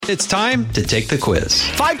It's time to take the quiz.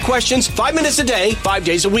 5 questions, 5 minutes a day, 5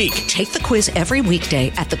 days a week. Take the quiz every weekday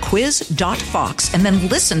at thequiz.fox and then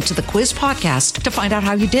listen to the quiz podcast to find out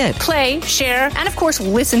how you did. Play, share, and of course,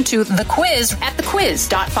 listen to the quiz at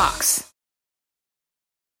thequiz.fox.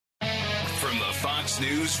 From the Fox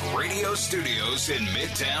News radio studios in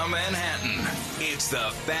Midtown Manhattan, it's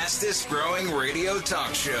the fastest growing radio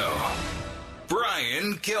talk show.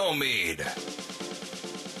 Brian Kilmeade.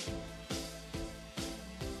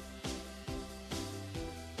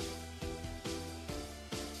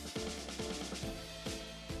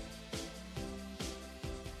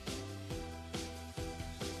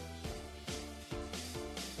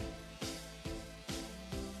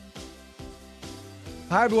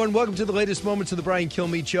 Hi, everyone. Welcome to the latest moments of the Brian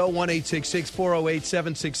Kilmeade Show,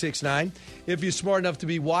 1-866-408-7669. If you're smart enough to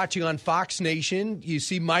be watching on Fox Nation, you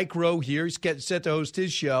see Mike Rowe here. He's set to host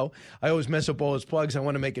his show. I always mess up all his plugs. I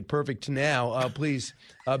want to make it perfect now. Please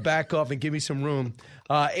back off and give me some room.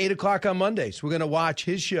 8 o'clock on Mondays, we're going to watch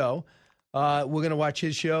his show.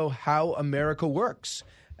 How America Works.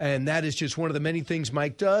 And that is just one of the many things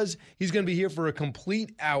Mike does. He's going to be here for a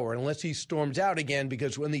complete hour, unless he storms out again,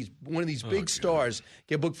 because when one of these big stars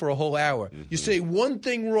get booked for a whole hour, you say one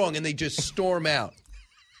thing wrong and they just storm out.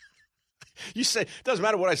 You say, it doesn't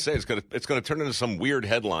matter what I say, it's going to turn into some weird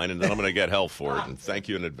headline, and then I'm going to get hell for it. And thank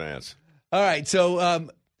you in advance. All right, so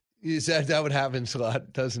that would happen a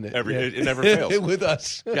lot, doesn't it? It never fails. With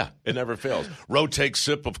us. Yeah, it never fails. Rowe takes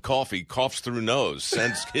sip of coffee, coughs through nose,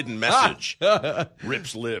 sends hidden message,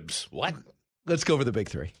 rips libs. What? Let's go over the big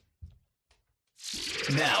three.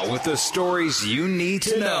 Now, with the stories you need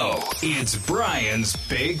to know, it's Brian's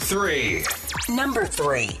Big Three. Number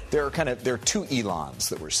 3. There are two Elons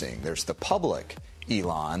that we're seeing. There's the public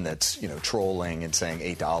Elon that's, trolling and saying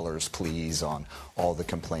 $8 please on all the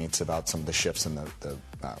complaints about some of the shifts in the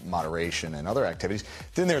moderation and other activities.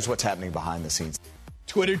 Then there's what's happening behind the scenes.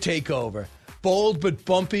 Twitter takeover. Bold but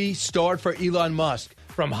bumpy start for Elon Musk.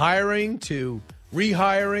 From hiring to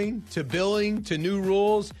rehiring to billing to new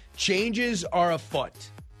rules, changes are afoot.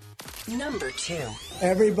 Number 2.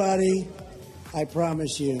 Everybody, I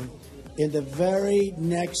promise you, in the very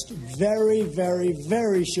next very, very,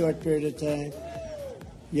 very short period of time,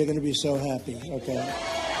 you're going to be so happy, okay?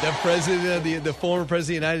 The former president of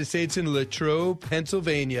the United States in Latrobe,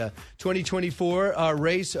 Pennsylvania. 2024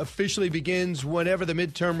 race officially begins whenever the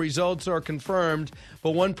midterm results are confirmed.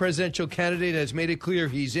 But one presidential candidate has made it clear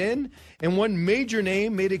he's in, and one major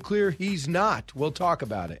name made it clear he's not. We'll talk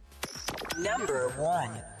about it. Number 1.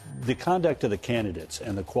 The conduct of the candidates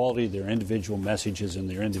and the quality of their individual messages and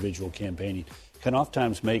their individual campaigning can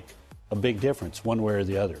oftentimes make a big difference one way or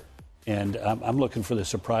the other. And I'm looking for the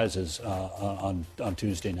surprises on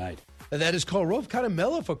Tuesday night. That is Karl Rove. Kind of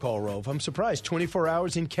mellow for Karl Rove. I'm surprised. 24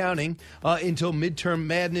 hours in counting until midterm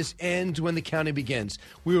madness ends when the counting begins.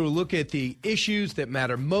 We will look at the issues that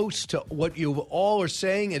matter most to what you all are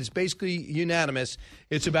saying, and it's basically unanimous.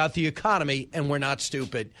 It's about the economy, and we're not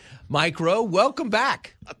stupid. Mike Rowe, welcome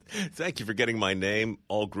back. Thank you for getting my name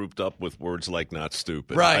all grouped up with words like not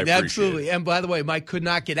stupid. Right, absolutely. And by the way, Mike could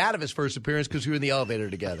not get out of his first appearance because we were in the elevator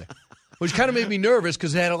together. Which kind of made me nervous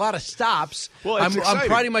because it had a lot of stops. Well, I'm exciting.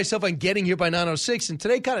 priding myself on getting here by 9:06, and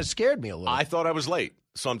today kind of scared me a little. I thought I was late,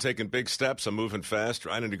 so I'm taking big steps. I'm moving fast,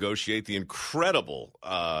 trying to negotiate the incredible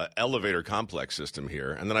elevator complex system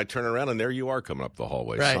here. And then I turn around, and there you are coming up the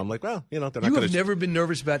hallway. Right. So I'm like, well, they're not You going to... have never been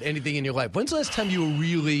nervous about anything in your life. When's the last time you were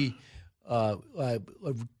really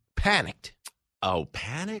panicked? Oh,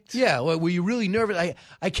 panicked? Yeah, well, were you really nervous?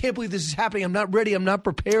 I can't believe this is happening. I'm not ready. I'm not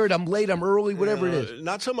prepared. I'm late. I'm early. Whatever it is.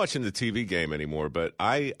 Not so much in the TV game anymore, but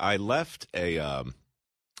I left a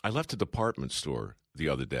department store the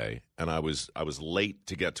other day, and I was late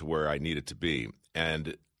to get to where I needed to be,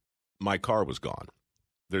 and my car was gone.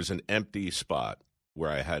 There's an empty spot where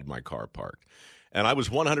I had my car parked, and I was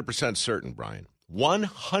 100% certain, Brian.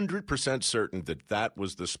 100% certain that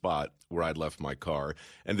was the spot where I'd left my car,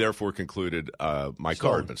 and therefore concluded my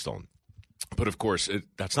car had been stolen. But of course,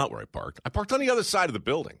 that's not where I parked. I parked on the other side of the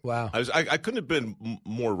building. Wow! I couldn't have been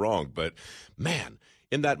more wrong. But man,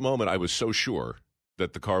 in that moment, I was so sure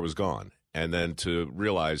that the car was gone, and then to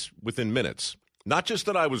realize within minutes, not just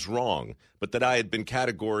that I was wrong, but that I had been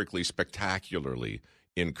categorically, spectacularly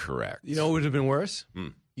incorrect. You know what would have been worse?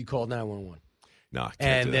 You called 911. No,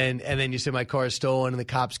 and then you say my car is stolen, and the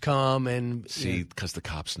cops come and see because the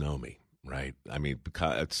cops know me, right? I mean,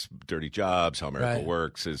 it's Dirty Jobs, How America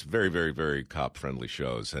Works. It's very, very, very cop friendly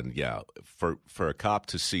shows, and yeah, for a cop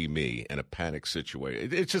to see me in a panic situation,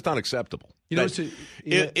 it's just unacceptable. You know,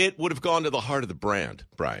 it would have gone to the heart of the brand,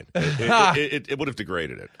 Brian. It would have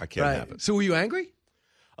degraded it. I can't have it. So were you angry?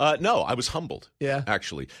 No, I was humbled. Yeah.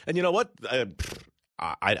 Actually. And you know what?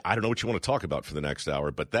 I don't know what you want to talk about for the next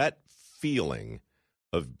hour, but that feeling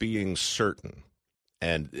of being certain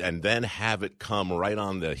and then have it come right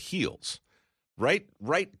on the heels, right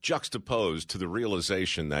juxtaposed to the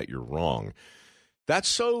realization that you're wrong. That's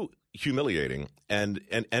so humiliating, and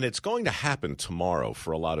it's going to happen tomorrow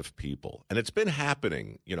for a lot of people. And it's been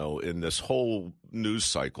happening, in this whole news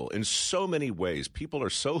cycle in so many ways. People are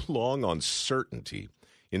so long on certainty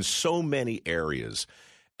in so many areas,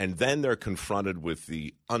 and then they're confronted with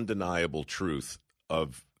the undeniable truth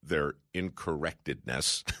of their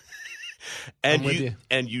incorrectedness.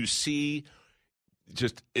 and you see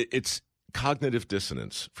just it's cognitive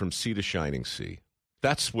dissonance from sea to shining sea.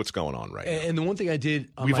 That's what's going on right now. And the one thing I did,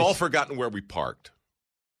 we've all forgotten where we parked.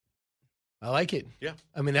 I like it. Yeah,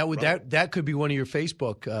 I mean that could be one of your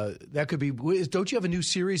Facebook. That could be. Don't you have a new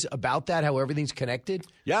series about that? How everything's connected?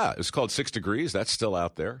 Yeah, it's called 6 Degrees. That's still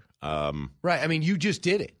out there. Right. I mean, you just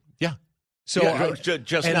did it. Yeah. So I can't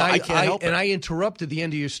help it. And I interrupted the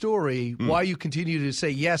end of your story. Why you continue to say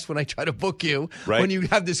yes when I try to book you when you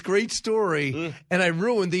have this great story, and I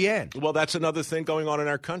ruined the end. Well, that's another thing going on in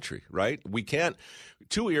our country, right? We can't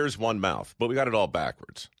 2 ears, 1 mouth, but we got it all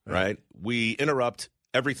backwards, right? We interrupt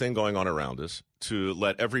everything going on around us to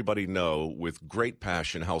let everybody know with great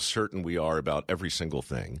passion how certain we are about every single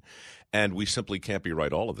thing, and we simply can't be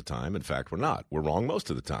right all of the time. In fact, we're not. We're wrong most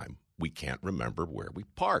of the time. We can't remember where we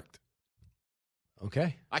parked.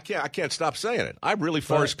 Okay. I can't stop saying it. I really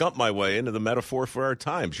Forrest Gump my way into the metaphor for our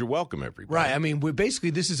times. You're welcome, everybody. Right. I mean,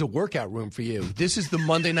 this is a workout room for you. This is the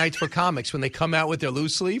Monday nights for comics when they come out with their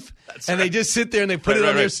loose leaf they just sit there and they put it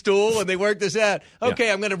on their stool and they work this out.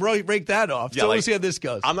 Okay, I'm going to break that off. So we'll see how this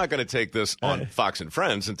goes. I'm not going to take this on Fox and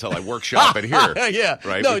Friends until I workshop it here. Yeah.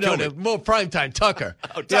 Right? No, more primetime Tucker.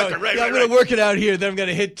 Oh, Tucker, right. I'm going to work it out here, then I'm going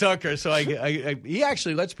to hit Tucker. So he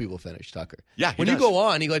actually lets people finish, Tucker. Yeah, when you go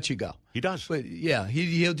on, he lets you go. He does. But yeah,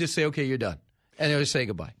 he'll just say, okay, you're done. And he'll say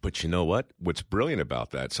goodbye. But you know what? What's brilliant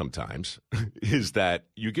about that sometimes is that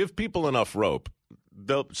you give people enough rope.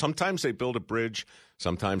 Sometimes they build a bridge.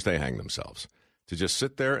 Sometimes they hang themselves. To just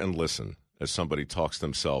sit there and listen as somebody talks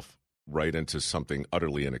themselves right into something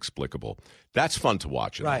utterly inexplicable. That's fun to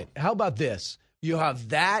watch. Right. How about this? You have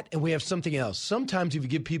that, and we have something else. Sometimes if you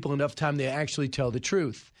give people enough time, they actually tell the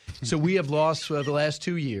truth. So we have lost for the last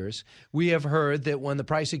 2 years. We have heard that when the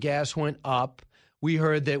price of gas went up, we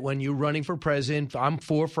heard that when you're running for president, I'm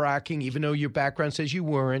for fracking, even though your background says you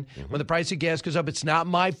weren't. When the price of gas goes up, it's not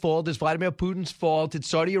my fault. It's Vladimir Putin's fault. It's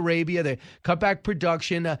Saudi Arabia. They cut back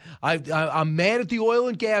production. I'm mad at the oil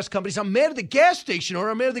and gas companies. I'm mad at the gas station owner.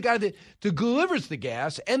 I'm mad at the guy that delivers the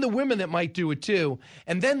gas and the women that might do it too.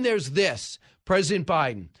 And then there's this, President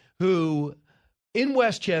Biden, who in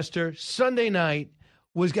Westchester, Sunday night,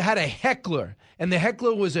 had a heckler. And the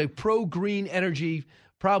heckler was a pro-green energy,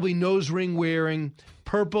 probably nose ring wearing,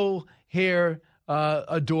 purple hair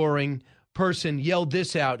adoring person yelled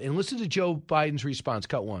this out. And listen to Joe Biden's response.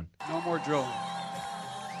 Cut 1. No more drilling.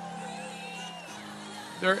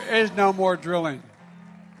 There is no more drilling.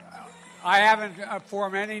 I haven't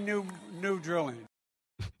formed any new drilling.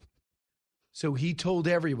 So he told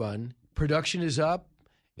everyone production is up.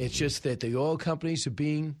 It's just that the oil companies are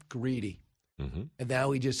being greedy. And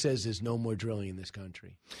now he just says there's no more drilling in this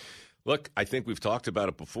country. Look, I think we've talked about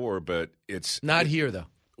it before, but it's not here though.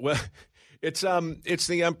 Well, it's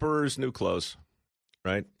the emperor's new clothes,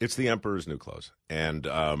 right? It's the emperor's new clothes, and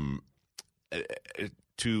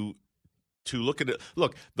to look at it.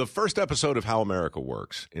 Look, the first episode of How America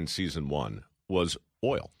Works in season 1 was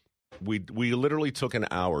oil. We literally took an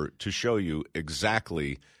hour to show you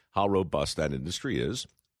exactly how robust that industry is,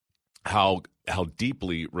 how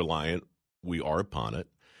deeply reliant we are upon it,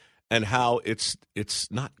 and how it's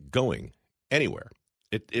not going anywhere.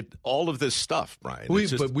 It all of this stuff, Brian.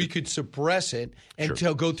 But we could suppress it and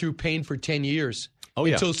go through pain for 10 years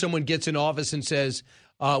until someone gets in office and says,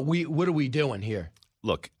 what are we doing here?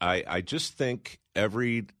 Look, I just think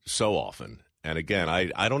every so often, and again,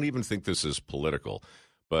 I don't even think this is political,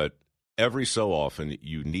 but every so often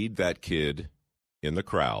you need that kid in the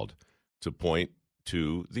crowd to point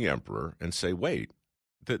to the emperor and say, wait,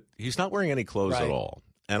 that he's not wearing any clothes at all.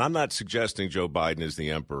 And I'm not suggesting Joe Biden is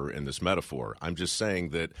the emperor in this metaphor. I'm just saying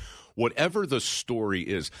that whatever the story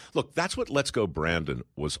is, look, that's what Let's Go Brandon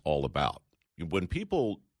was all about. When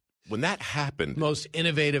that happened, most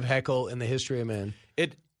innovative heckle in the history of man.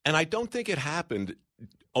 And I don't think it happened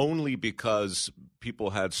only because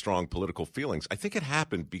people had strong political feelings. I think it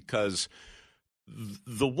happened because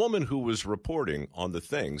the woman who was reporting on the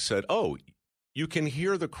thing said, "Oh, you can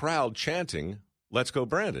hear the crowd chanting, 'Let's go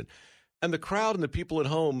Brandon.'" And the crowd and the people at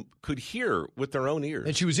home could hear with their own ears.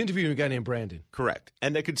 And she was interviewing a guy named Brandon. Correct.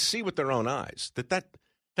 And they could see with their own eyes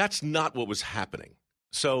that's not what was happening.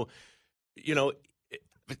 So,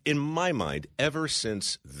 in my mind, ever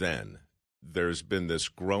since then, there's been this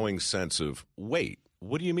growing sense of, wait,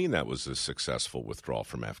 what do you mean that was a successful withdrawal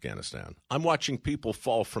from Afghanistan? I'm watching people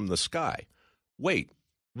fall from the sky. Wait,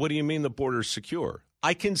 what do you mean the border's secure?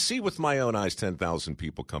 I can see with my own eyes 10,000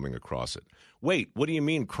 people coming across it. Wait, what do you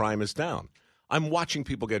mean crime is down? I'm watching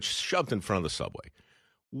people get shoved in front of the subway.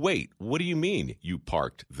 Wait, what do you mean you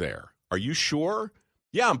parked there? Are you sure?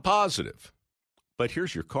 Yeah, I'm positive. But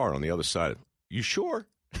here's your car on the other side. You sure?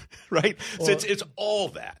 Right? Well, so it's all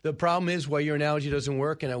that. The problem is why your analogy doesn't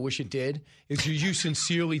work, and I wish it did, is you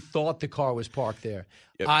sincerely thought the car was parked there.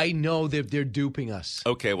 Yep. I know that they're duping us.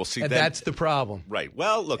 Okay, well, see, and that's the problem. Right.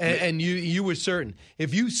 Well, look. And you were certain.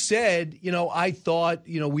 If you said, I thought,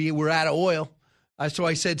 we were out of oil, so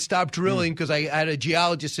I said stop drilling because I had a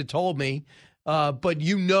geologist that told me. But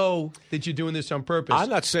you know that you're doing this on purpose. I'm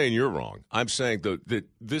not saying you're wrong. I'm saying that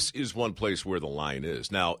this is one place where the line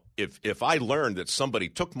is. Now, if I learned that somebody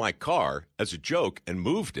took my car as a joke and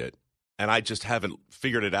moved it, and I just haven't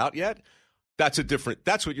figured it out yet, that's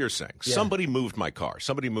what you're saying. Yeah. Somebody moved my car.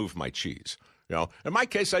 Somebody moved my cheese. In my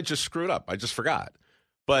case, I just screwed up. I just forgot.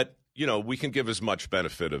 But, we can give as much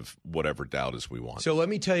benefit of whatever doubt as we want. So let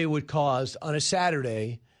me tell you what caused, on a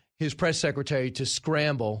Saturday, his press secretary to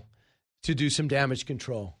scramble to do some damage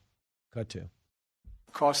control. Cut to.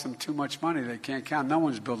 Cost them too much money. They can't count. No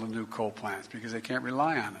one's building new coal plants because they can't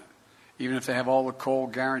rely on it, even if they have all the coal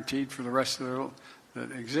guaranteed for the rest of the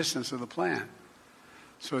existence of the plant.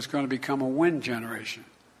 So it's going to become a wind generation.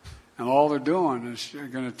 And all they're doing is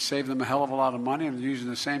going to save them a hell of a lot of money, and they're using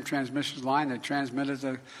the same transmission line they transmitted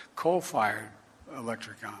the coal-fired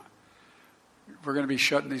electric on. We're going to be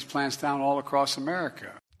shutting these plants down all across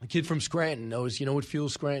America. A kid from Scranton knows, what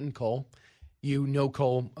fuels Scranton? Coal. You know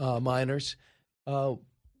coal miners.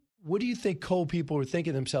 What do you think coal people are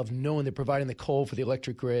thinking to themselves, knowing they're providing the coal for the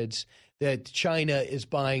electric grids, that China is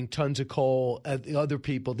buying tons of coal, other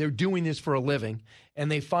people, they're doing this for a living, and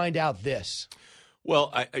they find out this?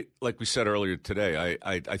 Well, I like we said earlier today,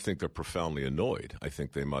 I think they're profoundly annoyed. I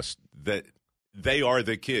think that they are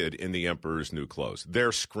the kid in the emperor's new clothes.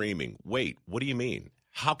 They're screaming, wait, what do you mean?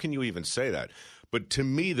 How can you even say that? But to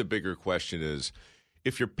me, the bigger question is,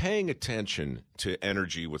 if you're paying attention to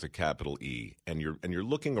energy with a capital E and you're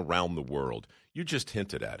looking around the world, you just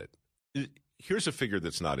hinted at it. Here's a figure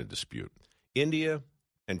that's not in dispute. India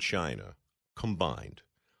and China combined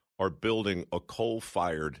are building a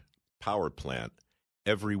coal-fired power plant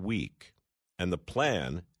every week. And the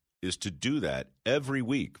plan is to do that every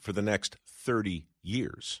week for the next 30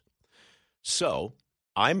 years. So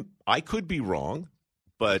I could be wrong,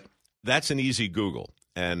 but that's an easy Google,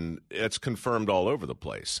 and it's confirmed all over the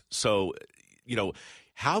place. So,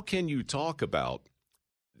 how can you talk about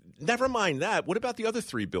 – never mind that. What about the other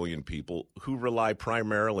 3 billion people who rely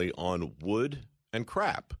primarily on wood and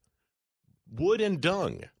crap? Wood and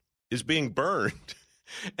dung is being burned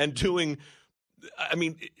and doing –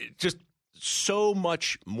 just so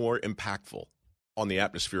much more impactful on the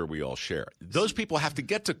atmosphere we all share. Those people have to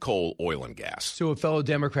get to coal, oil, and gas. So a fellow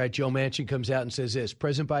Democrat, Joe Manchin, comes out and says this: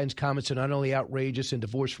 President Biden's comments are not only outrageous and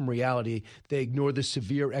divorced from reality, they ignore the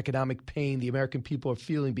severe economic pain the American people are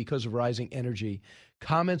feeling because of rising energy.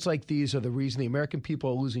 Comments like these are the reason the American people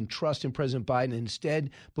are losing trust in President Biden and instead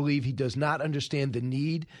believe he does not understand the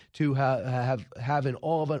need to have an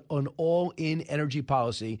all-in energy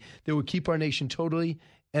policy that would keep our nation totally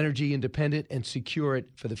energy independent and secure it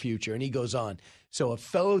for the future. And he goes on. So a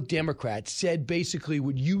fellow Democrat said basically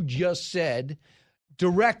what you just said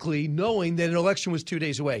directly, knowing that an election was 2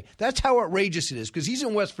 days away. That's how outrageous it is, because he's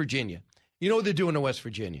in West Virginia. You know what they're doing in West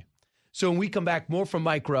Virginia. So when we come back, more from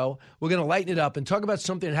Mike Rowe, we're going to lighten it up and talk about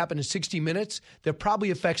something that happened in 60 Minutes that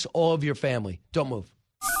probably affects all of your family. Don't move.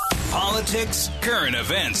 Politics, current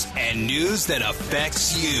events, and news that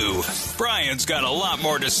affects you. Brian's got a lot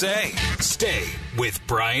more to say. Stay with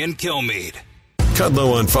Brian Kilmeade.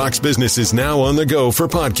 Kudlow on Fox Business is now on the go for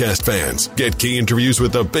podcast fans. Get key interviews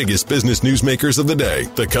with the biggest business newsmakers of the day.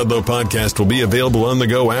 The Kudlow podcast will be available on the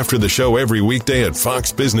go after the show every weekday at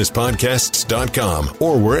foxbusinesspodcasts.com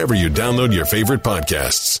or wherever you download your favorite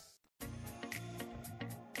podcasts.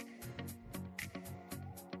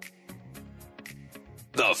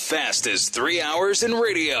 The fastest 3 hours in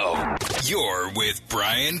radio. You're with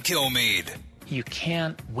Brian Kilmeade. You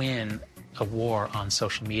can't win a war on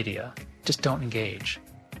social media. Just don't engage.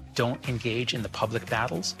 Don't engage in the public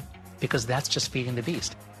battles, because that's just feeding the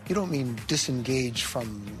beast. You don't mean disengage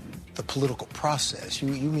from the political process. You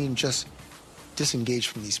mean just disengage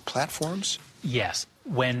from these platforms? Yes.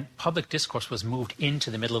 When public discourse was moved into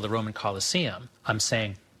the middle of the Roman Colosseum, I'm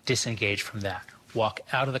saying disengage from that. Walk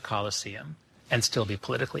out of the Colosseum and still be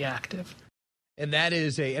politically active. And that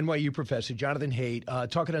is a NYU professor, Jonathan Haidt,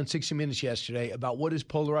 talking on 60 Minutes yesterday about what is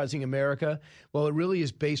polarizing America. Well, it really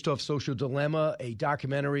is based off Social Dilemma, a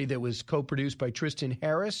documentary that was co-produced by Tristan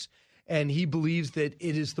Harris. And he believes that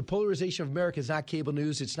it is the polarization of America. It's not cable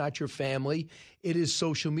news. It's not your family. It is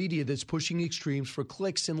social media that's pushing extremes for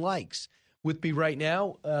clicks and likes. With me right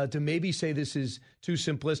now, to maybe say this is too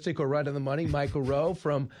simplistic or right on the money, Michael Rowe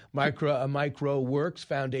from Micro Works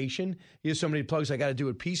Foundation. He has so many plugs, I got to do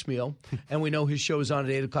it piecemeal. And we know his show is on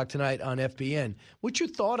at 8 o'clock tonight on FBN. What's your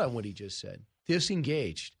thought on what he just said?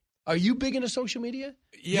 Disengaged. Are you big into social media?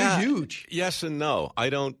 Yeah, you're huge. Yes and no. I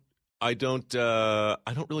don't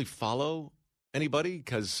really follow anybody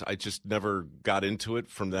because I just never got into it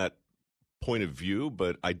from that point of view.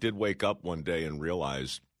 But I did wake up one day and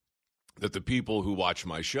realize that the people who watch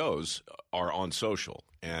my shows are on social,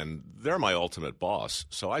 and they're my ultimate boss.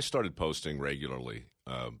 So I started posting regularly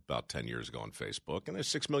about 10 years ago on Facebook, and there's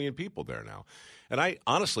 6 million people there now. And I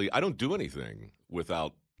honestly don't do anything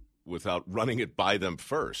without running it by them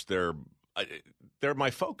first. They're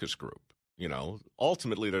my focus group. You know,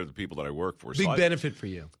 ultimately, they're the people that I work for. Big benefit for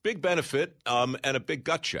you. Big benefit and a big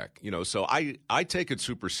gut check. You know, so I take it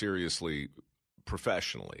super seriously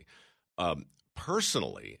professionally.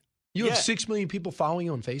 Personally, you have 6 million people following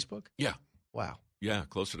you on Facebook? Yeah. Wow. Yeah,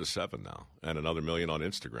 closer to 7 now, and another million on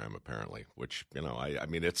Instagram apparently. Which I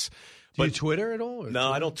mean, it's. Do you Twitter at all?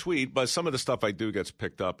 No, I don't tweet, but some of the stuff I do gets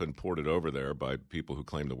picked up and ported over there by people who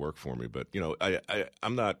claim to work for me. But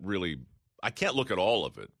I'm not really. I can't look at all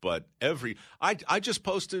of it, but I just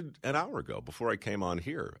posted an hour ago before I came on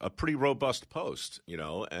here a pretty robust post,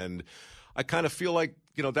 and I kind of feel like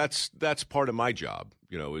that's part of my job,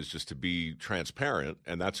 is just to be transparent,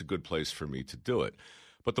 and that's a good place for me to do it.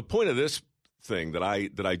 But the point of this thing that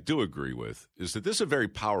I do agree with is that this is a very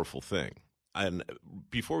powerful thing. And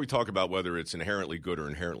before we talk about whether it's inherently good or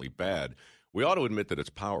inherently bad, we ought to admit that it's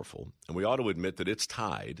powerful, and we ought to admit that it's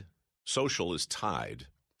tied. Social is tied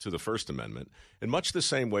to the First Amendment in much the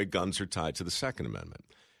same way guns are tied to the Second Amendment.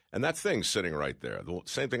 And that thing's sitting right there. The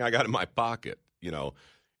same thing I got in my pocket,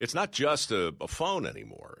 It's not just a phone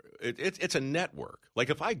anymore. It's a network. Like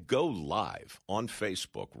if I go live on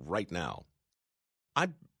Facebook right now,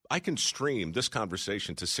 I can stream this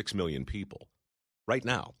conversation to 6 million people right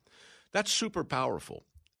now. That's super powerful.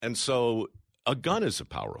 And so a gun is a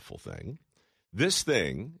powerful thing. This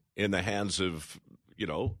thing in the hands of,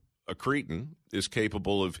 a cretin is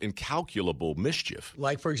capable of incalculable mischief.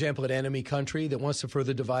 Like, for example, an enemy country that wants to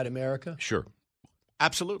further divide America? Sure.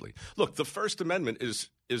 Absolutely. Look, the First Amendment is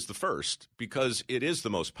the first because it is the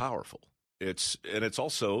most powerful. It's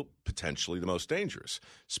also potentially the most dangerous.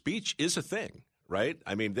 Speech is a thing, right?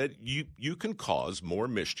 I mean, that you can cause more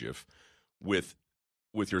mischief with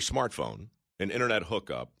your smartphone, an internet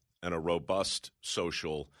hookup, and a robust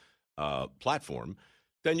social platform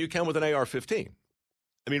than you can with an AR-15.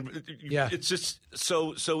 I mean, It's just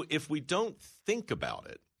so if we don't think about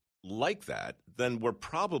it like that, then we're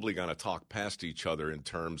probably going to talk past each other in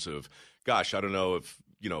terms of, gosh, I don't know if,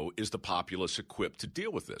 is the populace equipped to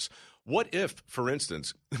deal with this? What if, for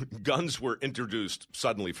instance, guns were introduced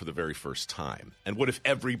suddenly for the very first time? And what if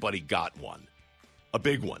everybody got one, a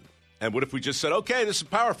big one? And what if we just said, okay, this is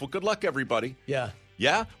powerful. Good luck, everybody. Yeah.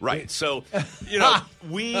 Yeah? Right. So,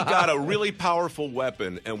 we got a really powerful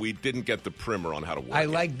weapon, and we didn't get the primer on how to work I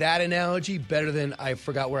like that analogy better than I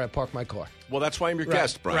forgot where I parked my car. Well, that's why I'm your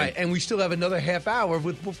guest, Brian. Right, and we still have another half hour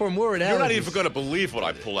before more analogies. You're not even going to believe what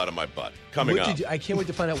I pull out of my butt coming up. I can't wait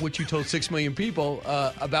to find out what you told 6 million people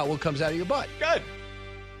about what comes out of your butt. Good.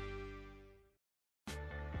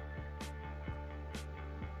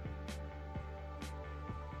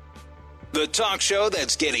 The talk show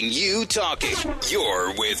that's getting you talking.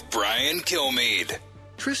 You're with Brian Kilmeade.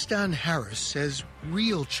 Tristan Harris says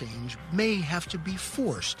real change may have to be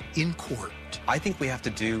forced in court. I think we have to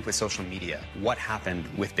do with social media what happened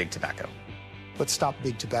with Big Tobacco. What stopped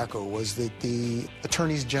Big Tobacco was that the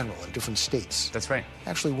attorneys general in different states That's right.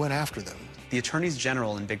 actually went after them. The attorneys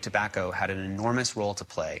general in Big Tobacco had an enormous role to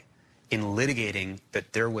play in litigating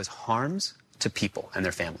that there was harms to people and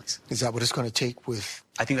their families. Is that what it's going to take with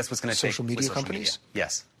I think that's what's going to take social with media social companies? Media.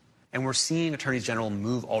 Yes. And we're seeing attorneys general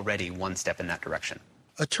move already one step in that direction.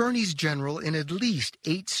 Attorneys general in at least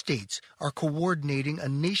 8 states are coordinating a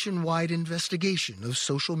nationwide investigation of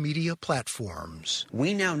social media platforms.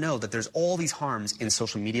 We now know that there's all these harms in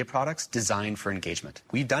social media products designed for engagement.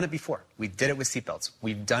 We've done it before. We did it with seatbelts.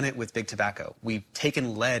 We've done it with big tobacco. We've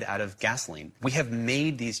taken lead out of gasoline. We have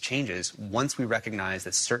made these changes once we recognize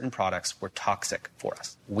that certain products were toxic for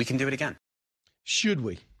us. We can do it again. Should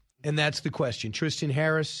we? And that's the question. Tristan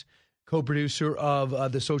Harris, co-producer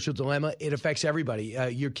of The Social Dilemma. It affects everybody,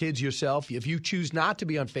 your kids, yourself. If you choose not to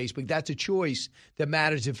be on Facebook, that's a choice that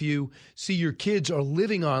matters. If you see your kids are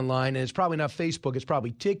living online, and it's probably not Facebook, it's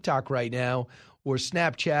probably TikTok right now, or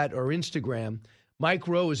Snapchat or Instagram. Mike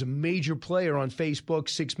Rowe is a major player on Facebook,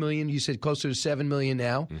 6 million. You said closer to 7 million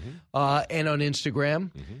now, and on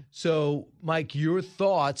Instagram. So, Mike, your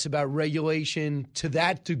thoughts about regulation to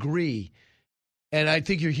that degree, and I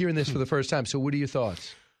think you're hearing this for the first time, so what are your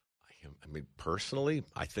thoughts? I mean, personally,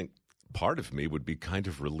 I think part of me would be kind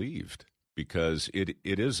of relieved because it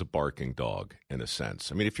is a barking dog in a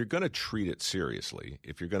sense. I mean, if you're going to treat it seriously,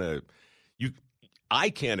 if you're going to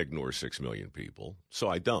I can't ignore 6 million people, so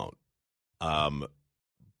I don't.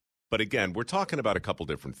 But again, we're talking about a couple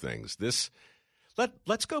different things.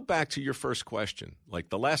 Let's go back to your first question. Like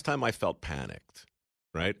the last time I felt panicked,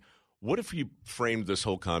 right? What if you framed this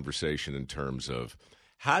whole conversation in terms of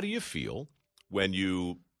how do you feel when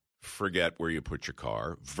you forget where you put your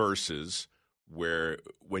car versus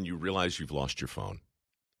when you realize you've lost your phone?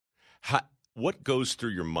 What goes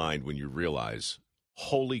through your mind when you realize,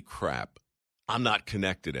 holy crap, I'm not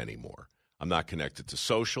connected anymore. I'm not connected to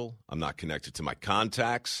social. I'm not connected to my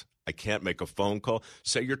contacts. I can't make a phone call.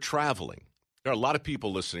 Say you're traveling. There are a lot of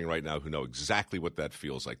people listening right now who know exactly what that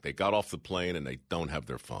feels like. They got off the plane and they don't have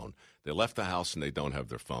their phone. They left the house and they don't have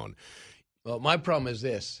their phone. Well, my problem is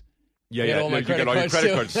this. Yeah, you get all your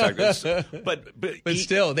credit cards. But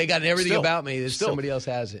still, they got everything about me that somebody else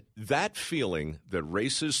has it. That feeling that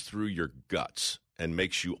races through your guts and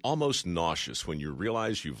makes you almost nauseous when you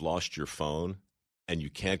realize you've lost your phone and you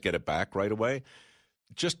can't get it back right away,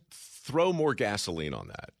 just throw more gasoline on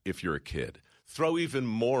that if you're a kid. Throw even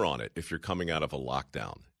more on it if you're coming out of a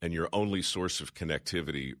lockdown and your only source of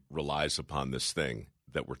connectivity relies upon this thing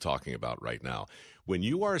that we're talking about right now. When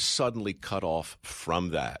you are suddenly cut off from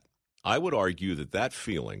that, I would argue that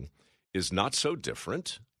feeling is not so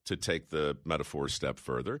different, to take the metaphor a step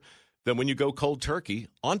further, than when you go cold turkey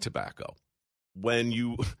on tobacco. When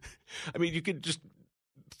you could just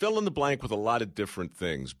fill in the blank with a lot of different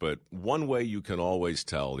things, but one way you can always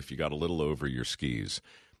tell if you got a little over your skis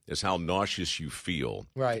is how nauseous you feel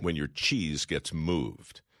when your cheese gets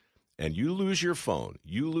moved. And you lose your phone,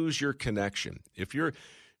 you lose your connection.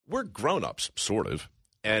 We're grown-ups, sort of.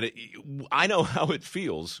 And I know how it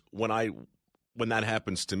feels when that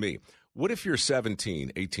happens to me. What if you're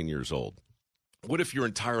 17, 18 years old? What if your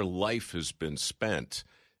entire life has been spent,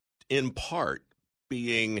 in part,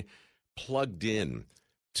 being plugged in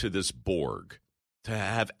to this Borg, to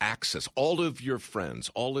have access, all of your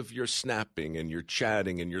friends, all of your snapping and your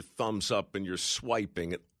chatting and your thumbs up and your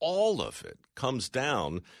swiping, and all of it comes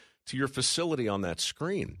down to your facility on that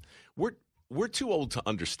screen. We're too old to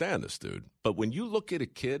understand this, dude. But when you look at a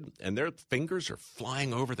kid and their fingers are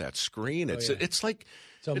flying over that screen, it's like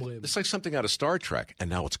something out of Star Trek, and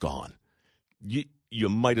now it's gone. You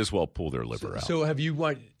might as well pull their liver out. So have you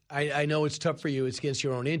I know it's tough for you. It's against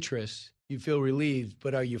your own interests. You feel relieved,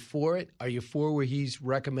 but are you for it? Are you for where he's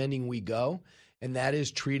recommending we go? And that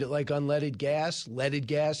is treat it like unleaded gas, leaded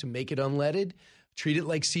gas, and make it unleaded. Treat it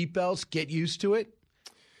like seatbelts. Get used to it.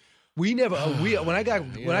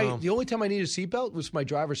 The only time I needed a seatbelt was my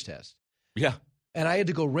driver's test. Yeah. And I had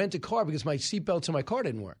to go rent a car because my seatbelts in my car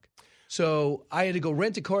didn't work. So I had to go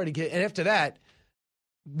rent a car and after that,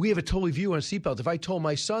 we have a totally view on a seatbelt. If I told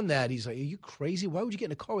my son that, he's like, "Are you crazy? Why would you get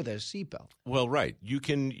in a car without a seatbelt?" Well, right. You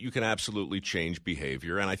can absolutely change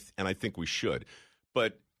behavior, and I think we should.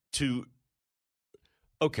 But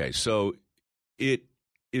so it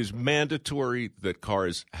is mandatory that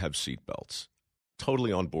cars have seatbelts.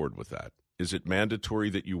 Totally on board with that. Is it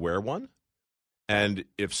mandatory that you wear one? And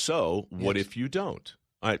if so, what if you don't?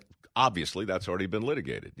 Obviously, that's already been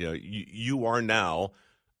litigated. You are now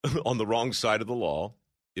on the wrong side of the law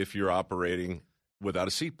if you're operating without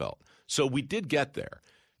a seatbelt. So we did get there.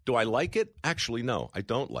 Do I like it? Actually, no, I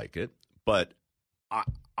don't like it. But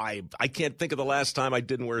I can't think of the last time I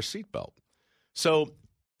didn't wear a seatbelt. So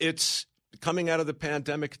it's coming out of the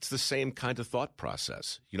pandemic, it's the same kind of thought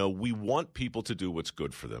process. We want people to do what's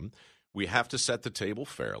good for them. We have to set the table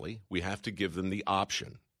fairly. We have to give them the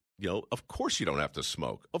option. Of course you don't have to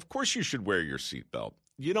smoke. Of course you should wear your seatbelt.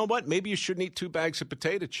 you know what? Maybe you shouldn't eat 2 bags of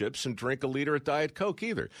potato chips and drink a liter of Diet Coke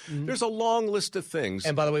either. There's a long list of things.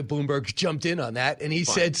 And by the way, Bloomberg jumped in on that, and he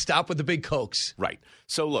said, stop with the big Cokes. Right.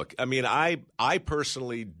 So, look, I mean, I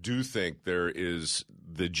personally do think there is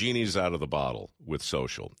the genie's out of the bottle with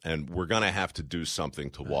social, and we're going to have to do something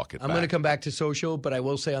to walk it back. I'm going to come back to social, but I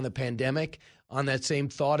will say on the pandemic, on that same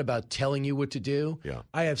thought about telling you what to do,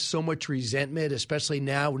 I have so much resentment, especially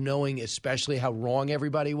now knowing especially how wrong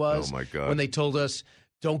everybody was. Oh, my God. When they told us,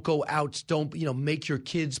 don't go out, don't make your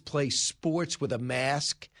kids play sports with a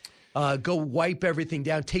mask. Go wipe everything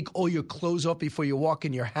down. Take all your clothes off before you walk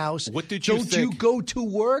in your house. What did you think? Don't you go to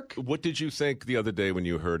work? What did you think the other day when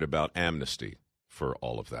you heard about amnesty for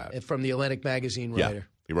all of that? From the Atlantic magazine writer. Yeah,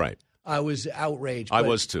 you're right. I was outraged. I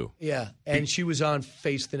was too. Yeah, and she was on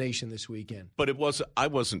Face the Nation this weekend. But I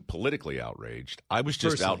wasn't politically outraged. I was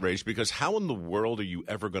just outraged because how in the world are you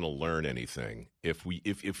ever going to learn anything if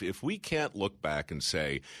we can't look back and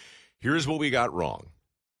say, here's what we got wrong?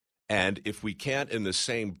 And if we can't in the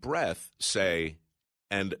same breath say,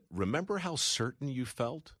 and remember how certain you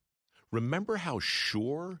felt? Remember how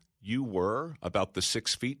sure you were about the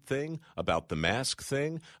 6 feet thing, about the mask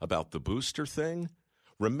thing, about the booster thing?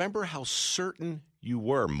 Remember how certain you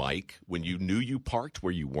were, Mike, when you knew you parked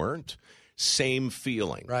where you weren't? Same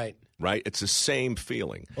feeling. Right. Right? It's the same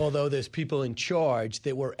feeling. Although there's people in charge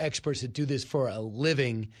that were experts that do this for a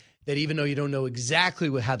living, that even though you don't know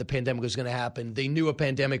exactly how the pandemic was going to happen, they knew a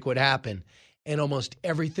pandemic would happen. And almost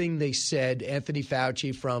everything they said, Anthony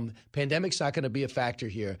Fauci, from pandemic's not going to be a factor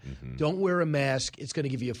here. Don't wear a mask. It's going to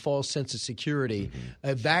give you a false sense of security.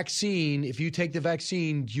 A vaccine, if you take the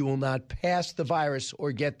vaccine, you will not pass the virus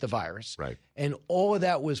or get the virus. Right. And all of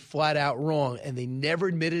that was flat out wrong. And they never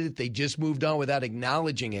admitted it. They just moved on without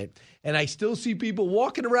acknowledging it. And I still see people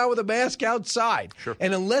walking around with a mask outside. Sure.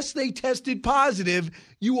 And unless they tested positive,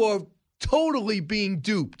 you are totally being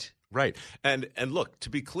duped. Right. And look,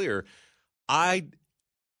 to be clear,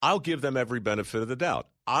 I'll give them every benefit of the doubt.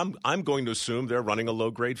 I'm going to assume they're running a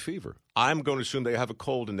low-grade fever. I'm going to assume they have a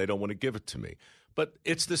cold and they don't want to give it to me. But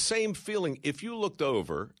it's the same feeling if you looked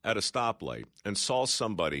over at a stoplight and saw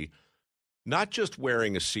somebody not just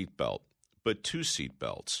wearing a seatbelt, but 2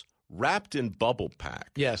 seatbelts, wrapped in bubble pack,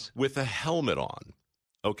 yes, with a helmet on,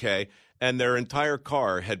 okay, and their entire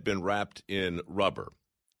car had been wrapped in rubber.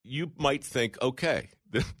 You might think, okay,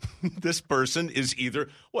 this person is either,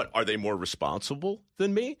 are they more responsible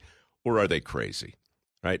than me, or are they crazy,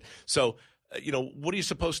 right? So, what are you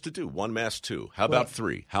supposed to do? 1 mask, 2. How about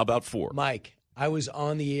 3? How about 4? Mike, I was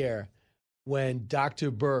on the air when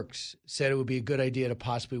Dr. Birx said it would be a good idea to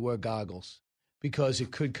possibly wear goggles because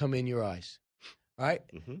it could come in your eyes, right?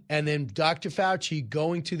 And then Dr. Fauci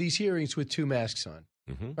going to these hearings with 2 masks on,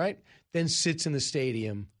 right? Then sits in the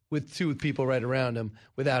stadium with 2 people right around him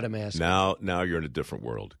without a mask. Now you're in a different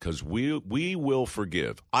world because we will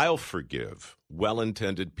forgive. I'll forgive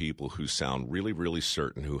well-intended people who sound really, really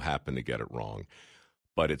certain who happen to get it wrong.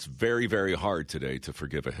 But it's very, very hard today to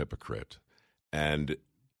forgive a hypocrite. And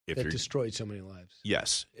if that destroyed so many lives.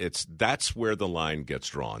 Yes, that's where the line gets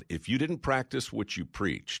drawn. If you didn't practice what you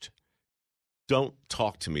preached, don't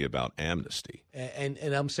talk to me about amnesty. And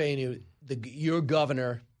I'm saying your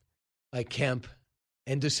governor, like Kemp,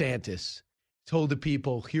 and DeSantis told the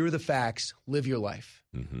people, here are the facts, live your life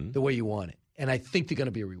the way you want it. And I think they're going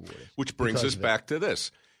to be rewarded. Which brings us back to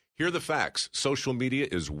this. Here are the facts. Social media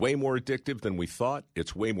is way more addictive than we thought.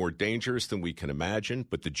 It's way more dangerous than we can imagine.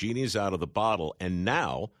 But the genie's out of the bottle. And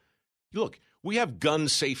now, look, we have gun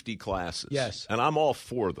safety classes. Yes. And I'm all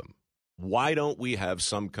for them. Why don't we have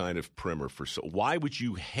some kind of primer why would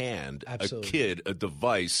you hand a kid a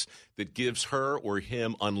device that gives her or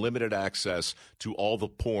him unlimited access to all the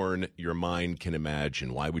porn your mind can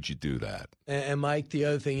imagine? Why would you do that? And Mike, the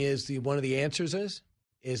other thing is one of the answers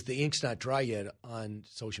is the ink's not dry yet on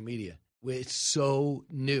social media. It's so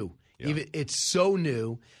new. Yeah. It's so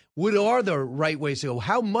new. What are the right ways to go?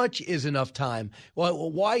 How much is enough time?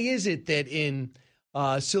 Well, why is it that in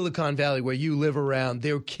Silicon Valley, where you live around,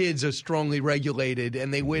 their kids are strongly regulated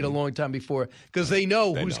and they wait a long time before because they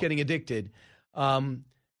know who's getting addicted.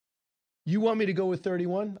 You want me to go with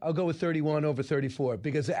 31? I'll go with 31 over 34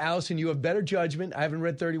 because, Allison, you have better judgment. I haven't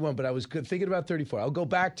read 31, but I was thinking about 34. I'll go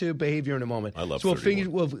back to behavior in a moment. I love so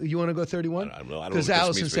 31. You want to go 31? I don't know. Because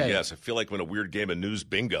Allison said yes. I feel like I'm in a weird game of news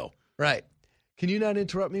bingo. Right. Can you not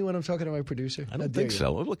interrupt me when I'm talking to my producer? I don't think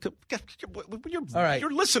so. Look, all right. Your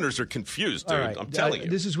listeners are confused, dude. Right. I'm telling you.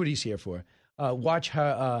 This is what he's here for. Watch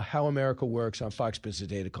How America Works on Fox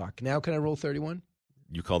Business at 8 o'clock. Now can I roll 31?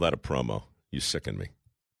 You call that a promo? You sicken me.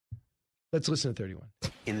 Let's listen to 31.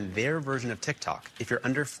 In their version of TikTok, if you're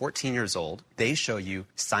under 14 years old, they show you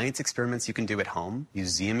science experiments you can do at home,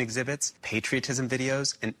 museum exhibits, patriotism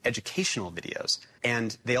videos, and educational videos.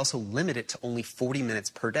 And they also limit it to only 40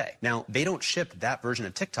 minutes per day. Now, they don't ship that version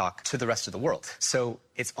of TikTok to the rest of the world. So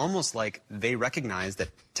it's almost like they recognize that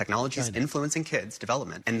technology is influencing kids'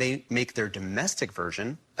 development, and they make their domestic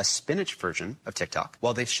version a spinach version of TikTok,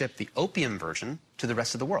 while they ship the opium version to the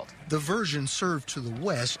rest of the world. The version served to the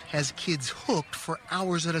West has kids hooked for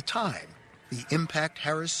hours at a time. The impact,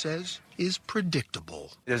 Harris says, is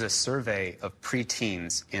predictable. There's a survey of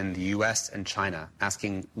preteens in the U.S. and China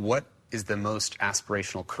asking what is the most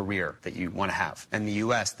aspirational career that you want to have. In the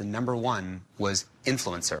U.S., the number one was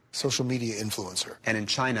influencer. Social media influencer. And in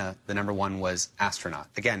China, the number one was astronaut.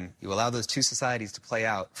 Again, you allow those two societies to play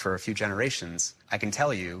out for a few generations, I can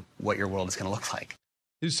tell you what your world is going to look like.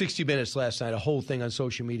 It was 60 Minutes last night, a whole thing on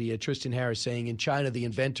social media. Tristan Harris saying in China, the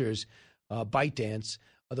inventors, ByteDance,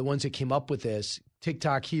 are the ones that came up with this.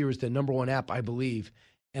 TikTok here is the number one app, I believe.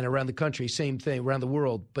 And around the country, same thing, around the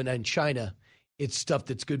world. But in China, it's stuff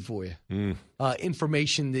that's good for you.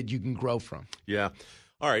 Information that you can grow from. Yeah.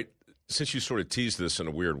 All right. Since you sort of teased this in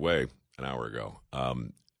a weird way an hour ago,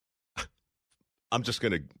 I'm just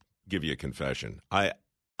going to give you a confession.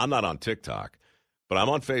 I'm not on TikTok, but I'm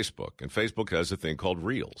on Facebook, and Facebook has a thing called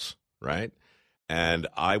Reels, right? And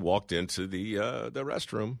I walked into the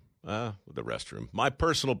restroom, my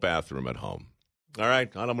personal bathroom at home. All right,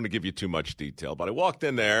 I don't want to give you too much detail, but I walked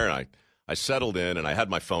in there, and I settled in, and I had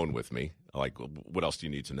my phone with me. Like, what else do you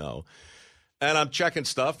need to know? And I'm checking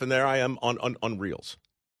stuff, and there I am on Reels.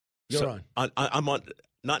 You're on. I'm on,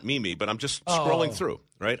 not Mimi, but I'm just scrolling through,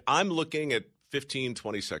 right? I'm looking at 15,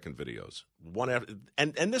 20-second videos.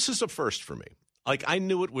 And this is a first for me. Like, I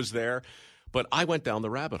knew it was there, but I went down the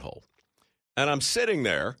rabbit hole. And I'm sitting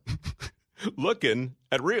there looking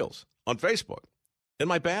at Reels on Facebook in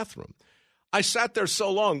my bathroom. I sat there so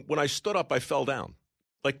long, when I stood up, I fell down.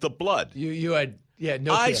 Like the blood. You had,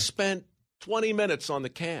 no I fear. spent 20 minutes on the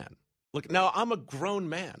can. Look, now I'm a grown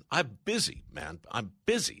man. I'm busy, man. I'm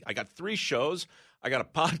busy. I got 3 shows. I got a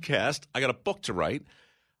podcast. I got a book to write.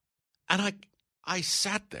 And I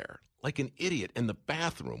sat there like an idiot in the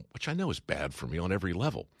bathroom, which I know is bad for me on every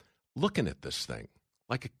level, looking at this thing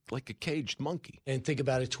like a caged monkey. And think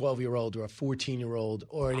about a 12-year-old or a 14-year-old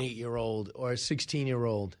or an 8-year-old or a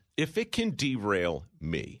 16-year-old. If it can derail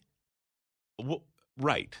me,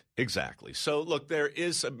 right, exactly. So, look, there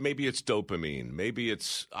is maybe it's dopamine, maybe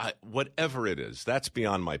it's whatever it is. That's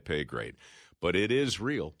beyond my pay grade, but it is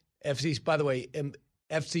real. FCC, by the way,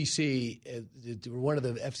 FCC, one of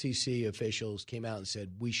the FCC officials came out and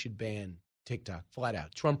said we should ban TikTok flat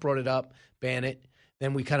out. Trump brought it up, ban it.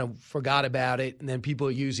 Then we kind of forgot about it, and then people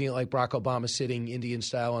are using it like Barack Obama sitting Indian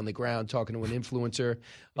style on the ground talking to an influencer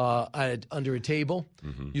under a table.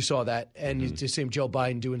 Mm-hmm. You saw that. And you just see Joe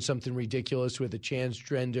Biden doing something ridiculous with a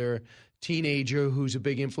transgender teenager who's a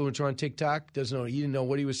big influencer on TikTok. He didn't know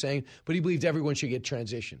what he was saying, but he believed everyone should get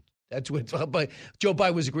transitioned. That's what Joe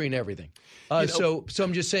Biden was agreeing to everything. So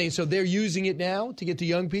I'm just saying, so they're using it now to get to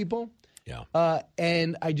young people. Yeah.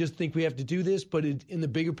 And I just think we have to do this. But in the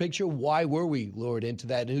bigger picture, why were we lured into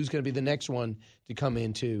that? And who's going to be the next one to come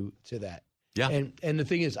into that? Yeah. And the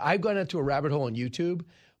thing is, I've gone into a rabbit hole on YouTube,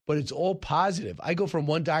 but it's all positive. I go from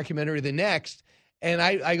one documentary to the next, and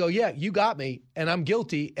I go, yeah, you got me, and I'm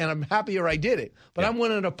guilty, and I'm happier I did it. But I'm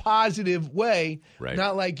one in a positive way, right.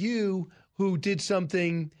 Not like you who did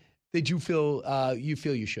something that you feel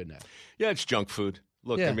you shouldn't have. Yeah, it's junk food.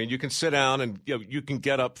 Look, I mean, you can sit down and you can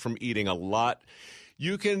get up from eating a lot.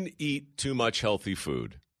 You can eat too much healthy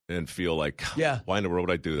food and feel like, why in the world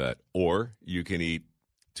would I do that? Or you can eat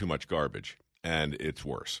too much garbage, and it's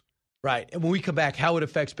worse. Right. And when we come back, how it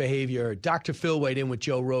affects behavior. Dr. Phil weighed in with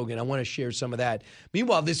Joe Rogan. I want to share some of that.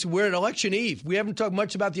 Meanwhile, we're at election eve. We haven't talked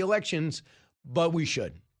much about the elections, but we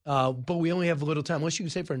should. But we only have a little time. Unless you can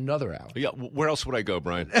stay for another hour. Yeah. Where else would I go,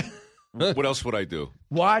 Brian? What else would I do?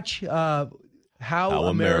 Watch How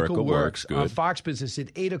America Works Good. On Fox Business at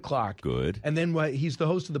 8 o'clock. Good. And then he's the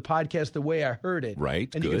host of the podcast, The Way I Heard It. Right.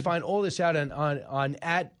 And you can find all this out on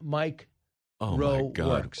at Mike Rowe my God.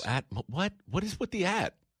 Works. At what? What is with the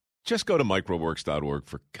at? Just go to microworks.org,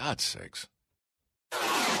 for God's sakes.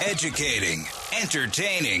 Educating,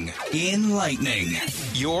 entertaining, enlightening.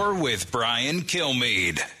 You're with Brian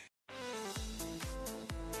Kilmeade.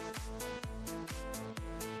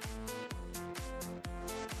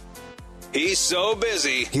 He's so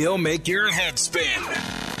busy, he'll make your head spin.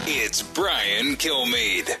 It's Brian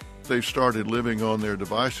Kilmeade. they've started living on their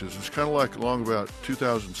devices. It's kind of like along about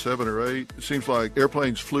 2007 or 8. It seems like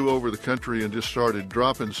airplanes flew over the country and just started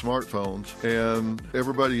dropping smartphones, and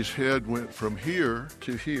everybody's head went from here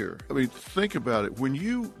to here. I mean, think about it. When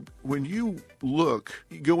you look,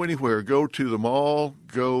 you go anywhere, go to the mall,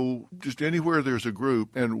 go just anywhere there's a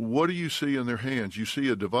group, and what do you see in their hands? You see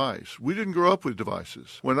a device. We didn't grow up with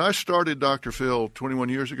devices. When I started Dr. Phil 21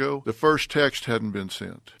 years ago, the first text hadn't been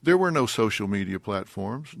sent. There were no social media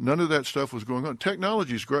platforms. None of that stuff was going on.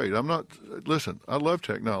 Technology's great. Listen, I love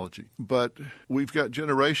technology, but we've got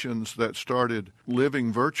generations that started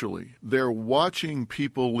living virtually. They're watching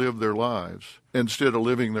people live their lives instead of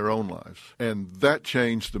living their own lives. And that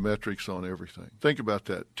changed the metrics on everything. Think about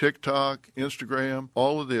that. TikTok, Instagram,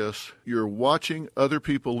 all of this, you're watching other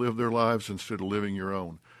people live their lives instead of living your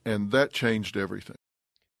own. And that changed everything.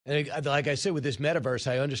 And like I said, with this metaverse,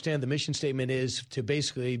 I understand the mission statement is to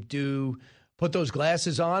basically put those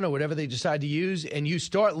glasses on or whatever they decide to use, and you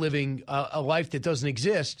start living a life that doesn't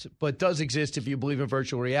exist, but does exist if you believe in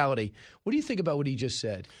virtual reality. What do you think about what he just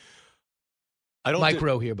said? Mike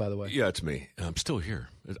Rowe here, by the way. Yeah, it's me. I'm still here.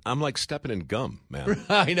 I'm like stepping in gum, man.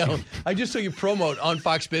 I know. I just saw you promote on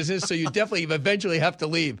Fox Business, so you definitely eventually have to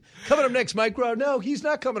leave. Coming up next, Mike Rowe. No, he's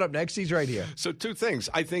not coming up next. He's right here. So 2 things.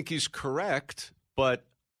 I think he's correct, but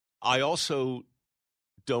I also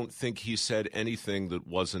don't think he said anything that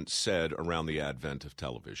wasn't said around the advent of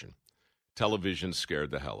television. Television scared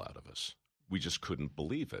the hell out of us. We just couldn't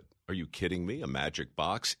believe it. Are you kidding me? A magic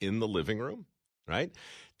box in the living room, right?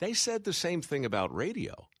 They said the same thing about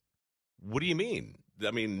radio. What do you mean?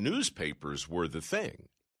 I mean, newspapers were the thing.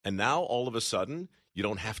 And now all of a sudden, you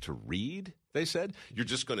don't have to read, they said. You're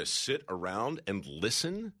just going to sit around and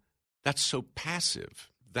listen? That's so passive.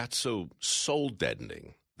 That's so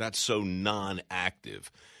soul-deadening. That's so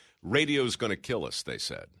non-active. Radio's going to kill us, they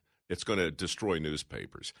said. It's going to destroy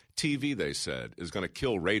newspapers. TV, they said, is going to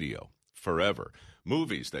kill radio forever.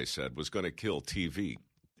 Movies, they said, was going to kill TV.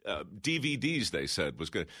 DVDs, they said, was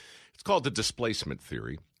going to. It's called the displacement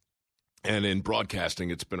theory. And in broadcasting,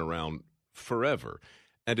 it's been around forever.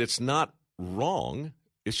 And it's not wrong.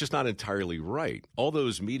 It's just not entirely right. All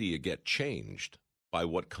those media get changed by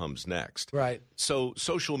what comes next. Right. So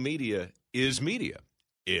social media is media.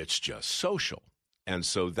 It's just social. And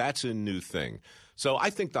so that's a new thing. So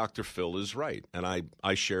I think Dr. Phil is right. And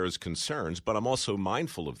I share his concerns. But I'm also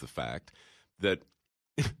mindful of the fact that,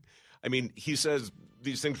 I mean, he says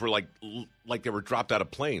these things were like they were dropped out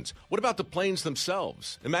of planes. What about the planes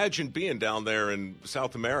themselves? Imagine being down there in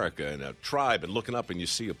South America in a tribe and looking up and you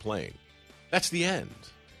see a plane. That's the end,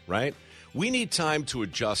 right? We need time to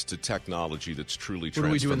adjust to technology that's truly transformational. What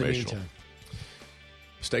do we do in the meantime?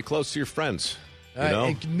 Stay close to your friends.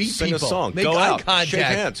 Meet Sing people. a song. Make Go eye out. contact. Shake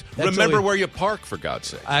hands. Remember where you park, for God's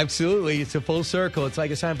sake. Absolutely. It's a full circle. It's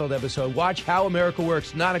like a Seinfeld episode. Watch How America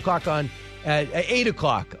Works, 9 o'clock at 8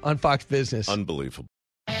 o'clock on Fox Business. Unbelievable.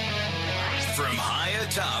 From high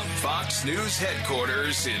atop Fox News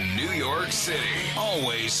headquarters in New York City,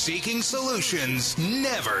 always seeking solutions,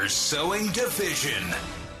 never sowing division.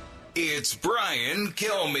 It's Brian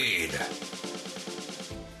Kilmeade.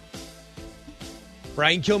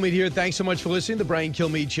 Brian Kilmeade here. Thanks so much for listening to the Brian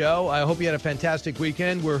Kilmeade Show. I hope you had a fantastic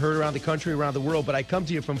weekend. We're heard around the country, around the world, but I come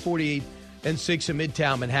to you from 48 and 6 in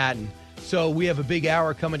Midtown Manhattan. So we have a big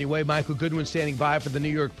hour coming your way. Michael Goodwin standing by for the New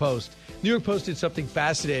York Post. New York Post did something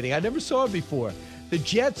fascinating. I never saw it before. The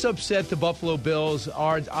Jets upset the Buffalo Bills,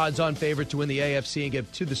 are odds-on favorite to win the AFC and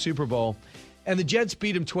get to the Super Bowl. And the Jets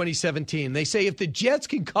beat them 2017. They say if the Jets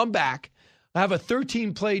can come back, have a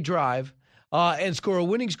 13-play drive, and score a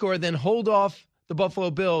winning score, then hold off the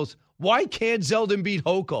Buffalo Bills, why can't Zeldin beat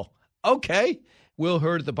Hochul? Okay. Will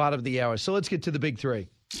Hurd at the bottom of the hour. So let's get to the big three.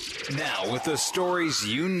 Now, with the stories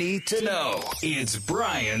you need to know, it's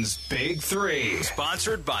Brian's Big Three.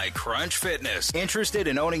 Sponsored by Crunch Fitness. Interested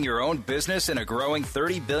in owning your own business in a growing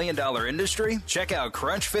 $30 billion industry? Check out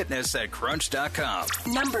Crunch Fitness at crunch.com.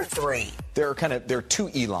 Number 3. There are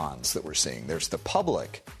 2 Elons that we're seeing. There's the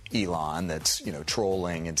public Elon that's,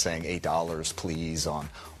 trolling and saying $8 please on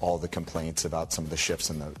all the complaints about some of the shifts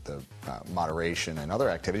in the moderation and other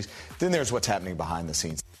activities. Then there's what's happening behind the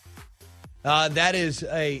scenes. That is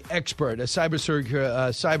a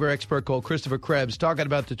cyber expert called Christopher Krebs talking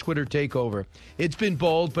about the Twitter takeover. It's been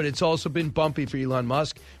bold, but it's also been bumpy for Elon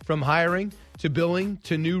Musk. From hiring to billing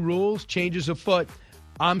to new rules, changes afoot.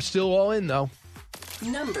 I'm still all in, though.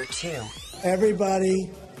 Number 2. Everybody,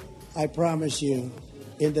 I promise you,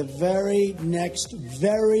 in the very next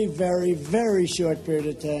very, very, very short period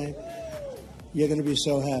of time, you're going to be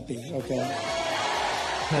so happy, okay?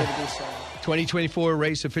 You're going to be so happy. 2024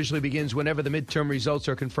 race officially begins whenever the midterm results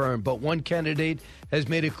are confirmed. But one candidate has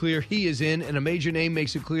made it clear he is in, and a major name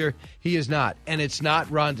makes it clear he is not. And it's not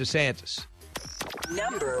Ron DeSantis.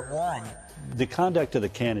 Number 1. The conduct of the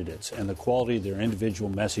candidates and the quality of their individual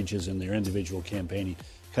messages and their individual campaigning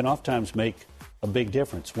can oftentimes make a big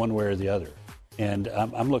difference one way or the other. And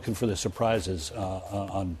I'm looking for the surprises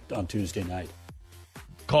on Tuesday night.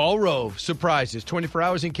 Karl Rove, surprises, 24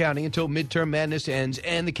 hours and counting until midterm madness ends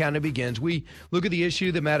and the countdown begins. We look at the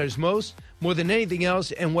issue that matters most, more than anything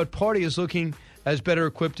else, and what party is looking as better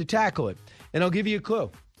equipped to tackle it. And I'll give you a clue.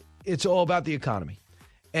 It's all about the economy.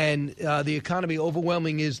 And the economy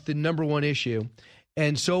overwhelming is the number one issue.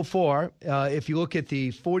 And so far, if you look at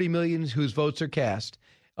the 40 million whose votes are cast,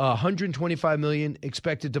 125 million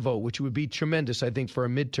expected to vote, which would be tremendous, I think, for a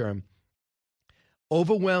midterm.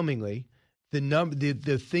 Overwhelmingly,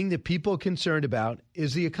 the thing that people are concerned about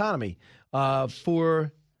is the economy.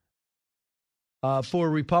 For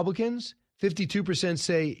Republicans, 52%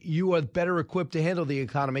 say you are better equipped to handle the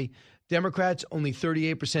economy. Democrats, only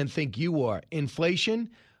 38% think you are. Inflation,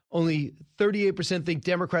 only 38% think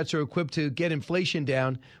Democrats are equipped to get inflation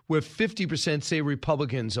down, where 50% say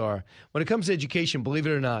Republicans are. When it comes to education, believe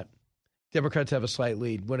it or not, Democrats have a slight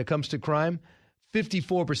lead. When it comes to crime,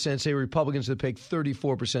 54% say Republicans are the pick,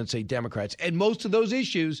 34% say Democrats. And most of those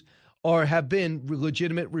issues have been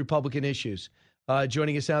legitimate Republican issues.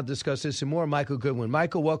 Joining us now to discuss this and more, Michael Goodwin.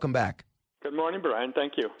 Michael, welcome back. Good morning, Brian.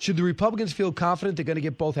 Thank you. Should the Republicans feel confident they're going to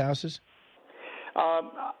get both houses?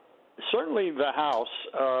 Certainly the House.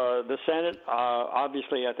 The Senate,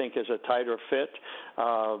 obviously, I think is a tighter fit.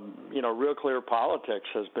 Real Clear Politics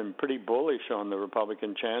has been pretty bullish on the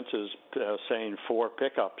Republican chances, saying 4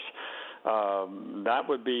 pickups. That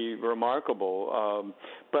would be remarkable.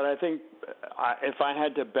 But I think if I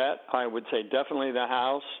had to bet, I would say definitely the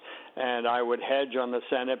House, and I would hedge on the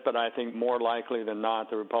Senate, but I think more likely than not,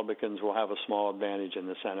 the Republicans will have a small advantage in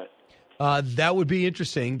the Senate. That would be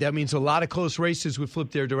interesting. That means a lot of close races would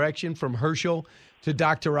flip their direction, from Herschel to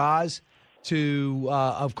Dr. Oz to,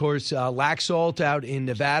 of course, Laxalt out in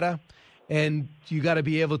Nevada. And you got to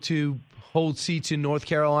be able to hold seats in North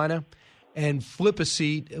Carolina. And flip a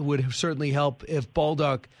seat would certainly help if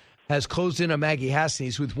Baldock has closed in on Maggie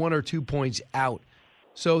Hasties with 1 or 2 points out.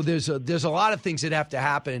 So there's a lot of things that have to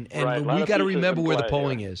happen, and we got to remember where the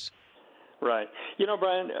polling is. Right.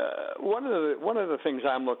 Brian, one of the things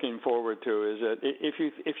I'm looking forward to is that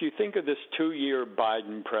if you think of this 2-year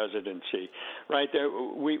Biden presidency, right?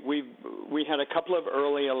 We had a couple of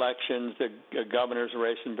early elections, the governor's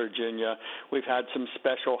race in Virginia. We've had some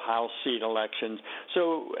special House seat elections.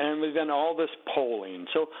 And we've done all this polling.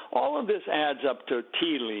 So all of this adds up to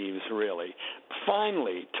tea leaves, really.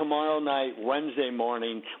 Finally, tomorrow night, Wednesday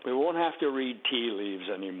morning, we won't have to read tea leaves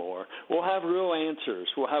anymore. We'll have real answers.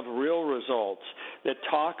 We'll have real results that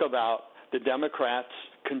talk about the Democrats'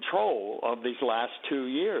 control of these last 2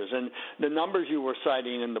 years. And the numbers you were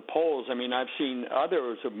citing in the polls, I've seen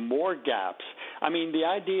others of more gaps. The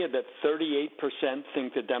idea that 38%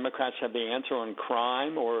 think the Democrats have the answer on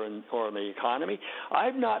crime or the economy,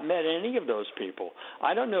 I've not met any of those people.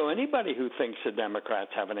 I don't know anybody who thinks the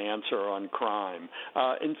Democrats have an answer on crime.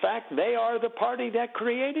 In fact, they are the party that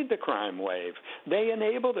created the crime wave. They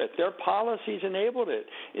enabled it. Their policies enabled it,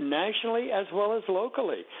 nationally as well as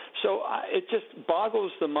locally. So it just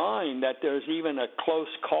boggles the mind that there's even a close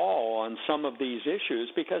call on some of these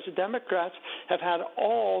issues, because the Democrats have had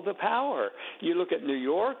all the power. You look at New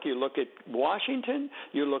York, you look at Washington,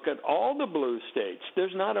 you look at all the blue states.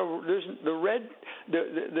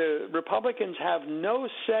 The Republicans have no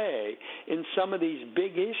say in some of these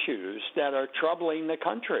big issues that are troubling the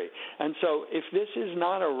country. And so if this is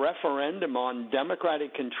not a referendum on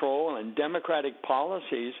Democratic control and Democratic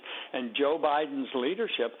policies and Joe Biden's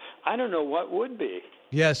leadership, I don't know what would be.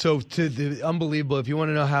 Yeah, so to the unbelievable, if you want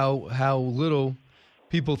to know how little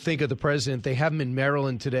people think of the president, they have him in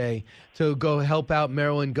Maryland today to go help out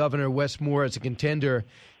Maryland Governor Wes Moore as a contender.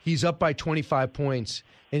 He's up by 25 points,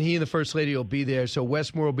 and he and the First Lady will be there. So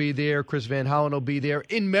Wes Moore will be there, Chris Van Hollen will be there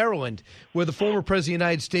in Maryland, where the former president of the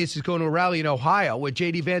United States is going to a rally in Ohio, where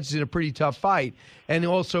J.D. Vance is in a pretty tough fight. And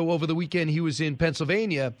also over the weekend he was in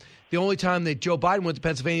Pennsylvania. The only time that Joe Biden went to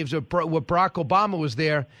Pennsylvania was when Barack Obama was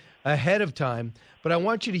there ahead of time. But I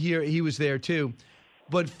want you to hear he was there too.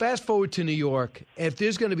 But fast forward to New York, if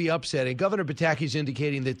there's going to be upset, and Governor Pataki's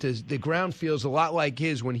indicating that the ground feels a lot like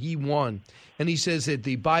his when he won, and he says that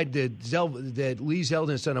Lee Zeldin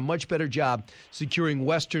has done a much better job securing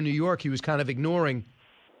Western New York. He was kind of ignoring,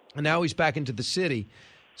 and now he's back into the city.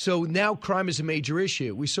 So now crime is a major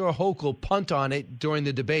issue. We saw Hochul punt on it during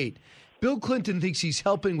the debate. Bill Clinton thinks he's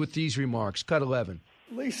helping with these remarks. Cut 11.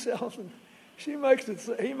 Lee Zeldin he makes it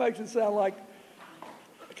sound like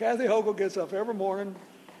Kathy Hochul gets up every morning,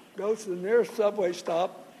 goes to the nearest subway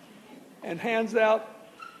stop, and hands out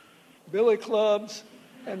billy clubs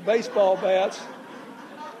and baseball bats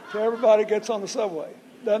to everybody who gets on the subway,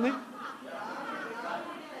 doesn't he?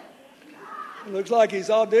 It looks like he's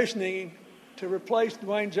auditioning to replace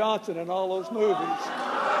Dwayne Johnson in all those movies.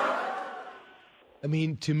 I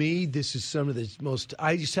mean, to me, this is some of the most...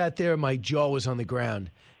 I sat there and my jaw was on the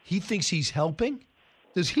ground. He thinks he's helping?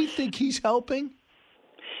 Does he think he's helping?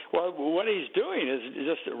 Well, what he's doing is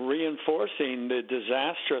just reinforcing the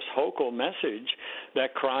disastrous Hochul message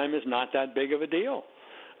that crime is not that big of a deal.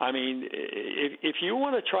 I mean, if you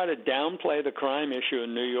want to try to downplay the crime issue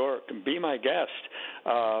in New York, be my guest,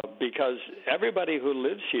 because everybody who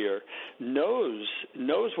lives here knows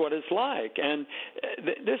what it's like. And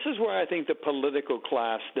this is where I think the political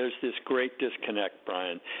class, there's this great disconnect,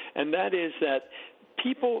 Brian, and that is that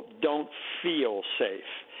people don't feel safe.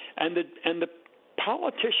 And the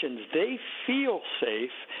politicians, they feel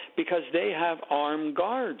safe because they have armed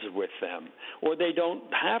guards with them, or they don't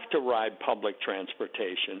have to ride public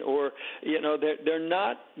transportation, or they're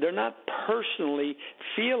not personally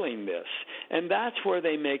feeling this, and that's where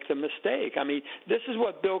they make the mistake. I mean, this is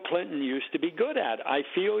what Bill Clinton used to be good at. I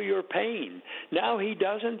feel your pain. Now he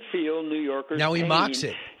doesn't feel New Yorkers' Now he pain. mocks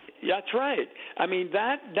it. That's right. I mean,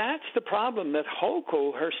 that's the problem that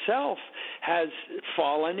Hochul herself has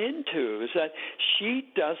fallen into, is that she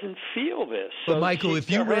doesn't feel this. But, so Michael,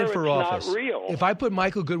 if you ran for office, not real. if I put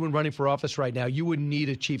Michael Goodwin running for office right now, you wouldn't need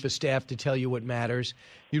a chief of staff to tell you what matters.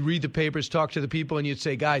 You'd read the papers, talk to the people, and you'd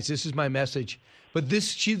say, guys, this is my message. But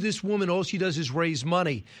this woman, all she does is raise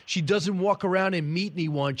money. She doesn't walk around and meet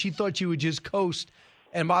anyone. She thought she would just coast.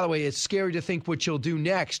 And by the way, it's scary to think what she'll do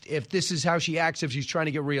next if this is how she acts if she's trying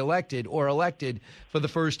to get reelected or elected for the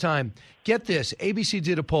first time. Get this. ABC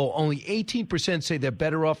did a poll. Only 18% say they're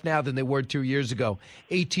better off now than they were 2 years ago.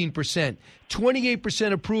 18%.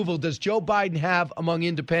 28% approval does Joe Biden have among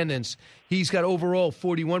independents. He's got overall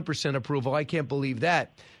 41% approval. I can't believe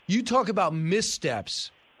that. You talk about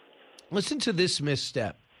missteps. Listen to this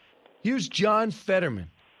misstep. Here's John Fetterman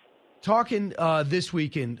talking this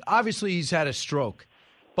weekend. Obviously, he's had a stroke.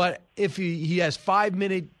 But if he has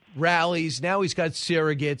 5-minute rallies, now he's got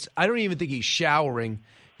surrogates. I don't even think he's showering.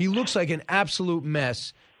 He looks like an absolute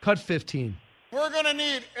mess. Cut 15. We're going to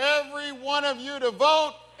need every one of you to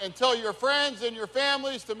vote and tell your friends and your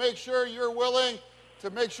families to make sure you're willing to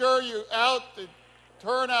make sure you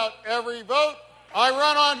turn out every vote. I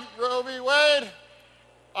run on Roe v. Wade.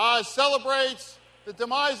 Celebrates the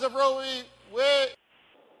demise of Roe v. Wade.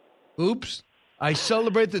 Oops. I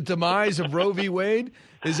celebrate the demise of Roe v. Wade.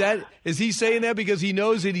 Is he saying that because he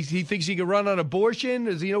knows that he thinks he can run on abortion?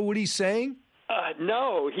 Does he know what he's saying?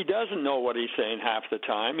 No, he doesn't know what he's saying half the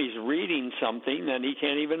time. He's reading something and he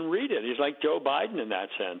can't even read it. He's like Joe Biden in that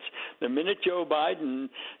sense. The minute Joe Biden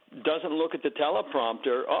doesn't look at the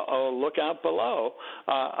teleprompter, look out below.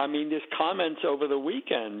 I mean, there's comments over the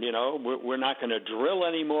weekend, we're not going to drill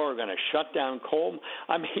anymore. We're going to shut down coal.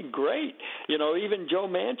 I mean, great. Even Joe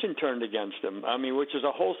Manchin turned against him. I mean, which is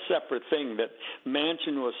a whole separate thing that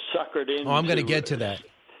Manchin was suckered into. Oh, I'm going to get to that.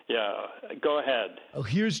 Yeah, go ahead. Oh,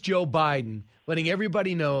 here's Joe Biden letting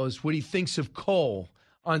everybody knows what he thinks of coal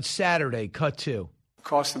on Saturday. Cut 2. It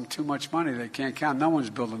costs them too much money. They can't count. No one's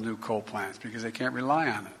building new coal plants because they can't rely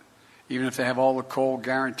on it, even if they have all the coal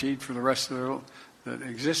guaranteed for the rest of the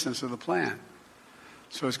existence of the plant.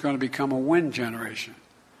 So it's going to become a wind generation.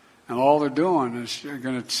 And all they're doing is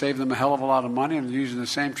going to save them a hell of a lot of money and using the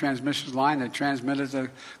same transmission line they transmitted the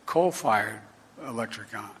coal-fired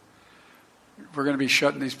electric on. We're going to be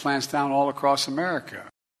shutting these plants down all across America.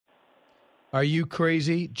 Are you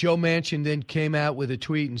crazy? Joe Manchin then came out with a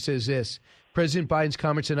tweet and says this. President Biden's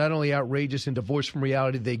comments are not only outrageous and divorced from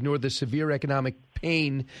reality, they ignore the severe economic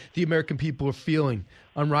pain the American people are feeling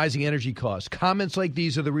on rising energy costs. Comments like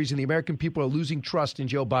these are the reason the American people are losing trust in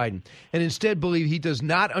Joe Biden and instead believe he does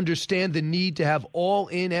not understand the need to have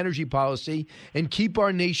all-in energy policy and keep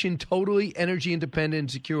our nation totally energy independent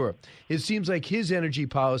and secure. It seems like his energy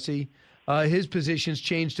policy, his positions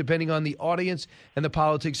change depending on the audience and the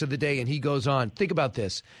politics of the day. And he goes on. Think about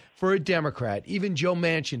this. For a Democrat, even Joe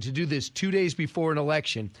Manchin, to do this 2 days before an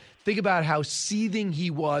election, think about how seething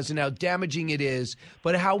he was and how damaging it is,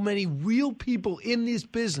 but how many real people in this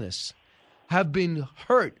business have been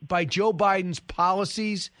hurt by Joe Biden's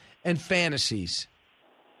policies and fantasies.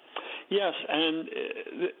 Yes, and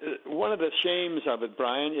one of the shames of it,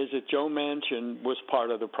 Brian, is that Joe Manchin was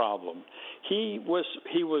part of the problem. He was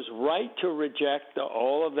right to reject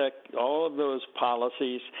all of those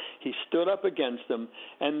policies. He stood up against them,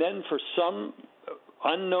 and then for some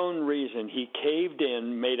unknown reason, he caved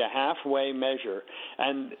in, made a halfway measure,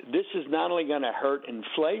 and this is not only going to hurt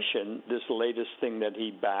inflation, this latest thing that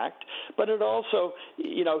he backed, but it also,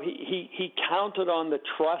 he counted on the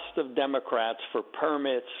trust of Democrats for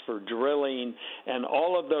permits, for drilling, and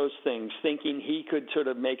all of those things, thinking he could sort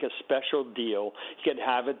of make a special deal, he could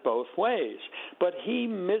have it both ways. But he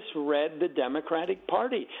misread the Democratic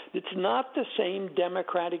Party. It's not the same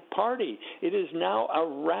Democratic Party. It is now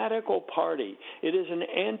a radical party. It is an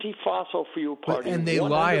anti-fossil fuel party. And they 100%.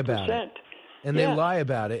 lie about it. And they lie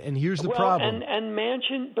about it. And here's the problem. And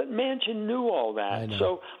Manchin knew all that.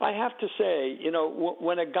 So I have to say,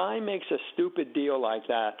 when a guy makes a stupid deal like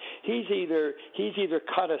that, he's either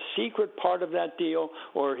cut a secret part of that deal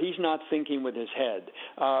or he's not thinking with his head.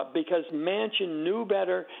 Because Manchin knew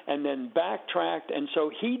better and then backtracked, and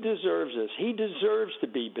so he deserves this. He deserves to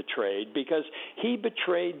be betrayed because he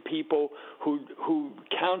betrayed people who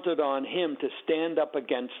counted on him to stand up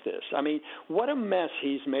against this. I mean, what a mess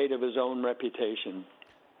he's made of his own reputation.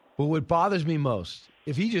 But what bothers me most,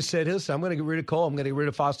 if he just said, listen, I'm going to get rid of coal, I'm going to get rid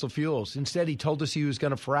of fossil fuels. Instead, he told us he was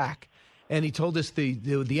going to frack. And he told us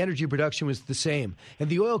the energy production was the same. And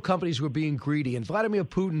the oil companies were being greedy. And Vladimir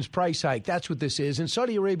Putin's price hike, that's what this is. And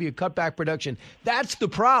Saudi Arabia cut back production. That's the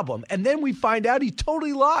problem. And then we find out he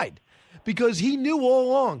totally lied because he knew all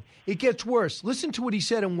along. It gets worse. Listen to what he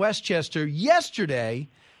said in Westchester yesterday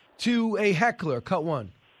to a heckler. Cut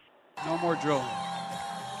one. No more drilling.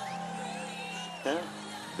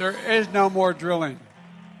 There is no more drilling.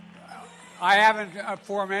 I haven't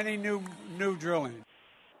formed any new drilling.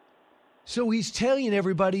 So he's telling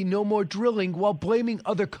everybody no more drilling while blaming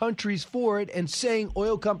other countries for it and saying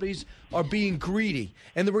oil companies are being greedy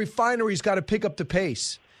and the refineries got to pick up the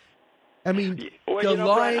pace. I mean, the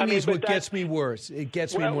lying is what gets me worse. It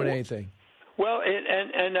gets me more than anything. Well,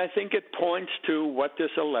 and I think it points to what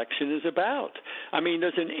this election is about. I mean,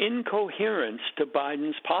 there's an incoherence to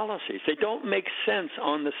Biden's policies. They don't make sense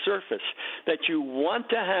on the surface that you want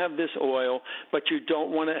to have this oil, but you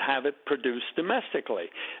don't want to have it produced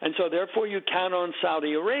domestically. And so therefore you count on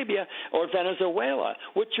Saudi Arabia or Venezuela,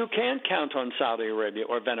 which you can't count on Saudi Arabia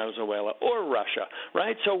or Venezuela or Russia,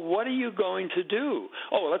 right? So what are you going to do?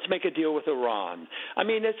 Oh, let's make a deal with Iran. I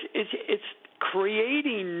mean, it's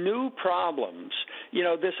creating new problems.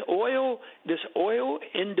 This oil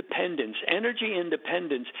independence, energy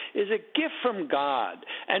independence is a gift from God,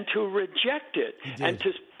 and to reject it and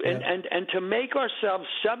to make ourselves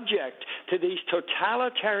subject to these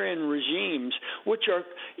totalitarian regimes which are,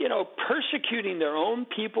 persecuting their own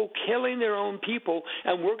people, killing their own people,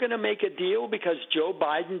 and we're going to make a deal because Joe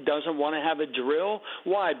Biden doesn't want to have a drill.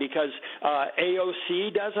 Why? Because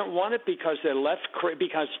AOC doesn't want it, because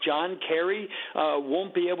because John Kerry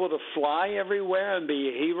won't be able to fly everywhere and be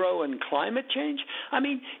a hero in climate change. I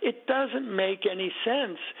mean, it doesn't make any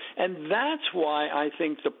sense, and that's why I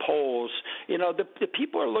think the polls, the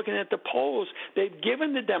people are looking at the polls. They've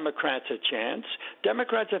given the Democrats a chance.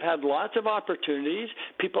 Democrats have had lots of opportunities.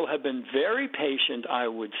 People have been very patient, I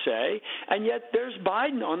would say, and yet there's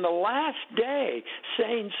Biden on the last day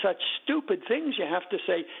saying such stupid things. You have to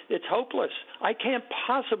say it's hopeless. I can't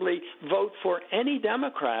possibly vote for any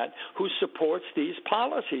Democrat who supports these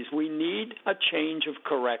policies. We need a change of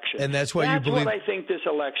correction. And that's why you believe. That's what I think this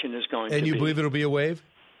election is going to be. And you believe it'll be a wave?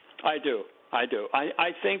 I do.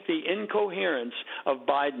 I think the incoherence of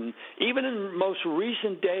Biden, even in most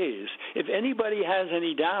recent days, if anybody has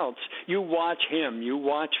any doubts, you watch him, you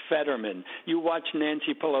watch Fetterman, you watch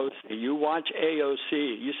Nancy Pelosi, you watch AOC.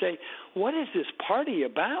 You say, what is this party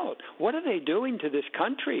about? What are they doing to this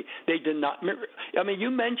country? They did not. I mean,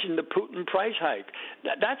 you mentioned the Putin price hike.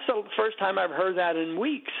 That's the first time I've heard that in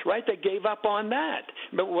weeks, right? They gave up on that.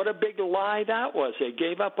 But what a big lie that was. They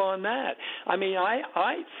gave up on that. I mean,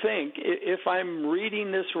 I think, if I'm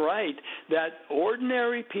reading this right, that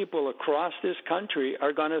ordinary people across this country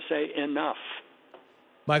are going to say enough.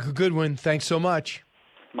 Michael Goodwin, thanks so much.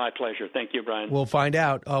 My pleasure. Thank you, Brian. We'll find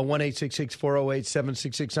out.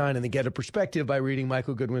 1-866-408-7669 and then get a perspective by reading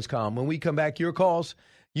Michael Goodwin's column. When we come back, your calls,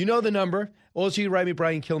 you know the number. Also, you write me,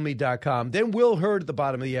 BrianKilmeade.com. Then Will Hurd at the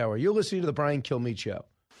bottom of the hour. You're listening to The Brian Kilmeade Show.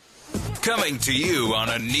 Coming to you on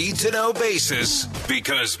a need-to-know basis,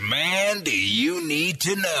 because, man, do you need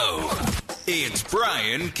to know. It's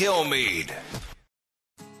Brian Kilmeade.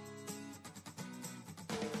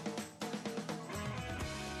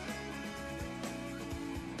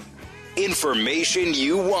 Information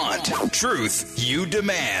you want. Truth you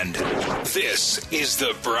demand. This is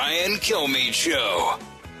the Brian Kilmeade Show.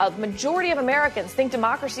 A majority of Americans think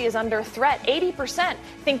democracy is under threat. 80%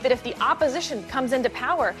 think that if the opposition comes into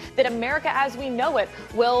power, that America as we know it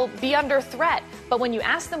will be under threat. But when you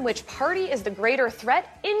ask them which party is the greater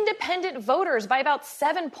threat, independent voters by about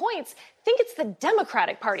 7 points think it's the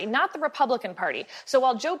Democratic Party, not the Republican Party. So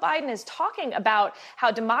while Joe Biden is talking about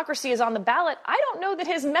how democracy is on the ballot, I don't know that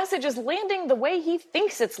his message is landing the way he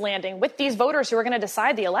thinks it's landing with these voters who are going to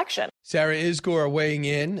decide the election. Sarah Isgur weighing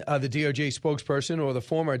in, the DOJ spokesperson or the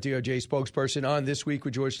former DOJ spokesperson on This Week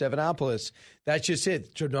with George Stephanopoulos. That's just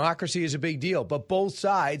it. Democracy is a big deal, but both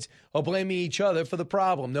sides are blaming each other for the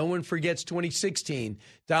problem. No one forgets 2016.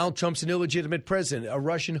 Donald Trump's an illegitimate president, a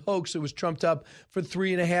Russian hoax that was trumped up for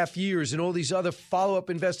 3.5 years, and all these other follow-up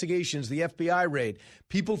investigations, the FBI raid.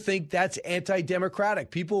 People think that's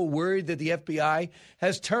anti-democratic. People are worried that the FBI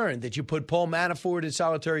has turned, that you put Paul Manafort in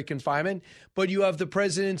solitary confinement, but you have the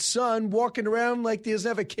president's son walking around like he doesn't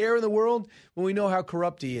have a care in the world when we know how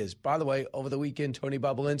corrupt he is. By the way, over the weekend, Tony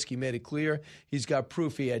Bobulinski made it clear he's got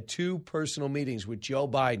proof he had 2 personal meetings with Joe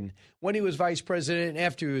Biden when he was vice president and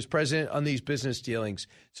after he was president on these business dealings.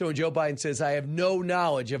 So when Joe Biden says, I have no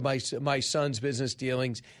knowledge of my son's business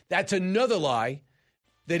dealings, that's another lie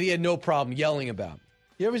that he had no problem yelling about.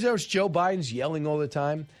 You ever notice Joe Biden's yelling all the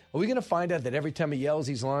time? Are we going to find out that every time he yells,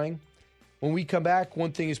 he's lying? When we come back,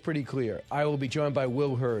 one thing is pretty clear. I will be joined by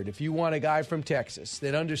Will Hurd. If you want a guy from Texas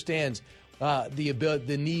that understands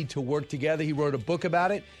the need to work together, he wrote a book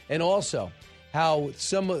about it, and also how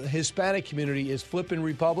some Hispanic community is flipping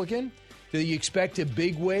Republican. Do you expect a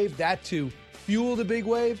big wave, that to fuel the big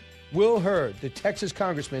wave? Will Hurd, the Texas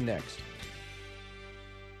congressman, next.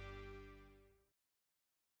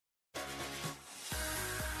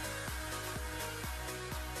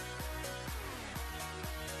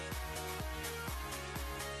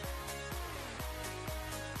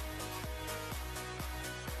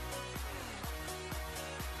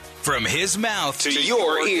 From his mouth to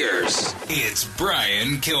your ears, it's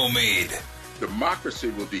Brian Kilmeade.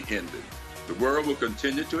 Democracy will be ended. The world will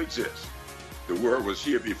continue to exist. The world was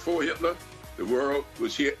here before Hitler. The world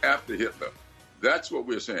was here after Hitler. That's what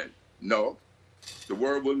we're saying. No, the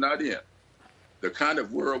world will not end. The kind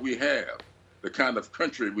of world we have, the kind of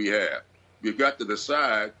country we have, we've got to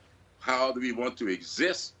decide how do we want to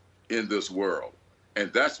exist in this world.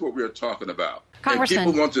 And that's what we're talking about. Congressman. If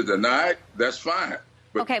people want to deny it, that's fine.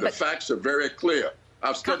 But Okay, the but- facts are very clear.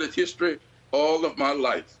 I've studied history all of my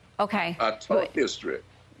life. Okay. I taught history.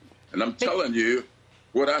 And I'm telling you,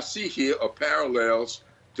 what I see here are parallels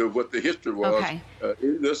to what the history was Okay.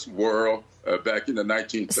 In this world back in the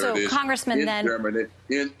 1930s. So, Congressman, in then- Germany,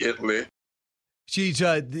 in Italy.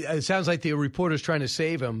 It sounds like the reporter's trying to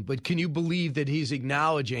save him, but can you believe that he's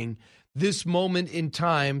acknowledging this moment in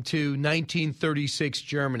time to 1936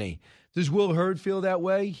 Germany? Does Will Hurd feel that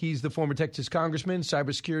way? He's the former Texas congressman,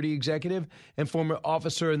 cybersecurity executive, and former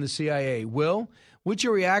officer in the CIA. Will, what's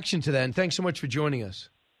your reaction to that? And thanks so much for joining us.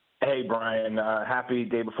 Hey, Brian. Happy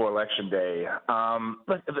day before Election Day.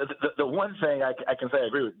 But the one thing I can say I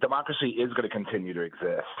agree with, democracy is going to continue to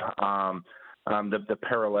exist. The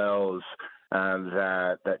parallels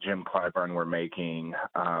that Jim Clyburn were making,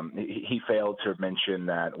 he failed to mention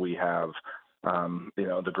that we have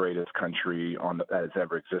the greatest country that has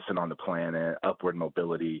ever existed on the planet, upward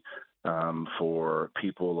mobility for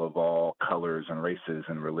people of all colors and races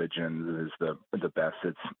and religions is the best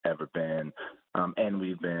it's ever been, and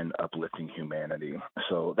we've been uplifting humanity.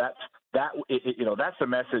 So that's the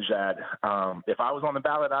message that if I was on the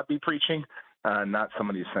ballot, I'd be preaching. Not some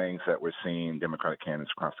of these things that we're seeing Democratic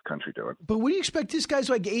candidates across the country doing. But what do you expect? This guy's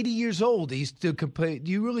like 80 years old. He's still do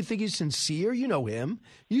you really think he's sincere? You know him.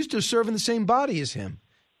 You used to serve in the same body as him.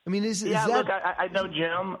 I mean, is that... Look, I know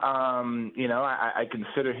Jim. I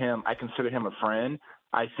consider him. I consider him a friend.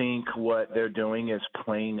 I think what they're doing is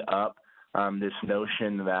playing up this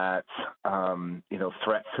notion that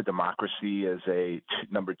threats to democracy is a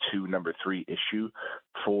number 2, number 3 issue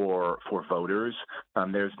for voters.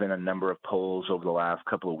 There's been a number of polls over the last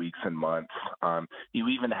couple of weeks and months. You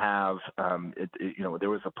even have, there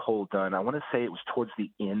was a poll done. I want to say it was towards the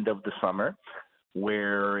end of the summer,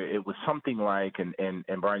 where it was something like, and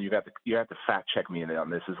Brian, you have to fact check me on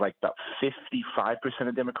this. It's like about 55%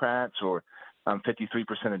 of Democrats or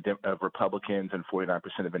 53% of Republicans and 49%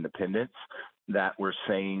 of independents that were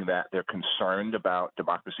saying that they're concerned about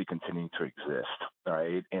democracy continuing to exist,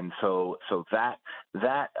 right? And so that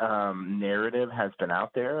narrative has been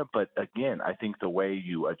out there. But again, I think the way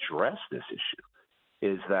you address this issue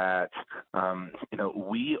is that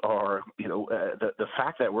we are the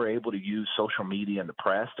fact that we're able to use social media and the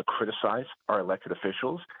press to criticize our elected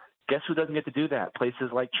officials Guess who doesn't get to do that?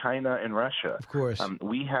 Places like China and Russia. Of course.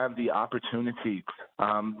 We have the opportunity,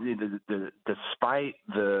 despite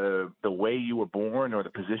the way you were born or the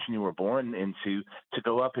position you were born into, to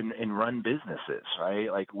go up and run businesses, right?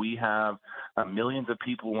 Like we have millions of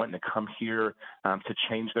people wanting to come here to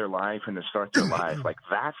change their life and to start their life. Like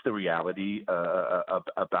that's the reality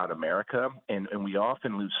about America, and we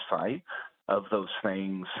often lose sight of those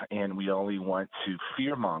things, and we only want to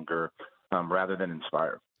fearmonger rather than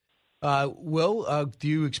inspire. Will, do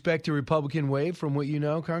you expect a Republican wave from what you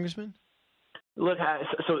know, Congressman? Look,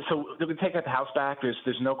 so we take the House back.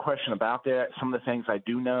 There's no question about that. Some of the things I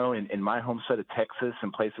do know in my home state of Texas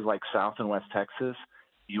and places like South and West Texas,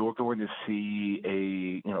 you're going to see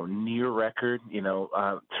a near record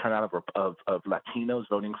turnout of Latinos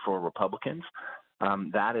voting for Republicans.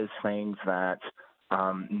 That is things that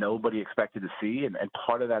nobody expected to see, and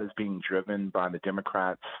part of that is being driven by the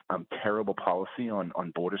Democrats' terrible policy on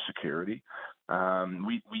border security.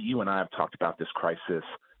 You and I have talked about this crisis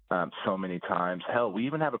so many times. Hell, we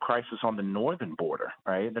even have a crisis on the northern border,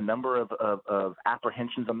 right? The number of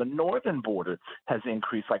apprehensions on the northern border has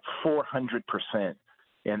increased like 400%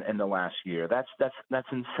 in the last year. That's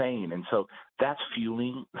insane. And so that's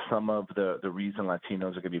fueling some of the reason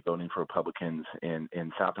Latinos are going to be voting for Republicans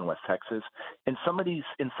in South and West Texas. In some of these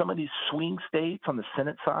swing states on the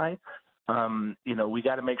Senate side, we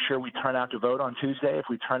got to make sure we turn out to vote on Tuesday. If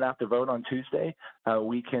we turn out to vote on Tuesday,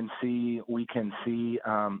 we can see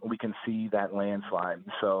that landslide.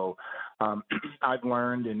 So I've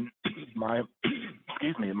learned in my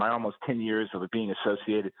almost 10 years of being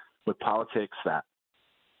associated with politics that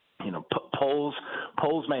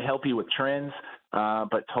polls may help you with trends,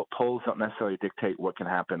 but polls don't necessarily dictate what can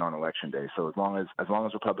happen on Election Day. So as long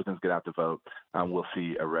as Republicans get out to vote, we'll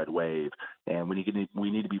see a red wave. And we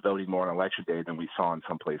need to be voting more on Election Day than we saw in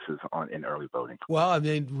some places in early voting. Well, I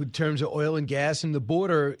mean, in terms of oil and gas and the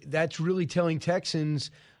border, that's really telling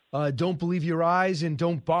Texans, don't believe your eyes and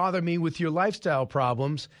don't bother me with your lifestyle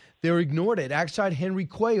problems. They're ignored it. Outside Henry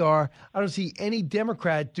Cuellar, I don't see any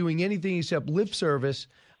Democrat doing anything except lip service.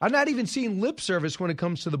 I'm not even seeing lip service when it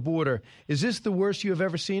comes to the border. Is this the worst you have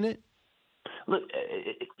ever seen it? Look,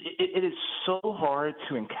 it is so hard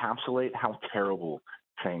to encapsulate how terrible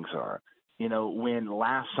things are. When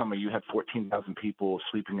last summer you had 14,000 people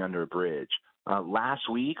sleeping under a bridge. Last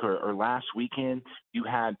week or last weekend, you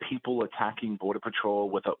had people attacking Border Patrol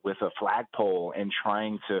with a flagpole and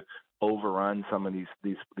trying to overrun some of these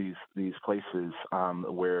places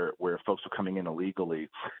where folks are coming in illegally.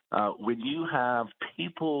 When you have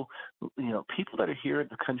people that are here in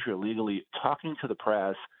the country illegally talking to the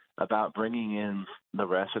press about bringing in the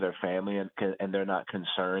rest of their family and they're not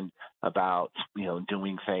concerned about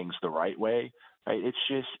doing things the right way. Right?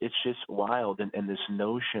 It's just wild, and this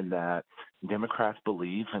notion that Democrats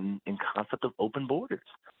believe in concept of open borders.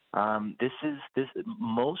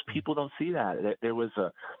 Most people don't see that. There was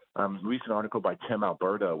a recent article by Tim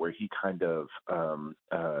Alberta where he kind of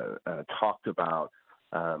talked about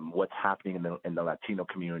what's happening in the Latino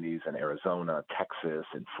communities in Arizona, Texas,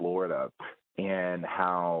 and Florida, and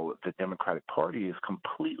how the Democratic Party is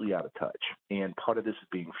completely out of touch. And part of this is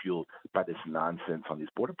being fueled by this nonsense on these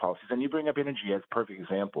border policies. And you bring up energy as a perfect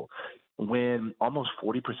example. When almost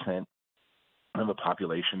 40% of the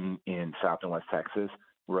population in South and West Texas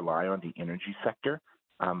rely on the energy sector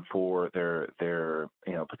for their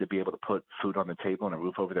to be able to put food on the table and a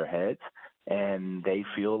roof over their heads, and they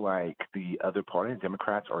feel like the other party, the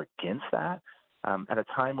Democrats, are against that. At a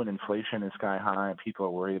time when inflation is sky high and people are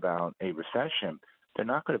worried about a recession, they're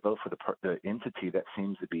not going to vote for the entity that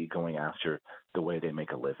seems to be going after the way they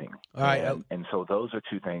make a living. All right. And so those are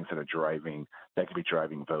two things that could be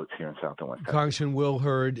driving votes here in South and West Texas. Congressman Will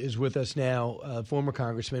Hurd is with us now, former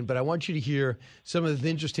congressman, but I want you to hear some of the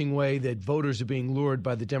interesting way that voters are being lured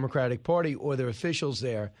by the Democratic Party or their officials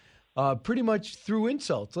there, pretty much through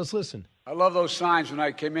insults. Let's listen. I love those signs when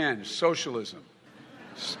I came in. Socialism.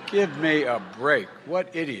 Give me a break.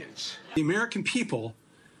 What idiots. The American people,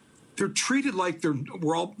 they're treated like they're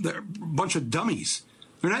a bunch of dummies.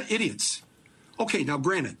 They're not idiots. Okay, now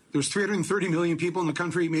granted, there's 330 million people in the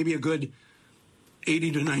country, maybe a good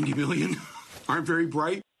 80 to 90 million aren't very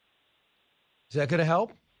bright. Is that going to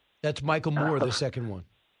help? That's Michael Moore, the second one.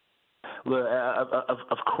 Look,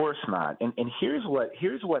 of course not. And here's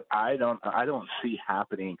what I don't see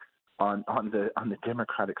happening on the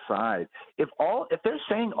Democratic side. If they're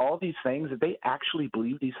saying all these things, if they actually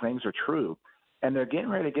believe these things are true, and they're getting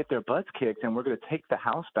ready to get their butts kicked, and we're going to take the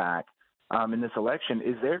House back in this election,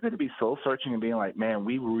 is there going to be soul searching and being like, man,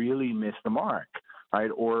 we really missed the mark, right?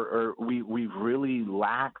 Or we really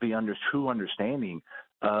lack the true understanding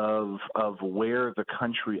of where the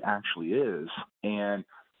country actually is. And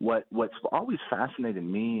what's always fascinated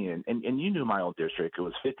me, and you knew my old district, it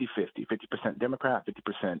was 50-50, 50% Democrat,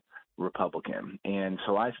 50% Republican. And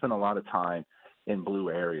so I spent a lot of time in blue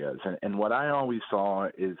areas. And what I always saw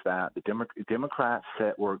is that the Democrats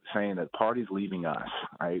were saying that the party's leaving us.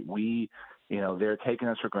 Right? They're taking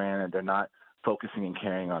us for granted. They're not focusing and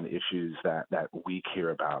caring on the issues that we care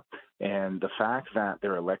about. And the fact that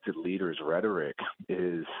their elected leaders' rhetoric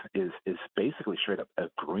is basically straight up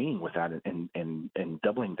agreeing with that and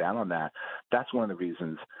doubling down on that, that's one of the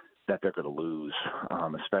reasons that they're going to lose,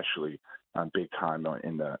 especially big time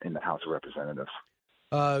in the House of Representatives.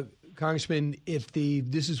 Congressman,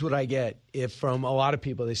 this is what I get from a lot of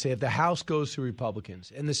people. They say if the House goes to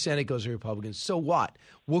Republicans and the Senate goes to Republicans, so what?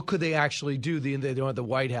 What could they actually do? They don't have the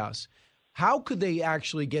White House. How could they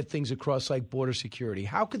actually get things across like border security?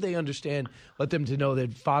 How could they let them to know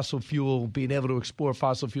that fossil fuel, being able to explore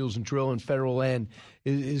fossil fuels and drill in federal land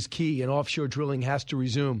is key, and offshore drilling has to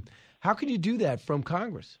resume? How can you do that from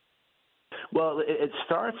Congress? Well, it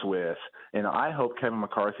starts with, and I hope Kevin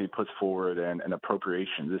McCarthy puts forward an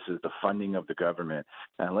appropriation. This is the funding of the government.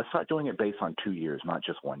 And let's start doing it based on 2 years, not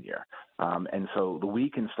just 1 year. And so we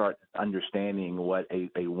can start understanding what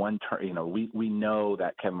a one term, we know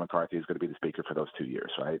that Kevin McCarthy is going to be the speaker for those 2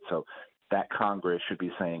 years, right? So that Congress should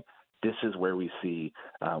be saying, this is where we see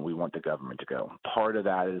we want the government to go. Part of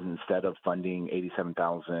that is instead of funding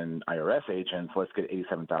 87,000 IRS agents, let's get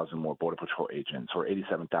 87,000 more Border Patrol agents or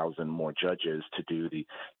 87,000 more judges to do the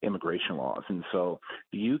immigration laws. And so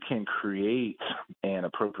you can create an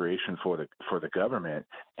appropriation for the government,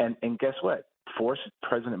 and guess what? Force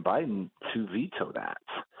President Biden to veto that.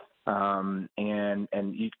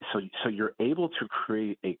 So you're able to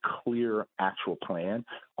create a clear actual plan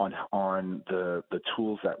on the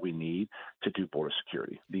tools that we need to do border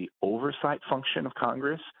security. The oversight function of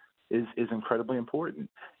Congress is incredibly important.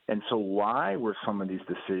 And so why were some of these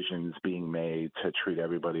decisions being made to treat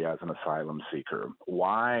everybody as an asylum seeker?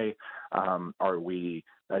 Why are we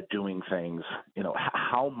doing things,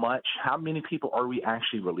 how many people are we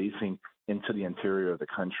actually releasing into the interior of the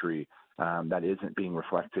country that isn't being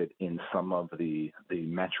reflected in some of the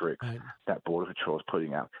metrics that Border Patrol is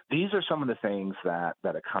putting out? These are some of the things that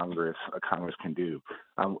a Congress can do.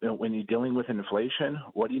 When you're dealing with inflation,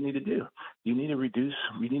 what do you need to do? You need to reduce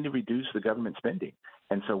the government spending,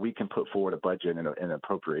 and so we can put forward a budget and an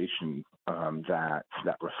appropriation that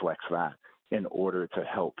reflects that in order to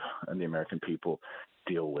help the American people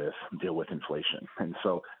deal with inflation. And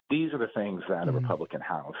so these are the things that a Republican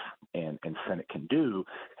House and Senate can do,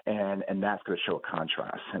 and that's going to show a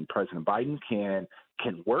contrast. And President Biden can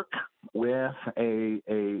work with a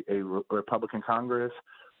Republican Congress,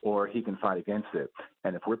 or he can fight against it.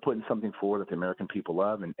 And if we're putting something forward that the American people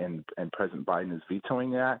love and President Biden is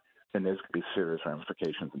vetoing that, then there's going to be serious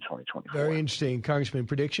ramifications in 2024. Very interesting. Congressman,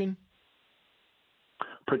 prediction?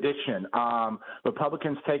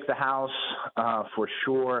 Republicans take the House for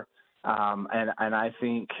sure, and I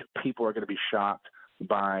think people are going to be shocked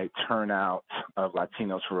by turnout of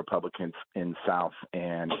Latinos for Republicans in South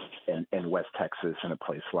and West Texas, in a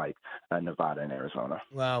place like Nevada and Arizona.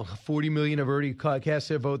 Wow, 40 million have already cast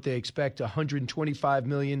their vote. They expect 125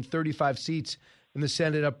 million, 35 seats in the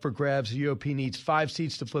Senate up for grabs. The GOP needs 5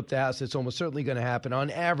 seats to flip the House. That's almost certainly going to happen. On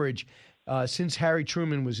average, since Harry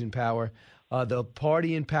Truman was in power, the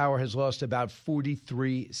party in power has lost about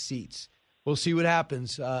 43 seats. We'll see what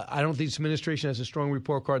happens. I don't think this administration has a strong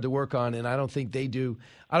report card to work on, and I don't think they do.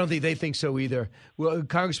 I don't think they think so either. Well,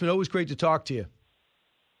 Congressman, always great to talk to you.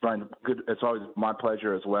 Brian, good. It's always my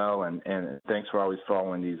pleasure as well, and thanks for always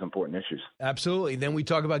following these important issues. Absolutely. Then we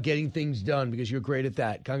talk about getting things done because you're great at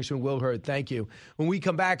that. Congressman Will Hurd, thank you. When we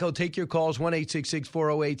come back, I'll take your calls,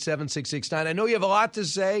 1-866-408-7669. I know you have a lot to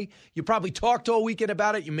say. You probably talked all weekend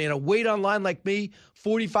about it. You may have wait online like me,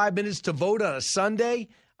 45 minutes to vote on a Sunday.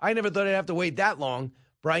 I never thought I'd have to wait that long.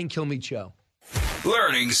 Brian Kilmeade Show.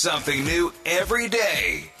 Learning something new every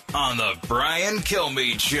day on the Brian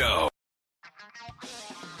Kilmeade Show.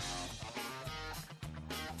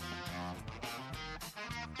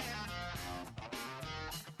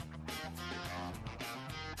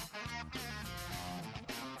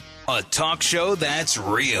 A talk show that's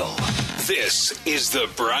real. This is the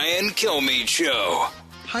Brian Kilmeade Show.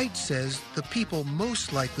 Haidt says the people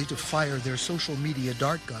most likely to fire their social media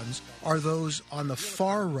dart guns are those on the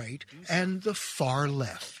far right and the far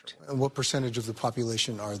left. And what percentage of the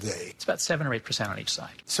population are they? It's about 7 or 8% on each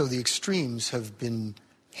side. So the extremes have been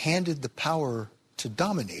handed the power to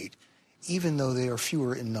dominate, even though they are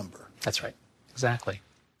fewer in number. That's right. Exactly.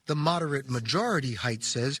 The moderate majority, Haidt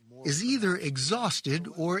says, is either exhausted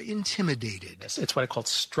or intimidated. It's what I call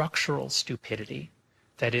structural stupidity.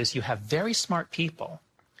 That is, you have very smart people,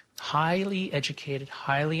 highly educated,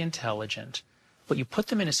 highly intelligent, but you put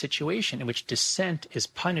them in a situation in which dissent is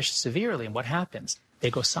punished severely, and what happens?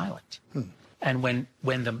 They go silent. And when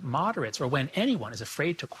the moderates, or when anyone is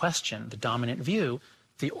afraid to question the dominant view,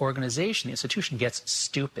 the organization, the institution gets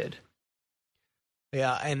stupid.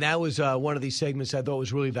 Yeah, and that was one of these segments I thought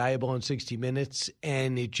was really valuable in 60 Minutes,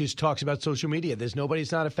 and it just talks about social media. There's nobody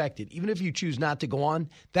that's not affected. Even if you choose not to go on,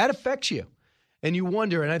 that affects you. And you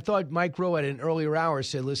wonder, and I thought Mike Rowe at an earlier hour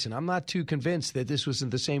said, listen, I'm not too convinced that this wasn't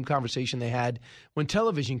the same conversation they had when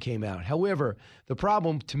television came out. However, the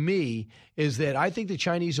problem to me is that I think the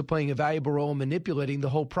Chinese are playing a valuable role in manipulating the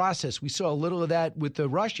whole process. We saw a little of that with the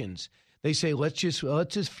Russians. They say, let's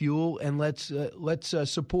just fuel and let's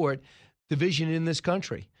support division in this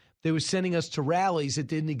country. They were sending us to rallies that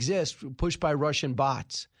didn't exist, pushed by Russian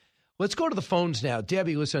bots. Let's go to the phones now.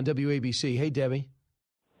 Debbie, listen on WABC. Hey, Debbie.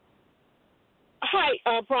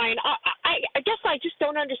 Hi, Brian. I guess I just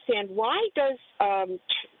don't understand. Why does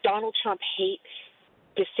Donald Trump hate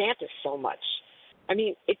DeSantis so much? I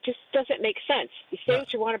mean, it just doesn't make sense. You say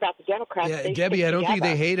what you want about the Democrats. Yeah, Debbie, I don't think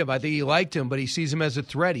they hate him. I think he liked him, but he sees him as a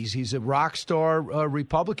threat. He's a rock star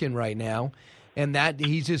Republican right now. And that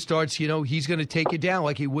he just starts, he's going to take it down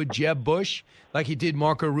like he would Jeb Bush, like he did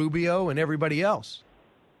Marco Rubio and everybody else.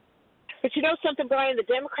 But you know something, Brian? The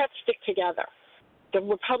Democrats stick together. The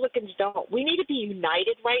Republicans don't. We need to be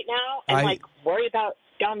united right now and, worry about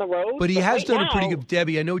down the road. But he has done a pretty good,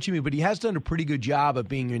 Debbie, I know what you mean, but he has done a pretty good job of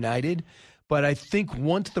being united. But I think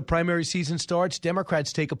once the primary season starts,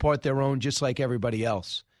 Democrats take apart their own just like everybody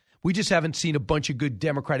else. We just haven't seen a bunch of good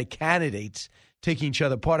Democratic candidates taking each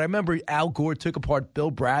other apart. I remember Al Gore took apart Bill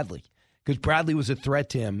Bradley because Bradley was a threat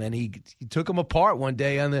to him, and he took him apart one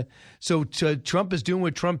day So Trump is doing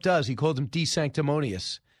what Trump does. He called him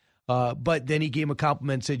de-sanctimonious. But then he gave him a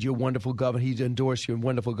compliment and said, you're a wonderful governor. He endorsed you, a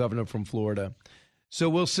wonderful governor from Florida. So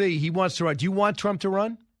we'll see. He wants to run. Do you want Trump to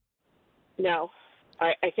run? No.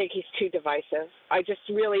 I think he's too divisive. I just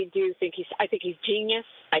really do think I think he's genius.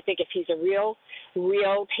 I think if he's a real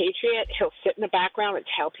patriot, he'll sit in the background and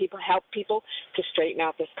help people to straighten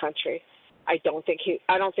out this country. I don't think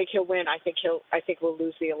he'll win. I think we'll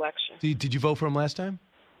lose the election. Did you vote for him last time?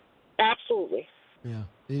 Absolutely. Yeah,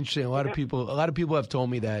 interesting. A lot of people have told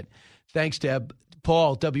me that. Thanks, Deb.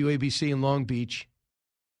 Paul, WABC in Long Beach.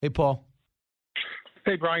 Hey, Paul.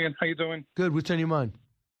 Hey, Brian. How you doing? Good. What's on your mind?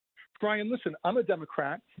 Brian, listen, I'm a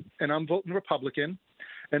Democrat, and I'm voting Republican.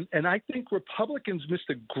 And I think Republicans missed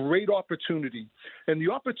a great opportunity. And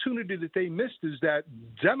the opportunity that they missed is that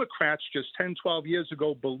Democrats just 10, 12 years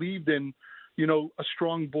ago believed in, a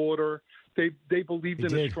strong border. They believed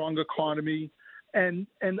in a strong economy. And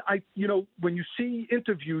I, when you see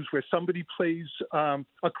interviews where somebody plays a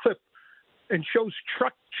clip and shows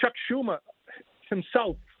Chuck Schumer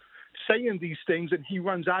himself saying these things and he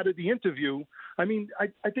runs out of the interview, I mean,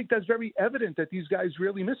 I think that's very evident that these guys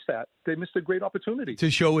really missed that. They missed a great opportunity. To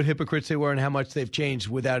show what hypocrites they were and how much they've changed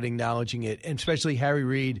without acknowledging it. And especially Harry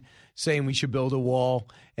Reid saying we should build a wall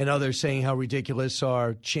and others saying how ridiculous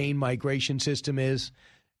our chain migration system is.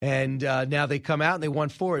 And now they come out and they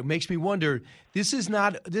want for it. It makes me wonder, this is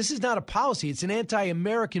not a policy. It's an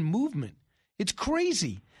anti-American movement. It's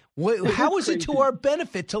crazy. How is it to our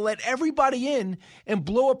benefit to let everybody in and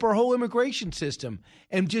blow up our whole immigration system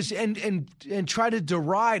and just and try to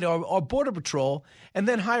deride our Border Patrol and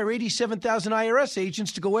then hire 87,000 IRS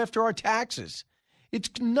agents to go after our taxes? It's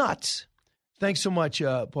nuts. Thanks so much,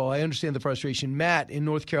 Paul. I understand the frustration. Matt in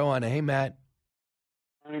North Carolina. Hey, Matt.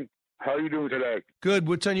 How are you doing today? Good.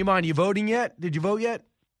 What's on your mind? You voting yet? Did you vote yet?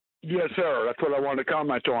 Yes, sir. That's what I wanted to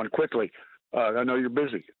comment on quickly. I know you're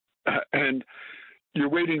busy. And you're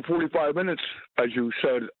waiting 45 minutes, as you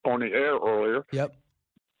said on the air earlier. Yep.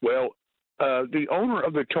 Well, the owner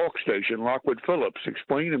of the talk station, Lockwood Phillips,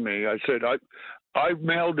 explained to me, I said, I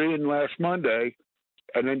mailed in last Monday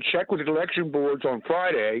and then checked with the election boards on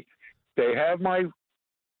Friday. They have my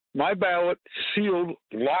ballot sealed,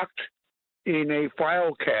 locked in a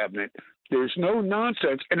file cabinet. There's no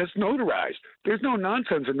nonsense, and it's notarized. There's no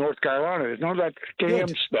nonsense in North Carolina. There's none of that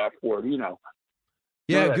scam stuff where,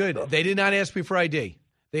 Yeah, good. They did not ask me for ID.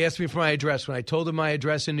 They asked me for my address. When I told them my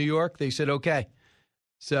address in New York, they said, okay.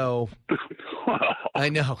 So I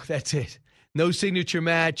know. That's it. No signature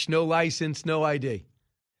match, no license, no ID.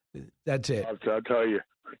 That's it. I'll tell you.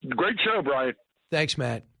 Great show, Brian. Thanks,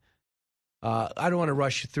 Matt. I don't want to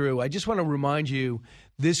rush through. I just want to remind you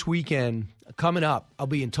this weekend, coming up, I'll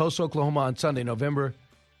be in Tulsa, Oklahoma on Sunday, November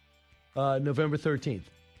 13th.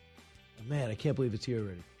 Man, I can't believe it's here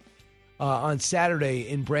already. on Saturday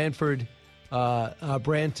in Brandon,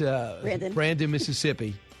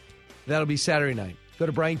 Mississippi. That'll be Saturday night. Go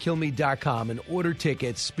to BrianKilmeade.com and order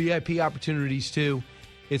tickets. VIP opportunities, too.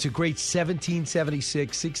 It's a great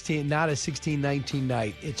 1776, not a 1619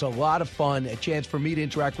 night. It's a lot of fun, a chance for me to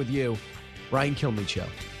interact with you. Brian Kilmeade Show.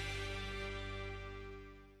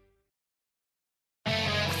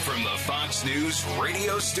 From the Fox News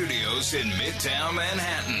radio studios in Midtown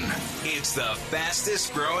Manhattan, it's the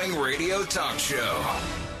fastest growing radio talk show.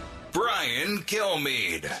 Brian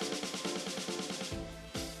Kilmeade.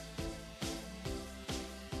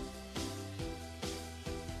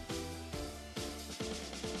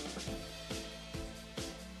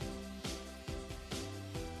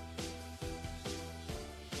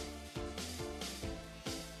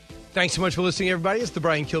 Thanks so much for listening, everybody. It's the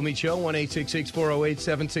Brian Kilmeade Show,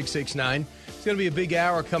 1-866-408-7669. It's going to be a big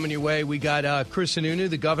hour coming your way. We got Chris Sununu,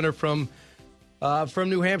 the governor from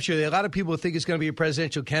New Hampshire. A lot of people think it's going to be a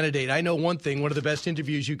presidential candidate. I know one thing, one of the best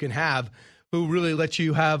interviews you can have, who really let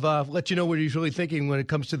you know what he's really thinking when it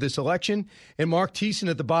comes to this election, and Mark Thiessen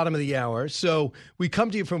at the bottom of the hour. So we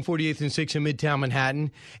come to you from 48th and 6th in Midtown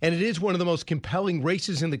Manhattan, and it is one of the most compelling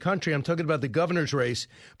races in the country. I'm talking about the governor's race,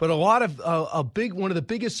 but one of the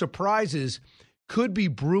biggest surprises could be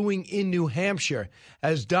brewing in New Hampshire,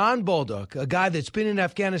 as Don Bolduc, a guy that's been in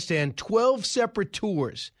Afghanistan 12 separate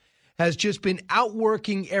tours, has just been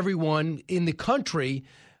outworking everyone in the country,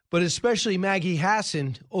 but especially Maggie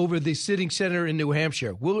Hassan over the sitting senator in New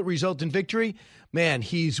Hampshire. Will it result in victory? Man,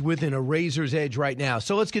 he's within a razor's edge right now.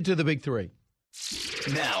 So let's get to the big three.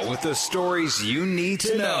 Now, with the stories you need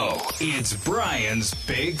to know, it's Brian's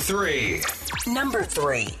Big Three. Number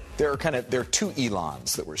 3. There are two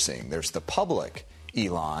Elons that we're seeing. There's the public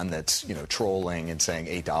Elon that's, trolling and saying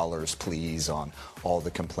 $8, please, on all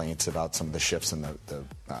the complaints about some of the shifts in the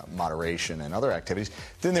moderation and other activities.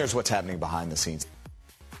 Then there's what's happening behind the scenes.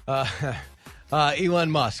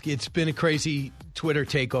 Elon Musk. It's been a crazy Twitter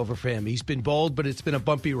takeover for him. He's been bold, but it's been a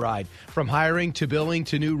bumpy ride. From hiring to billing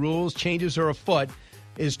to new rules, changes are afoot.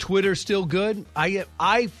 Is Twitter still good?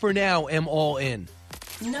 I for now, am all in.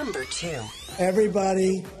 Number 2.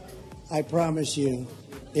 Everybody, I promise you,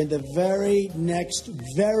 in the very next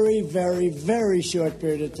very, very, very short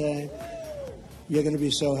period of time, you're going to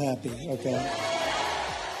be so happy, okay?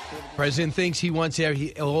 President thinks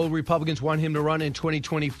all Republicans want him to run in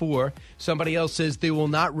 2024. Somebody else says they will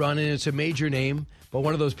not run, and it's a major name. But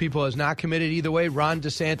one of those people has not committed either way, Ron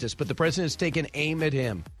DeSantis. But the president's taken aim at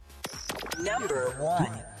him. Number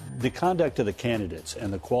 1. The conduct of the candidates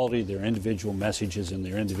and the quality of their individual messages and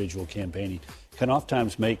their individual campaigning can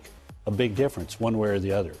oftentimes make a big difference one way or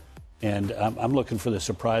the other. And I'm looking for the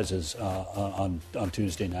surprises on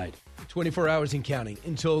Tuesday night. 24 hours and counting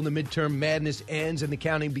until the midterm madness ends and the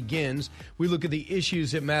counting begins. We look at the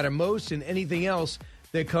issues that matter most and anything else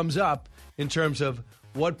that comes up in terms of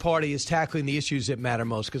what party is tackling the issues that matter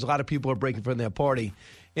most, because a lot of people are breaking from their party.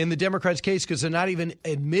 In the Democrats' case, because they're not even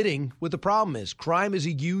admitting what the problem is. Crime is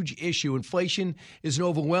a huge issue. Inflation is an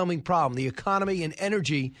overwhelming problem. The economy and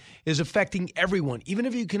energy is affecting everyone. Even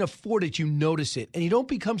if you can afford it, you notice it. And you don't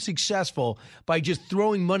become successful by just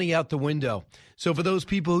throwing money out the window. So for those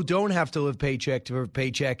people who don't have to live paycheck to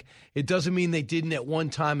paycheck, it doesn't mean they didn't at one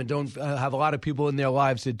time and don't have a lot of people in their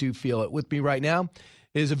lives that do feel it. With me right now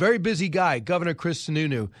is a very busy guy, Governor Chris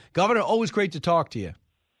Sununu. Governor, always great to talk to you.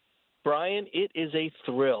 Brian, it is a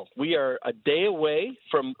thrill. We are a day away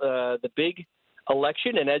from the big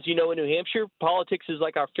election, and as you know, in New Hampshire, politics is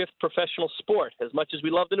like our fifth professional sport. As much as we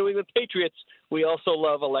love the New England Patriots, we also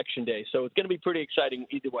love Election Day, so it's going to be pretty exciting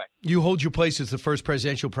either way. You hold your place as the first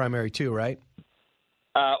presidential primary too, right?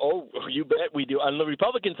 Oh, you bet we do. On the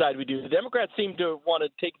Republican side, we do. The Democrats seem to want to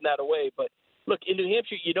take that away, but look, in New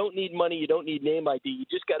Hampshire, you don't need money, you don't need name ID, you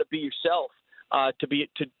just got to be yourself. To be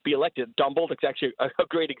elected. Don Bolduk's actually a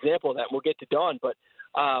great example of that. We'll get to Don, but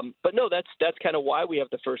no, that's kind of why we have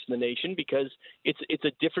the first in the nation, because it's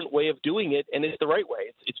a different way of doing it, and it's the right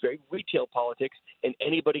way. It's very retail politics, and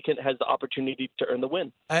anybody has the opportunity to earn the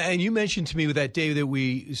win. And you mentioned to me with that day that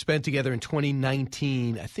we spent together in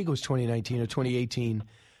 2019. I think it was 2019 or 2018.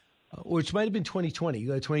 Which might have been 2020,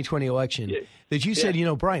 the 2020 election, that you said,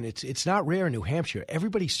 Brian, it's not rare in New Hampshire.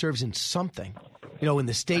 Everybody serves in something, in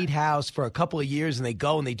the state house for a couple of years, and they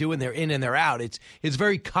go and they do, and they're in and they're out. It's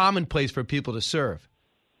very commonplace for people to serve.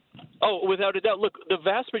 Oh, without a doubt. Look, the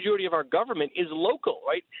vast majority of our government is local,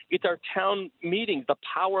 right? It's our town meetings, the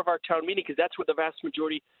power of our town meeting, because that's where the vast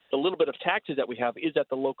majority, the little bit of taxes that we have, is at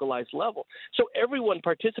the localized level. So everyone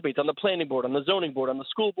participates on the planning board, on the zoning board, on the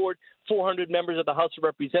school board, 400 members of the House of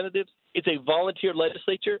Representatives. It's a volunteer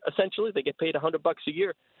legislature, essentially. They get paid $100 a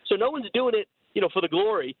year. So no one's doing it for the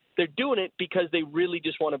glory. They're doing it because they really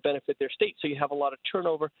just want to benefit their state. So you have a lot of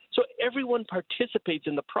turnover. So everyone participates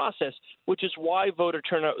in the process, which is why voter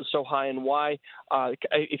turnout is so high and why,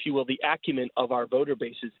 if you will, the acumen of our voter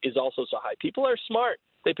base is also so high. People are smart.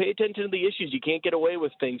 They pay attention to the issues. You can't get away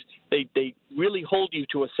with things. They really hold you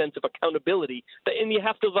to a sense of accountability, and you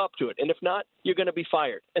have to live up to it. And if not, you're going to be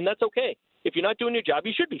fired. And that's okay. If you're not doing your job,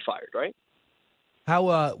 you should be fired, right?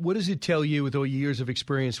 What does it tell you with all years of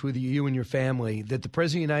experience with you and your family that the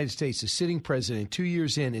President of the United States, the sitting president, 2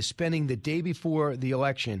 years in, is spending the day before the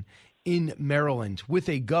election in Maryland with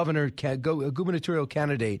a gubernatorial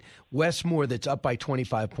candidate, Wes Moore, that's up by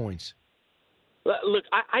 25 points? Look,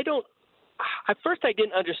 I don't – at first I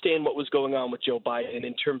didn't understand what was going on with Joe Biden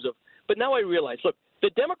in terms of – but now I realize, look, the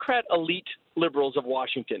Democrat elite liberals of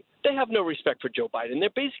Washington, they have no respect for Joe Biden. They're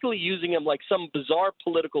basically using him like some bizarre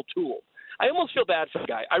political tool. I almost feel bad for the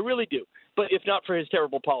guy. I really do. But if not for his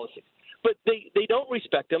terrible policies. But they don't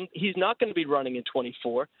respect him. He's not going to be running in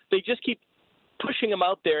 24. They just keep pushing him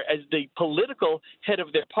out there as the political head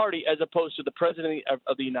of their party as opposed to the president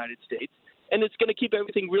of the United States. And it's going to keep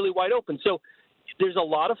everything really wide open. So there's a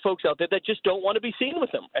lot of folks out there that just don't want to be seen with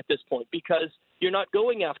him at this point because you're not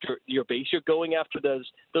going after your base. You're going after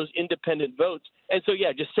those independent votes. And so,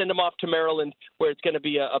 yeah, just send them off to Maryland where it's going to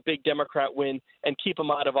be a big Democrat win and keep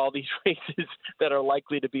them out of all these races that are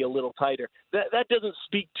likely to be a little tighter. That doesn't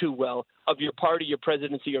speak too well of your party, your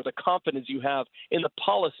presidency, or the confidence you have in the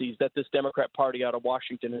policies that this Democrat Party out of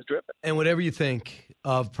Washington has driven. And whatever you think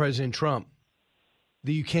of President Trump,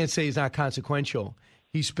 that you can't say he's not consequential.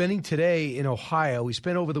 He's spending today in Ohio. He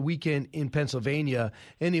spent over the weekend in Pennsylvania,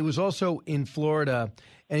 and he was also in Florida,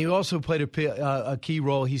 and he also played a key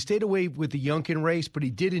role. He stayed away with the Youngkin race, but he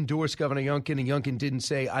did endorse Governor Youngkin, and Youngkin didn't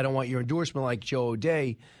say, I don't want your endorsement like Joe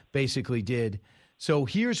O'Dea basically did. So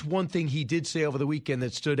here's one thing he did say over the weekend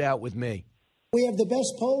that stood out with me. We have the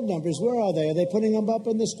best poll numbers. Where are they? Are they putting them up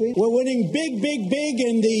on the screen? We're winning big, big, big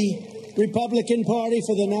in the Republican Party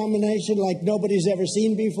for the nomination like nobody's ever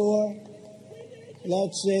seen before.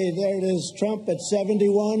 Let's see, there it is, Trump at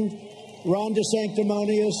 71, Ron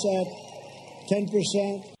DeSanctimonious at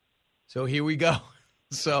 10%. So here we go.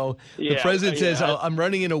 So the president says, I'm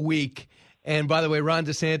running in a week. And by the way, Ron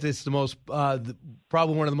DeSantis,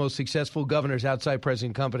 probably one of the most successful governors outside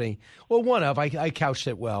President Company. Well, one of, I couched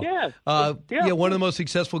it well. Yeah. One of the most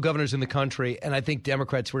successful governors in the country. And I think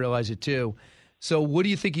Democrats realize it too. So what do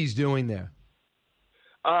you think he's doing there?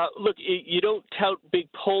 Look, you don't tout big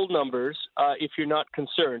poll numbers if you're not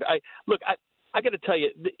concerned. I got to tell you,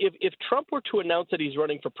 if Trump were to announce that he's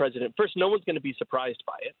running for president, first, no one's going to be surprised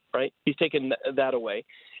by it, right? He's taken that away.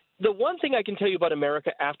 The one thing I can tell you about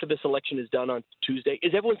America after this election is done on Tuesday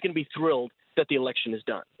is everyone's going to be thrilled that the election is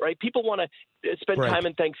done, right? People want to spend time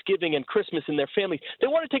in Thanksgiving and Christmas in their families. They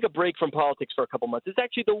want to take a break from politics for a couple months. It's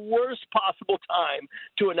actually the worst possible time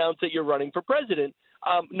to announce that you're running for president.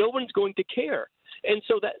 No one's going to care. And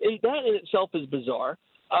so that in itself is bizarre.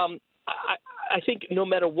 I think no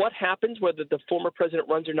matter what happens, whether the former president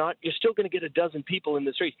runs or not, you're still going to get a dozen people in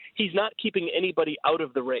this race. He's not keeping anybody out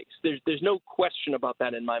of the race. There's no question about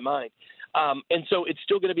that in my mind. And so it's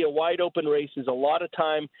still going to be a wide open race. There's a lot of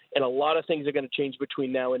time, and a lot of things are going to change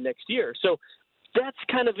between now and next year. So that's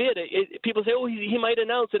kind of it. People say, oh, he might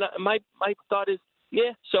announce it. My thought is,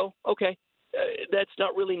 yeah, so, okay. That's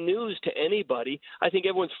not really news to anybody. I think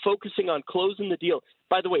everyone's focusing on closing the deal.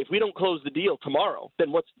 By the way, if we don't close the deal tomorrow,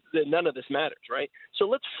 then none of this matters, right? So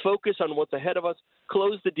let's focus on what's ahead of us,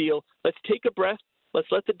 close the deal. Let's take a breath. Let's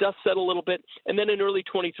let the dust settle a little bit. And then in early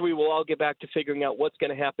 23, we'll all get back to figuring out what's going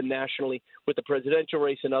to happen nationally with the presidential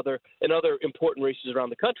race and other important races around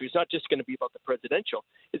the country. It's not just going to be about the presidential.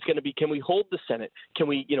 It's going to be, can we hold the Senate? Can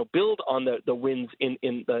we, build on the wins in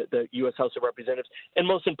the U.S. House of Representatives? And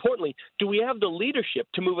most importantly, do we have the leadership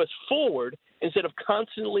to move us forward instead of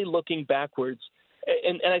constantly looking backwards?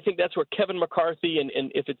 And I think that's where Kevin McCarthy and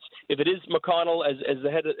if it is McConnell as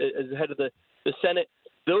the head of the Senate,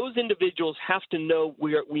 those individuals have to know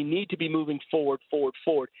we need to be moving forward.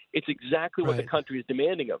 It's exactly what the country is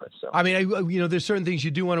demanding of us. So. I mean, there's certain things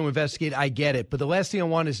you do want to investigate. I get it. But the last thing I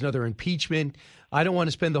want is another impeachment. I don't want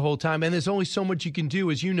to spend the whole time. And there's only so much you can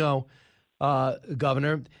do, as you know,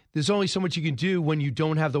 Governor. There's only so much you can do when you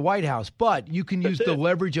don't have the White House. But you can use the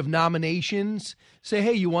leverage of nominations. Say,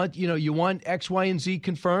 hey, you want X, Y, and Z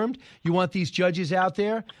confirmed? You want these judges out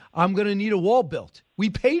there? I'm going to need a wall built. We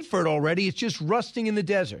paid for it already. It's just rusting in the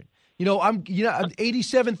desert. I'm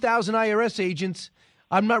 87,000 IRS agents.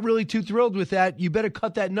 I'm not really too thrilled with that. You better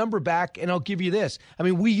cut that number back, and I'll give you this. I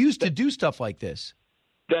mean, we used to do stuff like this.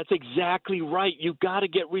 That's exactly right. You got to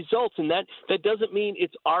get results, and that doesn't mean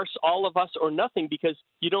it's all of us or nothing, because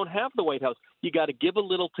you don't have the White House. You got to give a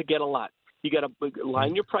little to get a lot. You got to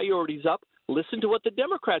line your priorities up, listen to what the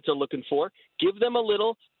Democrats are looking for, give them a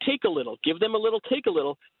little, take a little, give them a little, take a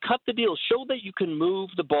little, cut the deal, show that you can move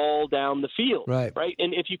the ball down the field, right?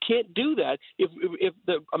 And if you can't do that, if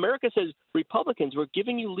America says, Republicans, we're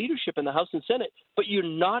giving you leadership in the House and Senate, but you're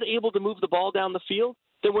not able to move the ball down the field,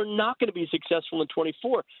 then we're not going to be successful in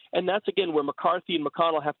 24. And that's, again, where McCarthy and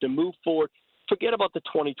McConnell have to move forward. Forget about the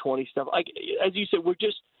 2020 stuff. As you said,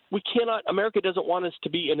 we cannot. America doesn't want us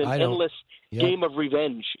to be in an endless game of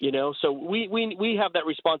revenge, So we have that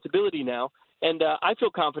responsibility now, and I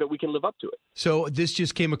feel confident we can live up to it. So this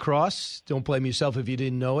just came across. Don't blame yourself if you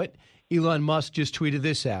didn't know it. Elon Musk just tweeted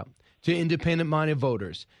this out. To independent-minded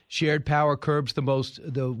voters, shared power curbs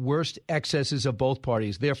the worst excesses of both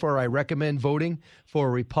parties. Therefore, I recommend voting for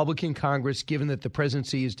a Republican Congress, given that the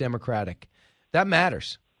presidency is Democratic. That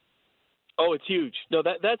matters. Oh, it's huge. No,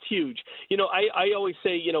 that's huge. I always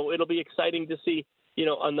say, it'll be exciting to see,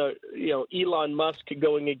 on the, Elon Musk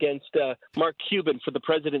going against Mark Cuban for the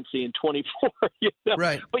presidency in 24.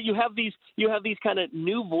 Right. But you have these kind of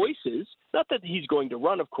new voices. Not that he's going to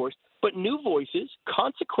run, of course, but new voices,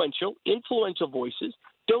 consequential, influential voices.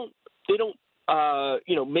 They don't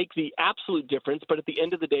make the absolute difference, but at the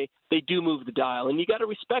end of the day, they do move the dial, and you got to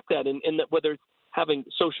respect that. And that whether it's having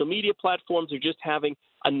social media platforms or just having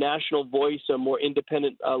a national voice, a more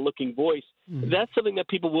independent looking voice, that's something that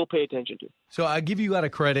people will pay attention to. So I give you a lot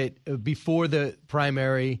of credit. Before the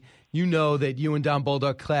primary, you know that you and Don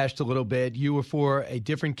Bolduc clashed a little bit. You were for a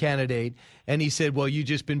different candidate, and he said, well, you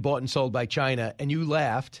just been bought and sold by China, and you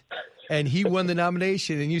laughed, and he won the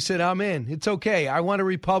nomination, and you said, I'm in. It's okay. I want a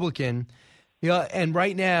Republican. And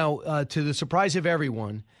right now, to the surprise of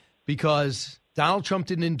everyone, because Donald Trump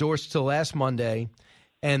didn't endorse till last Monday,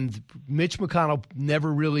 and Mitch McConnell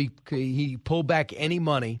never really he pulled back any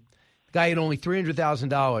money. The guy had only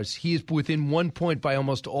 $300,000. He is within 1 point by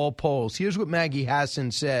almost all polls. Here's what Maggie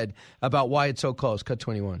Hassan said about why it's so close. Cut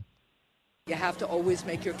 21. You have to always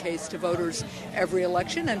make your case to voters every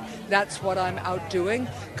election, and that's what I'm out doing,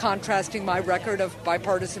 contrasting my record of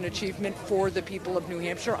bipartisan achievement for the people of New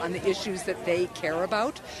Hampshire on the issues that they care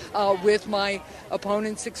about with my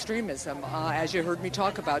opponent's extremism. As you heard me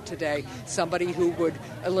talk about today, somebody who would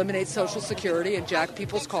eliminate Social Security and jack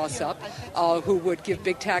people's costs up, who would give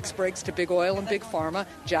big tax breaks to big oil and big pharma,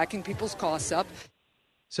 jacking people's costs up.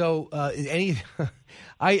 So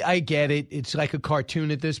I get it. It's like a cartoon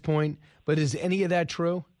at this point. But is any of that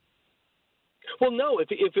true? Well, no.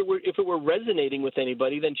 If it were resonating with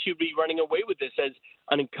anybody, then she would be running away with this as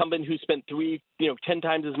an incumbent who spent 10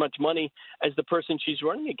 times as much money as the person she's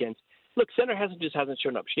running against. Look, Senator hasn't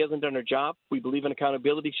shown up. She hasn't done her job. We believe in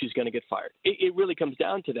accountability. She's going to get fired. It really comes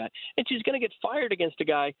down to that. And she's going to get fired against a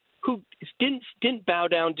guy who didn't bow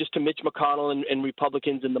down just to Mitch McConnell and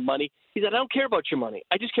Republicans and the money. He said, I don't care about your money.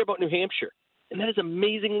 I just care about New Hampshire. And that is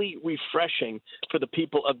amazingly refreshing for the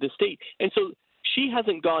people of the state. And so she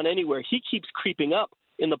hasn't gone anywhere. He keeps creeping up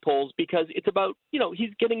in the polls because it's about,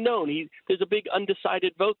 he's getting known. There's a big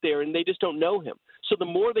undecided vote there, and they just don't know him. So the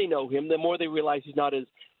more they know him, the more they realize he's not as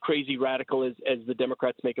crazy radical as the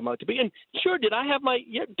Democrats make him out to be. And sure,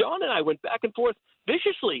 Dawn and I went back and forth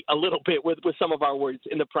viciously a little bit with some of our words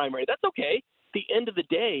in the primary. That's okay. At the end of the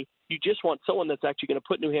day, you just want someone that's actually going to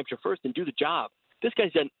put New Hampshire first and do the job. This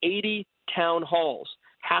guy's done 80 town halls.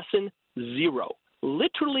 Hassan, 0.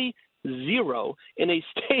 Literally 0 in a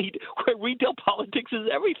state where retail politics is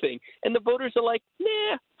everything. And the voters are like,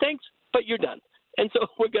 nah, thanks, but you're done. And so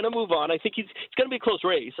we're going to move on. I think it's going to be a close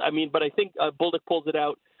race. But I think Bolduc pulls it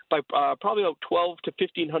out by probably about 1,200 to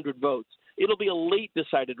 1,500 votes. It'll be a late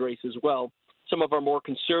decided race as well. Some of our more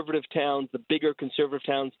conservative towns, the bigger conservative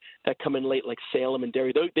towns that come in late, like Salem and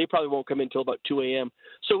Derry, they probably won't come in until about 2 a.m.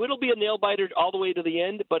 So it'll be a nail-biter all the way to the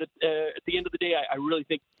end. But at the end of the day, I really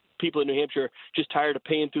think people in New Hampshire are just tired of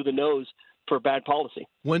paying through the nose for bad policy.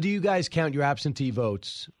 When do you guys count your absentee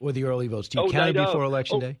votes or the early votes? Do you count it before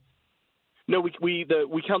Election Day? No, we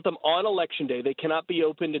count them on Election Day. They cannot be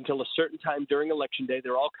opened until a certain time during Election Day.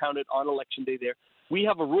 They're all counted on Election Day there. We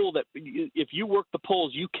have a rule that if you work the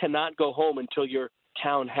polls, you cannot go home until your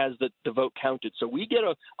town has the vote counted. So we get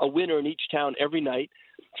a winner in each town every night.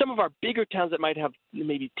 Some of our bigger towns that might have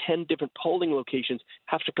maybe 10 different polling locations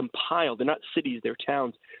have to compile. They're not cities, they're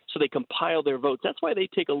towns. So they compile their votes. That's why they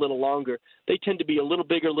take a little longer. They tend to be a little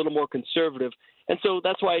bigger, a little more conservative. And so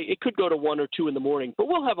that's why it could go to 1 or 2 in the morning. But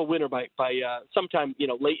we'll have a winner by sometime,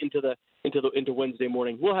 late into Wednesday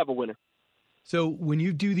morning. We'll have a winner. So when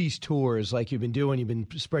you do these tours like you've been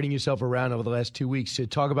spreading yourself around over the last 2 weeks to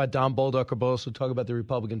talk about Don Bolduc, but also talk about the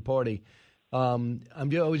Republican Party, I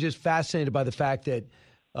was just fascinated by the fact that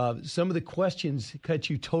some of the questions caught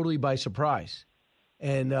you totally by surprise.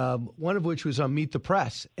 And one of which was on Meet the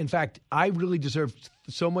Press. In fact, I really deserve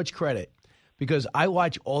so much credit because I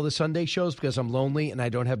watch all the Sunday shows because I'm lonely and I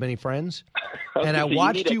don't have many friends. And I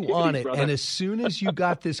watched you on it. Brother. And as soon as you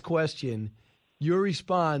got this question, your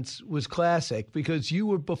response was classic because you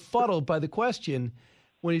were befuddled by the question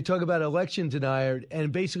when you talk about election denier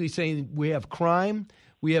and basically saying we have crime,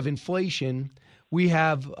 we have inflation, we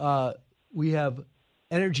have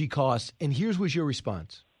energy costs. And here's was your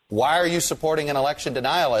response. Why are you supporting an election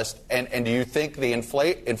denialist? And do you think the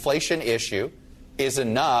inflation issue is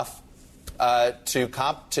enough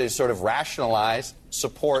to sort of rationalize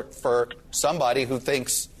support for somebody who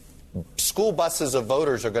thinks school buses of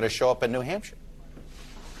voters are going to show up in New Hampshire?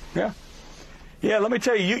 Yeah. Yeah, let me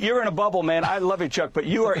tell you, you're in a bubble, man. I love you, Chuck, but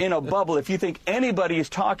you are in a bubble if you think anybody is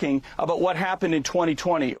talking about what happened in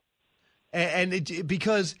 2020.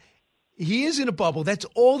 Because he is in a bubble. That's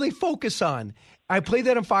all they focus on. I played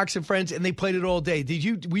that on Fox and Friends, and they played it all day.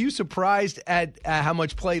 Were you surprised at how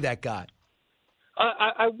much play that got?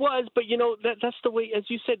 I was, but that's the way, as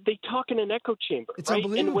you said, they talk in an echo chamber. It's right?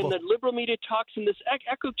 unbelievable. And when the liberal media talks in this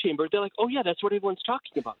echo chamber, they're like, oh yeah, that's what everyone's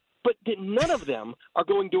talking about. But none of them are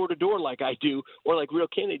going door to door like I do or like real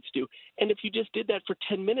candidates do. And if you just did that for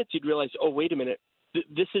 10 minutes, you'd realize, oh, wait a minute,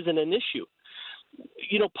 this isn't an issue.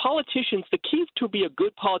 Politicians, the key to be a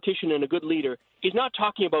good politician and a good leader is not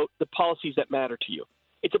talking about the policies that matter to you.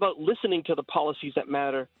 It's about listening to the policies that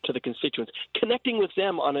matter to the constituents, connecting with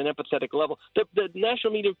them on an empathetic level. The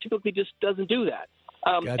national media typically just doesn't do that.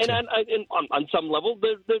 Gotcha. And on some level,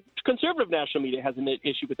 the conservative national media has an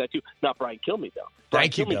issue with that too. Not Brian Kilmeade, though. Brian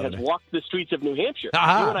Kilmeade has walked the streets of New Hampshire.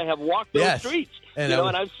 Aha. You and I have walked those Yes. streets. And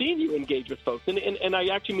and I've seen you engage with folks, and I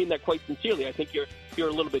actually mean that quite sincerely. I think you're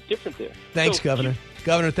a little bit different there. Thanks, Governor.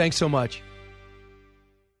 Governor, thanks so much.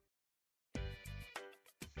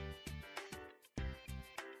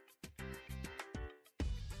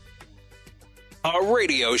 A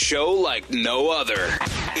radio show like no other.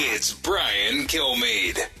 It's Brian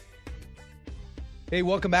Kilmeade. Hey,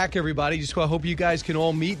 welcome back, everybody. Just hope you guys can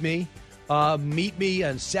all meet me. Meet me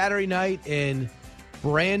on Saturday night in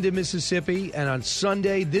Brandon, Mississippi, and on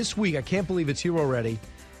Sunday this week, I can't believe it's here already,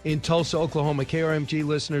 in Tulsa, Oklahoma. KRMG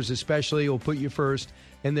listeners especially will put you first,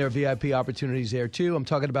 and there are VIP opportunities there, too. I'm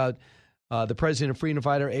talking about the president and freedom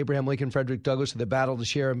fighter, Abraham Lincoln Frederick Douglass, of the battle to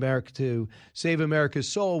share America, to save America's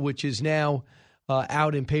soul, which is now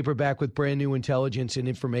out in paperback with brand new intelligence and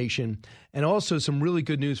information. And also some really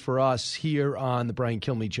good news for us here on the Brian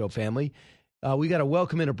Kilmeade Show family. We got to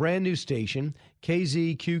welcome in a brand new station,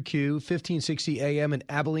 KZQQ 1560 AM in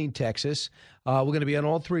Abilene, Texas. We're going to be on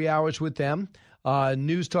all 3 hours with them.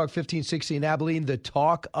 News Talk 1560 in Abilene, the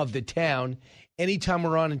talk of the town. Anytime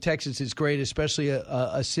we're on in Texas is great, especially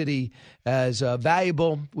a city as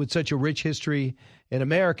valuable with such a rich history in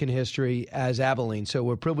American history as Abilene. So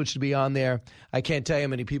we're privileged to be on there. I can't tell you how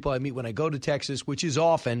many people I meet when I go to Texas, which is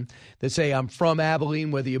often, that say I'm from Abilene,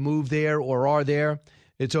 whether you move there or are there.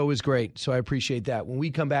 It's always great. So I appreciate that. When we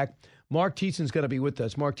come back, Mark Thiessen's going to be with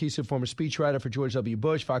us. Mark Thiessen, former speechwriter for George W.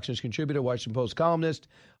 Bush, Fox News contributor, Washington Post columnist.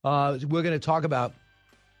 We're going to talk about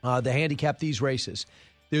the handicap these races.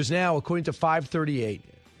 There's now, according to 538,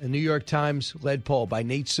 a New York Times-led poll by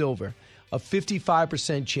Nate Silver, a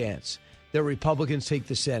 55% chance that Republicans take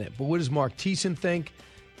the Senate. But what does Mark Thiessen think?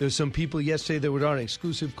 There's some people yesterday that were on an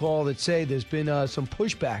exclusive call that say there's been some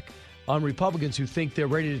pushback on Republicans who think they're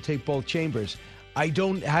ready to take both chambers. I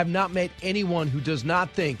have not met anyone who does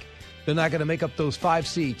not think they're not going to make up those 5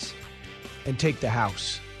 seats and take the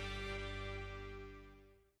House.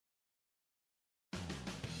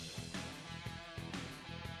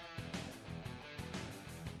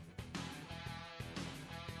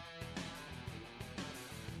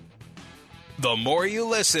 The more you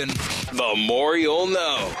listen, the more you'll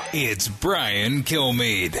know. It's Brian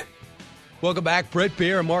Kilmeade. Welcome back. Brett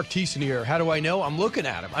Baer and Mark Thiessen here. How do I know? I'm looking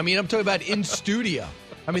at him. I mean, I'm talking about in studio.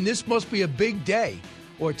 I mean, this must be a big day.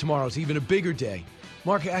 Or tomorrow's even a bigger day.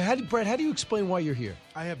 Mark, Brett, how do you explain why you're here?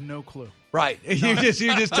 I have no clue. Right. You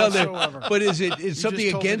just tell them. But is it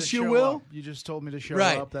something against your will? Up. You just told me to show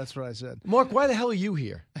right. up. That's what I said. Mark, why the hell are you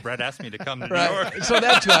here? Brett asked me to come to New right. York. So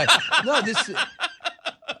that's why. No, this...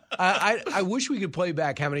 I wish we could play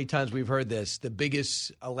back how many times we've heard this, the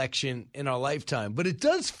biggest election in our lifetime. But it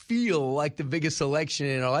does feel like the biggest election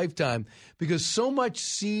in our lifetime because so much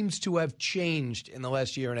seems to have changed in the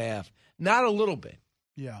last year and a half. Not a little bit.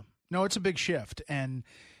 Yeah. No, it's a big shift. And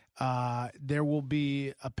There will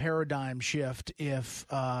be a paradigm shift if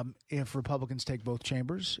Republicans take both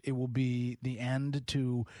chambers. It will be the end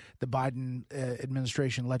to the Biden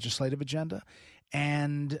administration legislative agenda.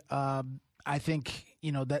 And I think,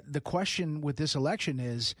 that the question with this election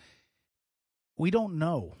is we don't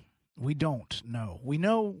know. We don't know. We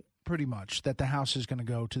know pretty much that the House is going to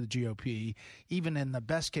go to the GOP. Even in the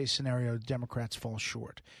best case scenario, Democrats fall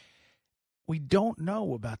short. We don't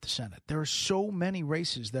know about the Senate. There are so many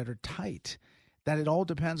races that are tight that it all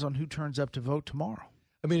depends on who turns up to vote tomorrow.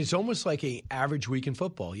 I mean, it's almost like an average week in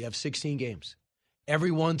football. You have 16 games.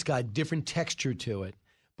 Everyone's got different texture to it.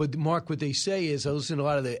 But, Mark, what they say is, I listen to a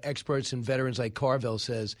lot of the experts and veterans like Carville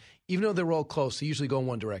says, even though they're all close, they usually go in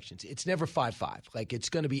one direction. It's never 5-5. Like, it's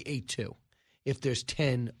going to be 8-2 if there's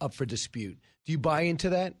 10 up for dispute. Do you buy into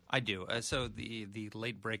that? I do. So the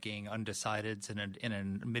late-breaking undecideds in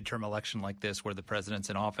a midterm election like this where the president's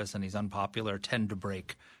in office and he's unpopular tend to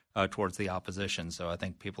break towards the opposition. So I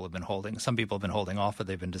think some people have been holding off, but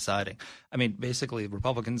they've been deciding. I mean, basically,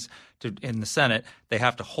 Republicans in the Senate, they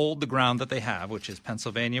have to hold the ground that they have, which is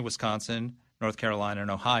Pennsylvania, Wisconsin, North Carolina,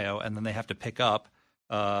 and Ohio, and then they have to pick up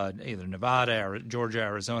either Nevada, or Georgia,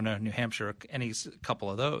 Arizona, New Hampshire, any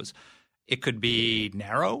couple of those. It could be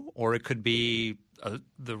narrow, or it could be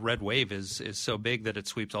the red wave is so big that it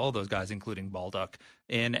sweeps all of those guys, including Baldock,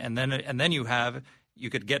 in, and then you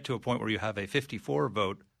could get to a point where you have a 54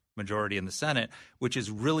 vote majority in the Senate, which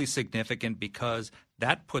is really significant because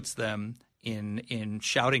that puts them in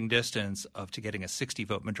shouting distance to getting a 60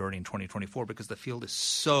 vote majority in 2024 because the field is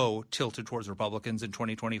so tilted towards Republicans in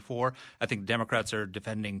 2024. I think Democrats are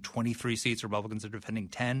defending 23 seats, Republicans are defending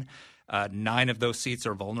 10. 9 of those seats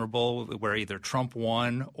are vulnerable where either Trump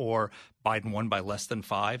won or Biden won by less than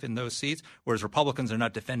 5 in those seats, whereas Republicans are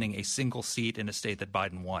not defending a single seat in a state that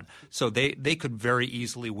Biden won. So they could very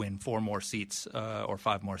easily win 4 more seats or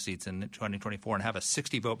 5 more seats in 2024 and have a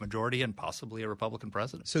 60-vote majority and possibly a Republican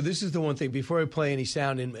president. So this is the one thing, before I play any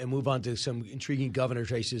sound and move on to some intriguing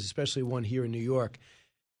governor's races, especially one here in New York,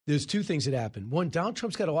 there's 2 things that happened. One, Donald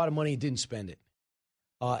Trump's got a lot of money and didn't spend it.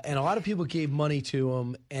 And a lot of people gave money to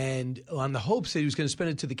him, and on the hopes that he was going to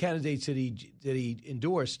spend it to the candidates that he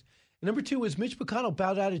endorsed. And number 2 is Mitch McConnell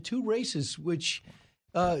bowed out of 2 races, which,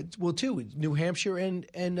 2, New Hampshire and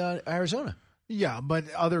Arizona. Yeah,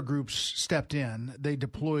 but other groups stepped in. They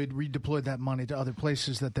redeployed that money to other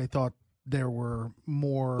places that they thought there were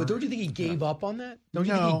more. But don't you think he gave up on that? Don't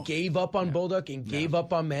you think he gave up on Baldock and gave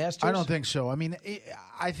up on Masters? I don't think so. I mean,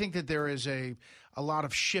 I think that there is a lot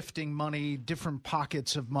of shifting money, different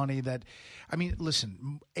pockets of money that, I mean,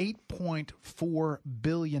 listen, $8.4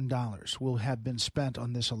 billion will have been spent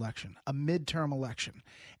on this election, a midterm election.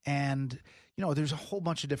 And, there's a whole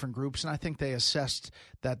bunch of different groups, and I think they assessed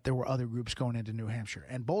that there were other groups going into New Hampshire.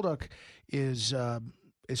 And Baldock is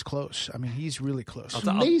close. I mean, he's really close. It's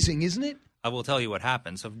amazing, isn't it? I will tell you what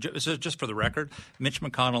happened. So just for the record, Mitch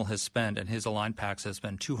McConnell has spent, and his aligned PACs has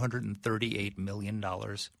spent $238 million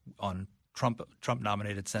on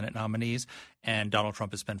Trump-nominated Senate nominees, and Donald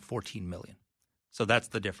Trump has spent $14 million. So that's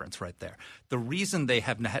the difference right there. The reason they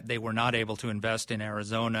were not able to invest in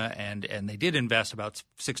Arizona and they did invest about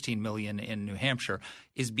 $16 million in New Hampshire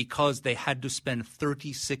is because they had to spend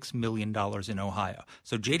 $36 million in Ohio.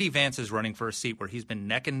 So J.D. Vance is running for a seat where he's been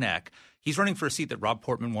neck and neck. He's running for a seat that Rob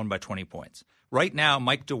Portman won by 20 points. Right now,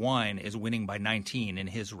 Mike DeWine is winning by 19 in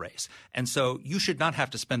his race. And so you should not have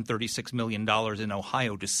to spend $36 million in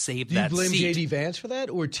Ohio to save that seat. Do you blame J.D. Vance for that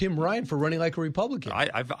or Tim Ryan for running like a Republican?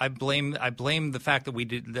 I blame the fact that we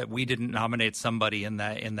didn't nominate somebody in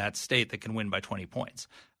that state that can win by 20 points.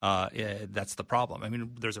 That's the problem. I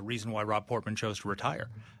mean, there's a reason why Rob Portman chose to retire.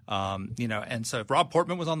 And so if Rob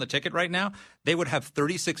Portman was on the ticket right now, they would have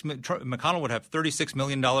McConnell would have $36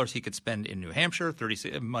 million he could spend in New Hampshire,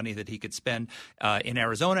 money that he could spend in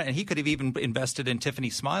Arizona, and he could have even invested in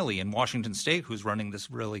Tiffany Smiley in Washington State, who's running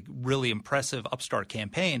this really, really impressive upstart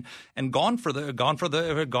campaign, and gone for the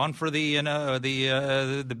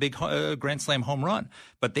big Grand Slam home run.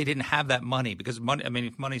 But they didn't have that money because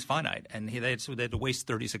money's finite, and they had to waste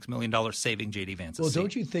 $36 million saving J.D. Vance's seat.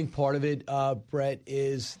 Don't you think part of it, Brett,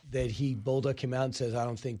 is that Baldock came out and says, I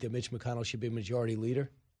don't think that Mitch McConnell should be majority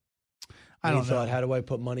leader? I don't know. How do I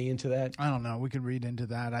put money into that? I don't know. We could read into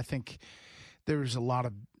that. I think there's a lot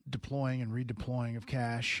of deploying and redeploying of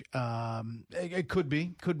cash. It could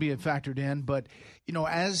be factored in. But,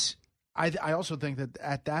 as I also think that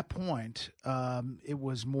at that point, it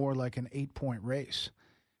was more like an 8-point race.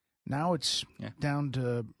 Now it's down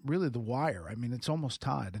to really the wire. I mean, it's almost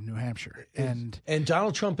tied in New Hampshire. And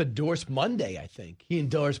Donald Trump endorsed Monday, I think. He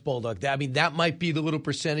endorsed Baldock. I mean, that might be the little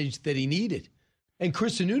percentage that he needed. And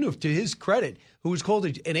Chris Sununu, to his credit, who was called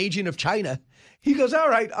an agent of China, he goes, all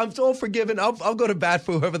right, I'm all forgiven. I'll go to bat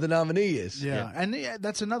for whoever the nominee is. Yeah. And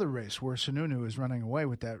that's another race where Sununu is running away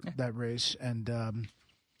with that race. And,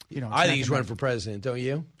 I think he's running for president, don't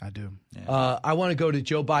you? I do. Yeah. I want to go to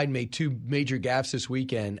Joe Biden made 2 major gaffes this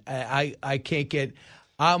weekend.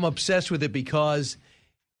 I'm obsessed with it because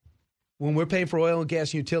when we're paying for oil and gas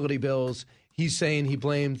and utility bills, he's saying he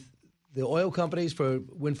blamed the oil companies for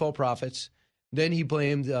windfall profits. Then he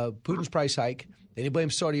blamed Putin's price hike. Then he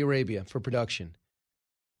blamed Saudi Arabia for production.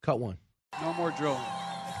 Cut one. No more drilling.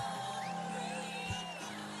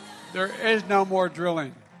 There is no more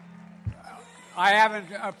drilling. I haven't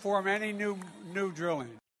formed any new drilling.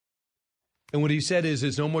 And what he said is,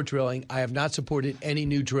 there's no more drilling. I have not supported any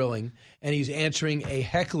new drilling. And he's answering a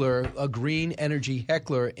heckler, a green energy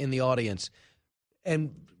heckler in the audience.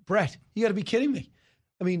 And, Brett, you got to be kidding me.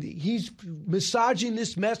 I mean, he's massaging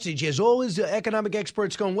this message as all his economic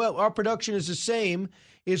experts going, well, our production is the same.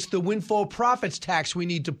 It's the windfall profits tax we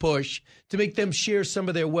need to push to make them share some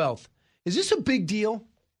of their wealth. Is this a big deal?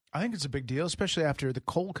 I think it's a big deal, especially after the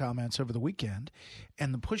coal comments over the weekend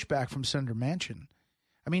and the pushback from Senator Manchin.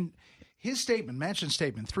 I mean, his statement, Manchin's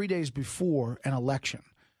statement, 3 days before an election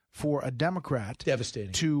for a Democrat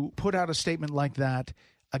devastating to put out a statement like that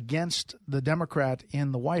against the Democrat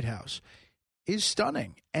in the White House is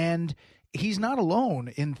stunning. And he's not alone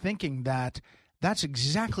in thinking that that's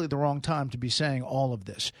exactly the wrong time to be saying all of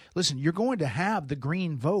this. Listen, you're going to have the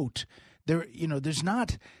green vote. There's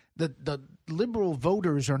not the liberal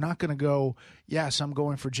voters are not going to go, yes, I'm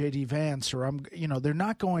going for J.D. Vance, or they're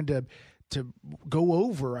not going to go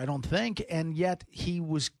over, I don't think. And yet he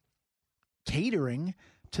was catering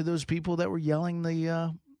to those people that were yelling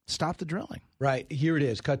the stop the drilling. Right. Here it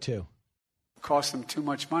is. Cut 2. Cost them too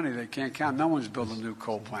much money. They can't count. No one's building new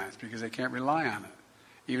coal plants because they can't rely on it,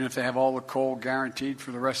 even if they have all the coal guaranteed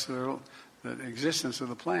for the rest of the existence of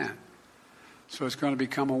the plant. So it's going to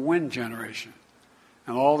become a wind generation.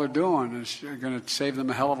 And all they're doing is going to save them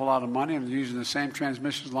a hell of a lot of money, and they're using the same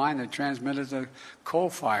transmission line they transmitted the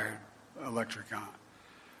coal-fired electric on.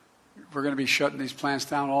 We're going to be shutting these plants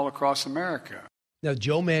down all across America. Now,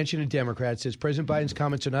 Joe Manchin, a Democrat, says President Biden's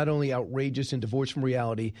comments are not only outrageous and divorced from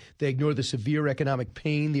reality, they ignore the severe economic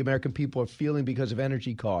pain the American people are feeling because of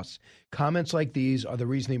energy costs. Comments like these are the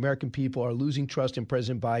reason the American people are losing trust in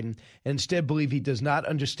President Biden and instead believe he does not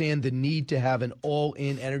understand the need to have an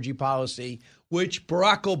all-in energy policy, which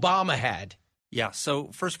Barack Obama had. Yeah,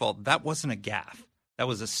 so first of all, that wasn't a gaffe. That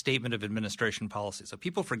was a statement of administration policy. So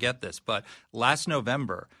people forget this, but last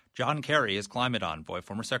November, John Kerry, his climate envoy,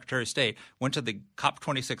 former Secretary of State, went to the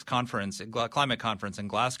COP26 climate conference in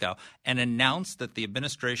Glasgow and announced that the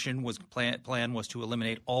administration plan was to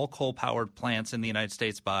eliminate all coal-powered plants in the United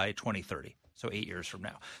States by 2030. So 8 years from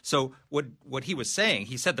now. So what he was saying,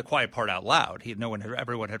 he said the quiet part out loud.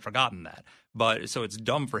 Everyone had forgotten that. But so it's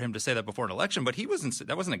dumb for him to say that before an election. But that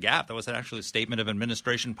wasn't a gaffe. That was actually a statement of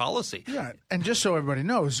administration policy. Yeah, and just so everybody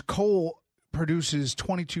knows, coal produces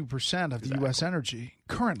 22% of the U.S. energy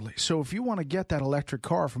currently. So if you want to get that electric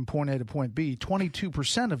car from point A to point B,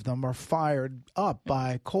 22% of them are fired up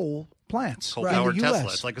by coal plants. Coal-powered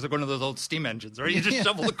Tesla. It's like going to those old steam engines, right? You just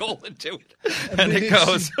shovel the coal into it, and it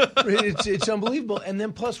goes. It's unbelievable. And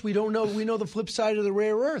then plus, we know the flip side of the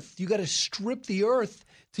rare earth. You got to strip the earth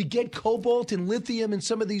to get cobalt and lithium and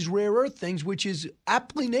some of these rare earth things, which is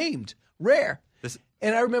aptly named rare.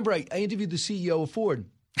 And I remember I interviewed the CEO of Ford.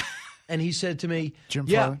 And he said to me, Jim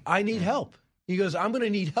yeah, Farley? I need help. He goes, I'm going to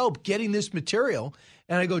need help getting this material.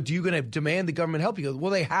 And I go, do you going to demand the government help? He goes,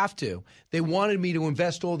 well, they have to. They wanted me to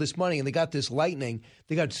invest all this money, and they got this lightning.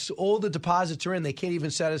 They got all the deposits are in. They can't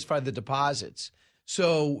even satisfy the deposits.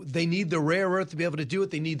 So they need the rare earth to be able to do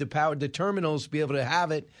it. They need the power, the terminals to be able to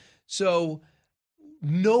have it. So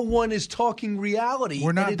no one is talking reality.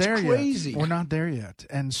 We're not there crazy. yet. We're not there yet.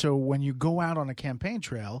 And so when you go out on a campaign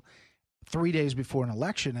trail 3 days before an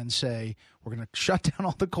election and say, we're going to shut down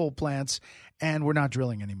all the coal plants and we're not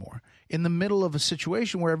drilling anymore, in the middle of a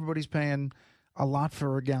situation where everybody's paying a lot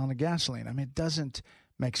for a gallon of gasoline. I mean, it doesn't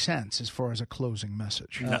make sense as far as a closing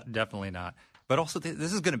message. No, definitely not. But also,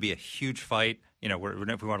 this is going to be a huge fight. You know,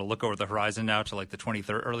 if we want to look over the horizon now to like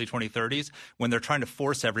the early 2030s, when they're trying to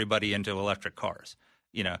force everybody into electric cars.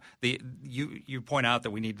 You know, you point out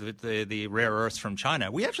that we need the rare earths from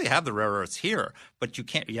China. We actually have the rare earths here, but you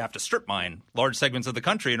have to strip mine large segments of the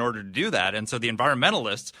country in order to do that. And so the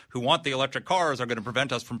environmentalists who want the electric cars are going to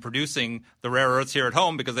prevent us from producing the rare earths here at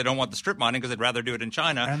home because they don't want the strip mining because they'd rather do it in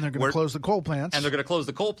China. And they're going to close the coal plants. And they're going to close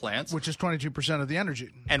the coal plants. Which is 22% of the energy.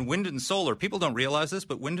 And wind and solar, people don't realize this,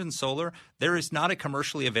 but wind and solar, there is not a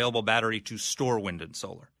commercially available battery to store wind and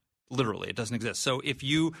solar. Literally, it doesn't exist. So if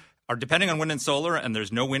you are depending on wind and solar and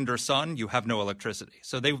there's no wind or sun, you have no electricity.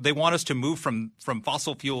 So they want us to move from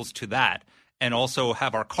fossil fuels to that and also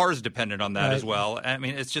have our cars dependent on that as well. I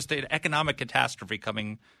mean, it's just an economic catastrophe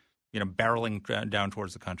coming, barreling down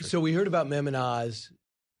towards the country. So we heard about Mehmet Oz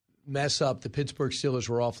mess up. The Pittsburgh Steelers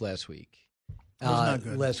were off last week. It was not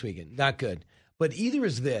good. Last weekend. Not good. But either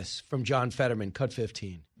is this from John Fetterman, cut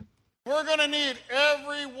 15. We're going to need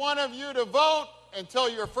every one of you to vote and tell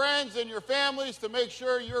your friends and your families to make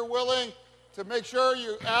sure you're willing to make sure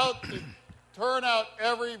you turn out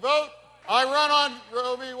every vote. I run on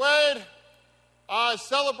Roe v. Wade. Oz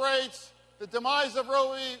celebrates the demise of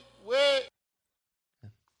Roe v. Wade.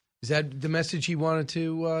 Is that the message he wanted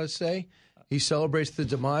to say? He celebrates the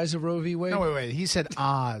demise of Roe v. Wade? No, wait. He said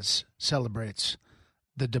Oz celebrates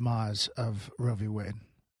the demise of Roe v. Wade.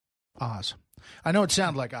 Oz. I know it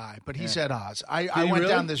sounded like but he said Oz. I went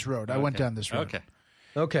down this road. I went down this road.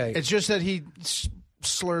 Okay. It's just that he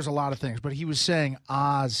slurs a lot of things, but he was saying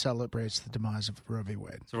Oz celebrates the demise of Roe v.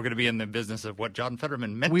 Wade. So we're going to be in the business of what John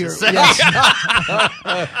Fetterman meant to say. Yes.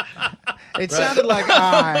 It sounded like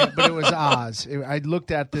but it was Oz. I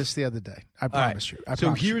looked at this the other day. I promise you.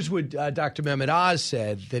 Here's what Dr. Mehmet Oz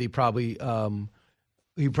said that he probably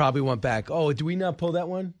went back. Oh, did we not pull that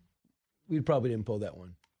one? We probably didn't pull that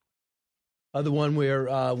one. The one where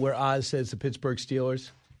Oz says the Pittsburgh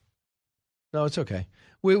Steelers. No, it's okay.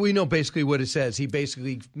 We know basically what it says. He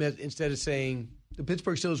basically, instead of saying the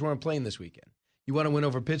Pittsburgh Steelers weren't playing this weekend, you want to win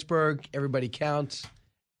over Pittsburgh, everybody counts,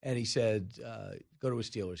 and he said go to a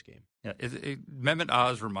Steelers game. Yeah, Mehmet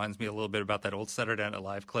Oz reminds me a little bit about that old Saturday Night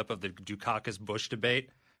Live clip of the Dukakis-Bush debate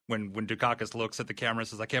when Dukakis looks at the camera and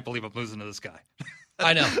says, "I can't believe I'm losing to this guy."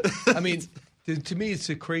 I know. I mean, to me, it's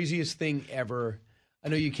the craziest thing ever. I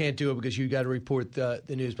know you can't do it because you got to report the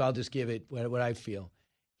news, but I'll just give it what I feel.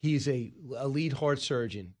 He's a lead heart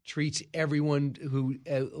surgeon, treats everyone who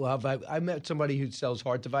I met somebody who sells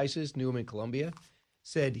heart devices, knew him in Colombia,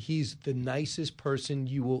 said he's the nicest person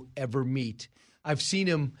you will ever meet. I've seen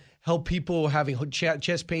him help people having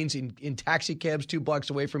chest pains in taxi cabs 2 blocks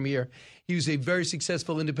away from here. He was a very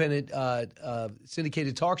successful independent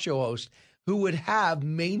syndicated talk show host who would have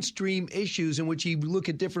mainstream issues in which he would look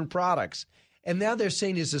at different products. And now they're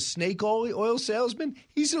saying he's a snake oil salesman.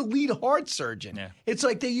 He's a lead heart surgeon. Yeah. It's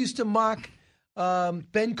like they used to mock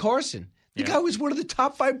Ben Carson. The guy was one of the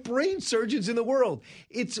top 5 brain surgeons in the world.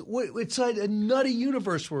 It's like a nutty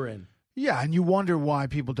universe we're in. Yeah, and you wonder why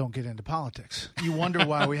people don't get into politics. You wonder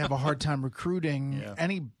why we have a hard time recruiting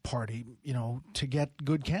any party, to get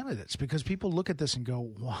good candidates. Because people look at this and go,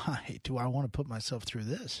 why do I want to put myself through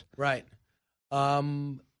this? Right.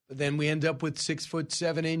 Then we end up with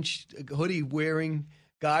 6'7" hoodie wearing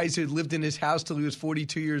guys who lived in his house till he was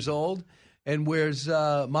 42 years old and wears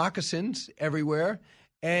moccasins everywhere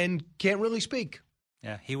and can't really speak.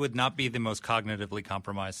 Yeah, he would not be the most cognitively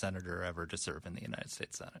compromised senator ever to serve in the United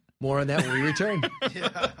States Senate. More on that when we return.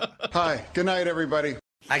 Hi, good night, everybody.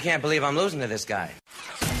 I can't believe I'm losing to this guy.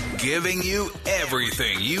 Giving you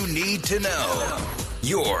everything you need to know.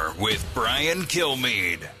 You're with Brian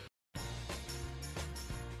Kilmeade.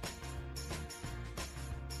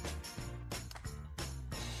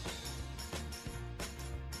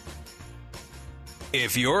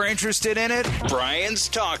 If you're interested in it, Brian's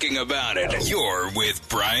talking about it. You're with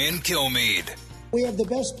Brian Kilmeade. We have the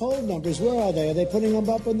best poll numbers. Where are they? Are they putting them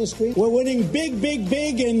up on the screen? We're winning big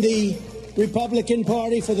in the Republican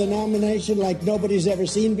Party for the nomination like nobody's ever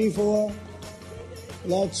seen before.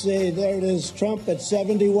 Let's see. There it is. Trump at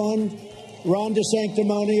 71. Ron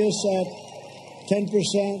DeSanctimonious at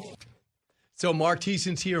 10%. So Mark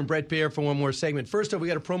Thiessen's here and Brett Baer for one more segment. First off, we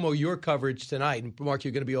got to promo your coverage tonight. And Mark,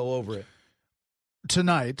 you're going to be all over it.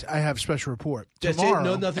 Tonight, I have special report. That's tomorrow, it?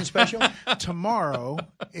 No, nothing special? Tomorrow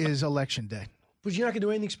is Election Day. But you're not going to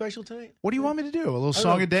do anything special tonight? What do you want me to do? A little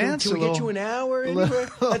song and dance? Can we get you an hour?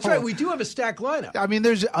 That's right. We do have a stacked lineup. I mean,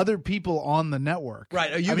 there's other people on the network.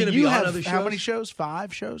 Right. Are you going to be on other shows? How many shows?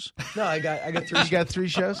 5 shows? No, I got 3. You got 3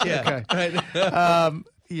 shows? Yeah. Okay.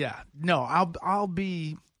 Yeah. No, I'll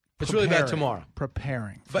be. It's really about tomorrow.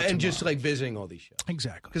 Preparing. And just like visiting all these shows.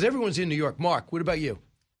 Exactly. Because everyone's in New York. Mark, what about you?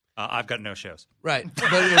 I've got no shows. Right.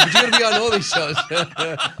 But you're going to be on all these shows.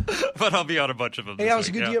 But I'll be on a bunch of them. Hey, Alex,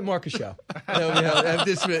 good to get Mark a show.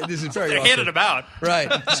 This is very They're awesome. handed about. Right.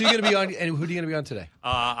 So you're going to be on, and who are you going to be on today?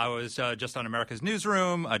 I was just on America's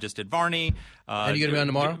Newsroom. I just did Varney. And you're going to be on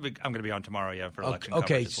tomorrow? I'm going to be on tomorrow, for election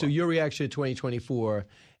coverage. Okay, as so well. your reaction to 2024,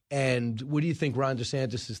 and what do you think Ron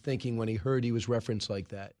DeSantis is thinking when he heard he was referenced like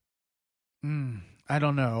that? I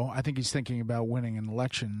don't know. I think he's thinking about winning an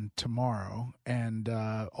election tomorrow, and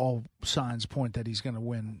all signs point that he's going to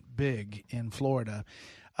win big in Florida.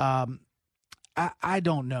 I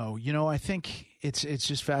don't know. I think it's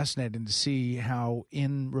just fascinating to see how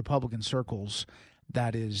in Republican circles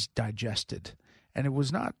that is digested. And it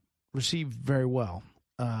was not received very well,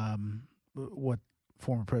 what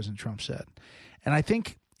former President Trump said. And I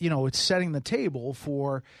think, it's setting the table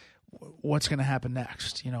for what's going to happen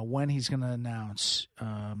next, when he's going to announce.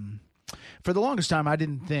 For the longest time, I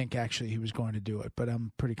didn't think, actually, he was going to do it, but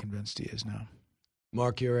I'm pretty convinced he is now.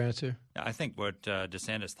 Mark, your answer? I think what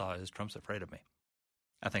DeSantis thought is Trump's afraid of me.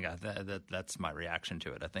 I think that's my reaction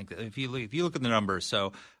to it. I think that if you look at the numbers,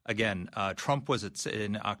 so again, Trump was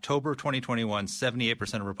in October 2021,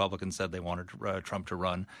 78% of Republicans said they wanted Trump to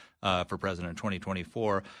run for president in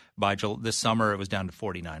 2024. By this summer, it was down to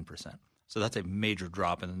 49%. So that's a major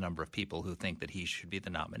drop in the number of people who think that he should be the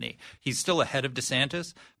nominee. He's still ahead of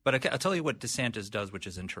DeSantis, but I'll tell you what DeSantis does, which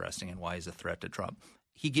is interesting and why he's a threat to Trump.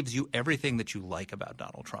 He gives you everything that you like about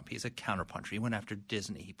Donald Trump. He's a counterpuncher. He went after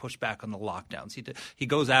Disney. He pushed back on the lockdowns. He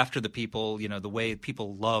goes after the people, the way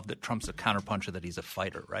people love that Trump's a counterpuncher, that he's a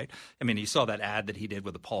fighter, right? I mean, you saw that ad that he did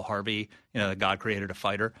with the Paul Harvey, that God created a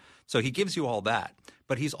fighter. So he gives you all that,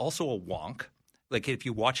 but he's also a wonk. Like if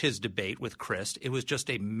you watch his debate with Christ, it was just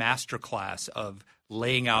a masterclass of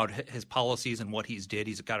laying out his policies and what he's did.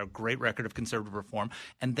 He's got a great record of conservative reform.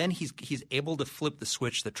 And then he's able to flip the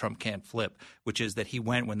switch that Trump can't flip, which is that he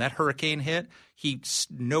went when that hurricane hit,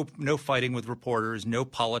 no fighting with reporters, no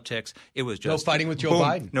politics. It was just no fighting with Joe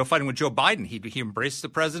Biden. No fighting with Joe Biden. He embraced the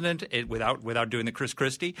president without doing the Chris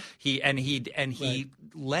Christie. He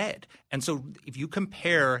led. And so if you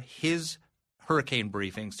compare his hurricane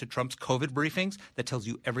briefings to Trump's COVID briefings, that tells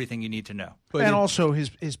you everything you need to know. And also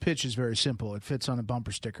his pitch is very simple. It fits on a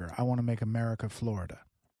bumper sticker. I want to make America Florida.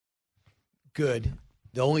 Good.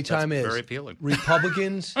 The only time That's is very appealing.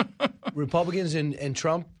 Republicans and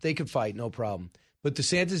Trump, they could fight, no problem. But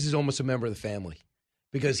DeSantis is almost a member of the family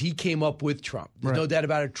because he came up with Trump. There's no doubt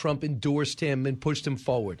about it. Trump endorsed him and pushed him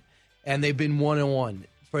forward. And they've been one-on-one.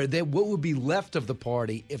 What would be left of the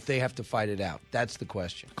party if they have to fight it out? That's the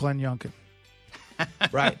question. Glenn Youngkin.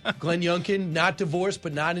 Right. Glenn Youngkin, not divorced,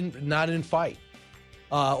 but not in fight.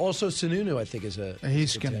 Also, Sununu, I think, is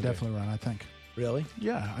he's going to definitely run, I think. Really?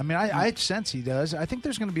 Yeah. I mean, I sense he does. I think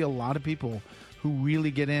there's going to be a lot of people who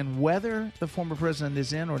really get in, whether the former president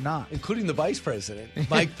is in or not. Including the vice president,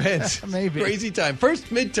 Mike Pence. Maybe. Crazy time. First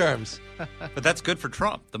midterms. But that's good for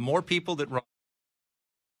Trump. The more people that run.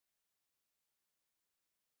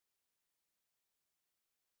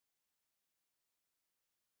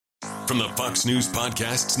 From the Fox News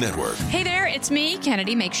Podcasts Network. Hey there, it's me,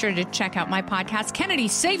 Kennedy. Make sure to check out my podcast, Kennedy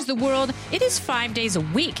Saves the World. It is 5 days a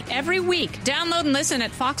week, every week. Download and listen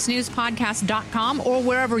at foxnewspodcast.com or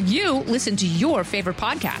wherever you listen to your favorite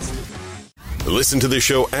podcast. Listen to the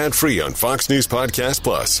show ad-free on Fox News Podcast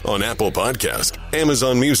Plus, on Apple Podcast,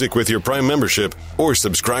 Amazon Music with your Prime membership, or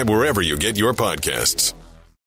subscribe wherever you get your podcasts.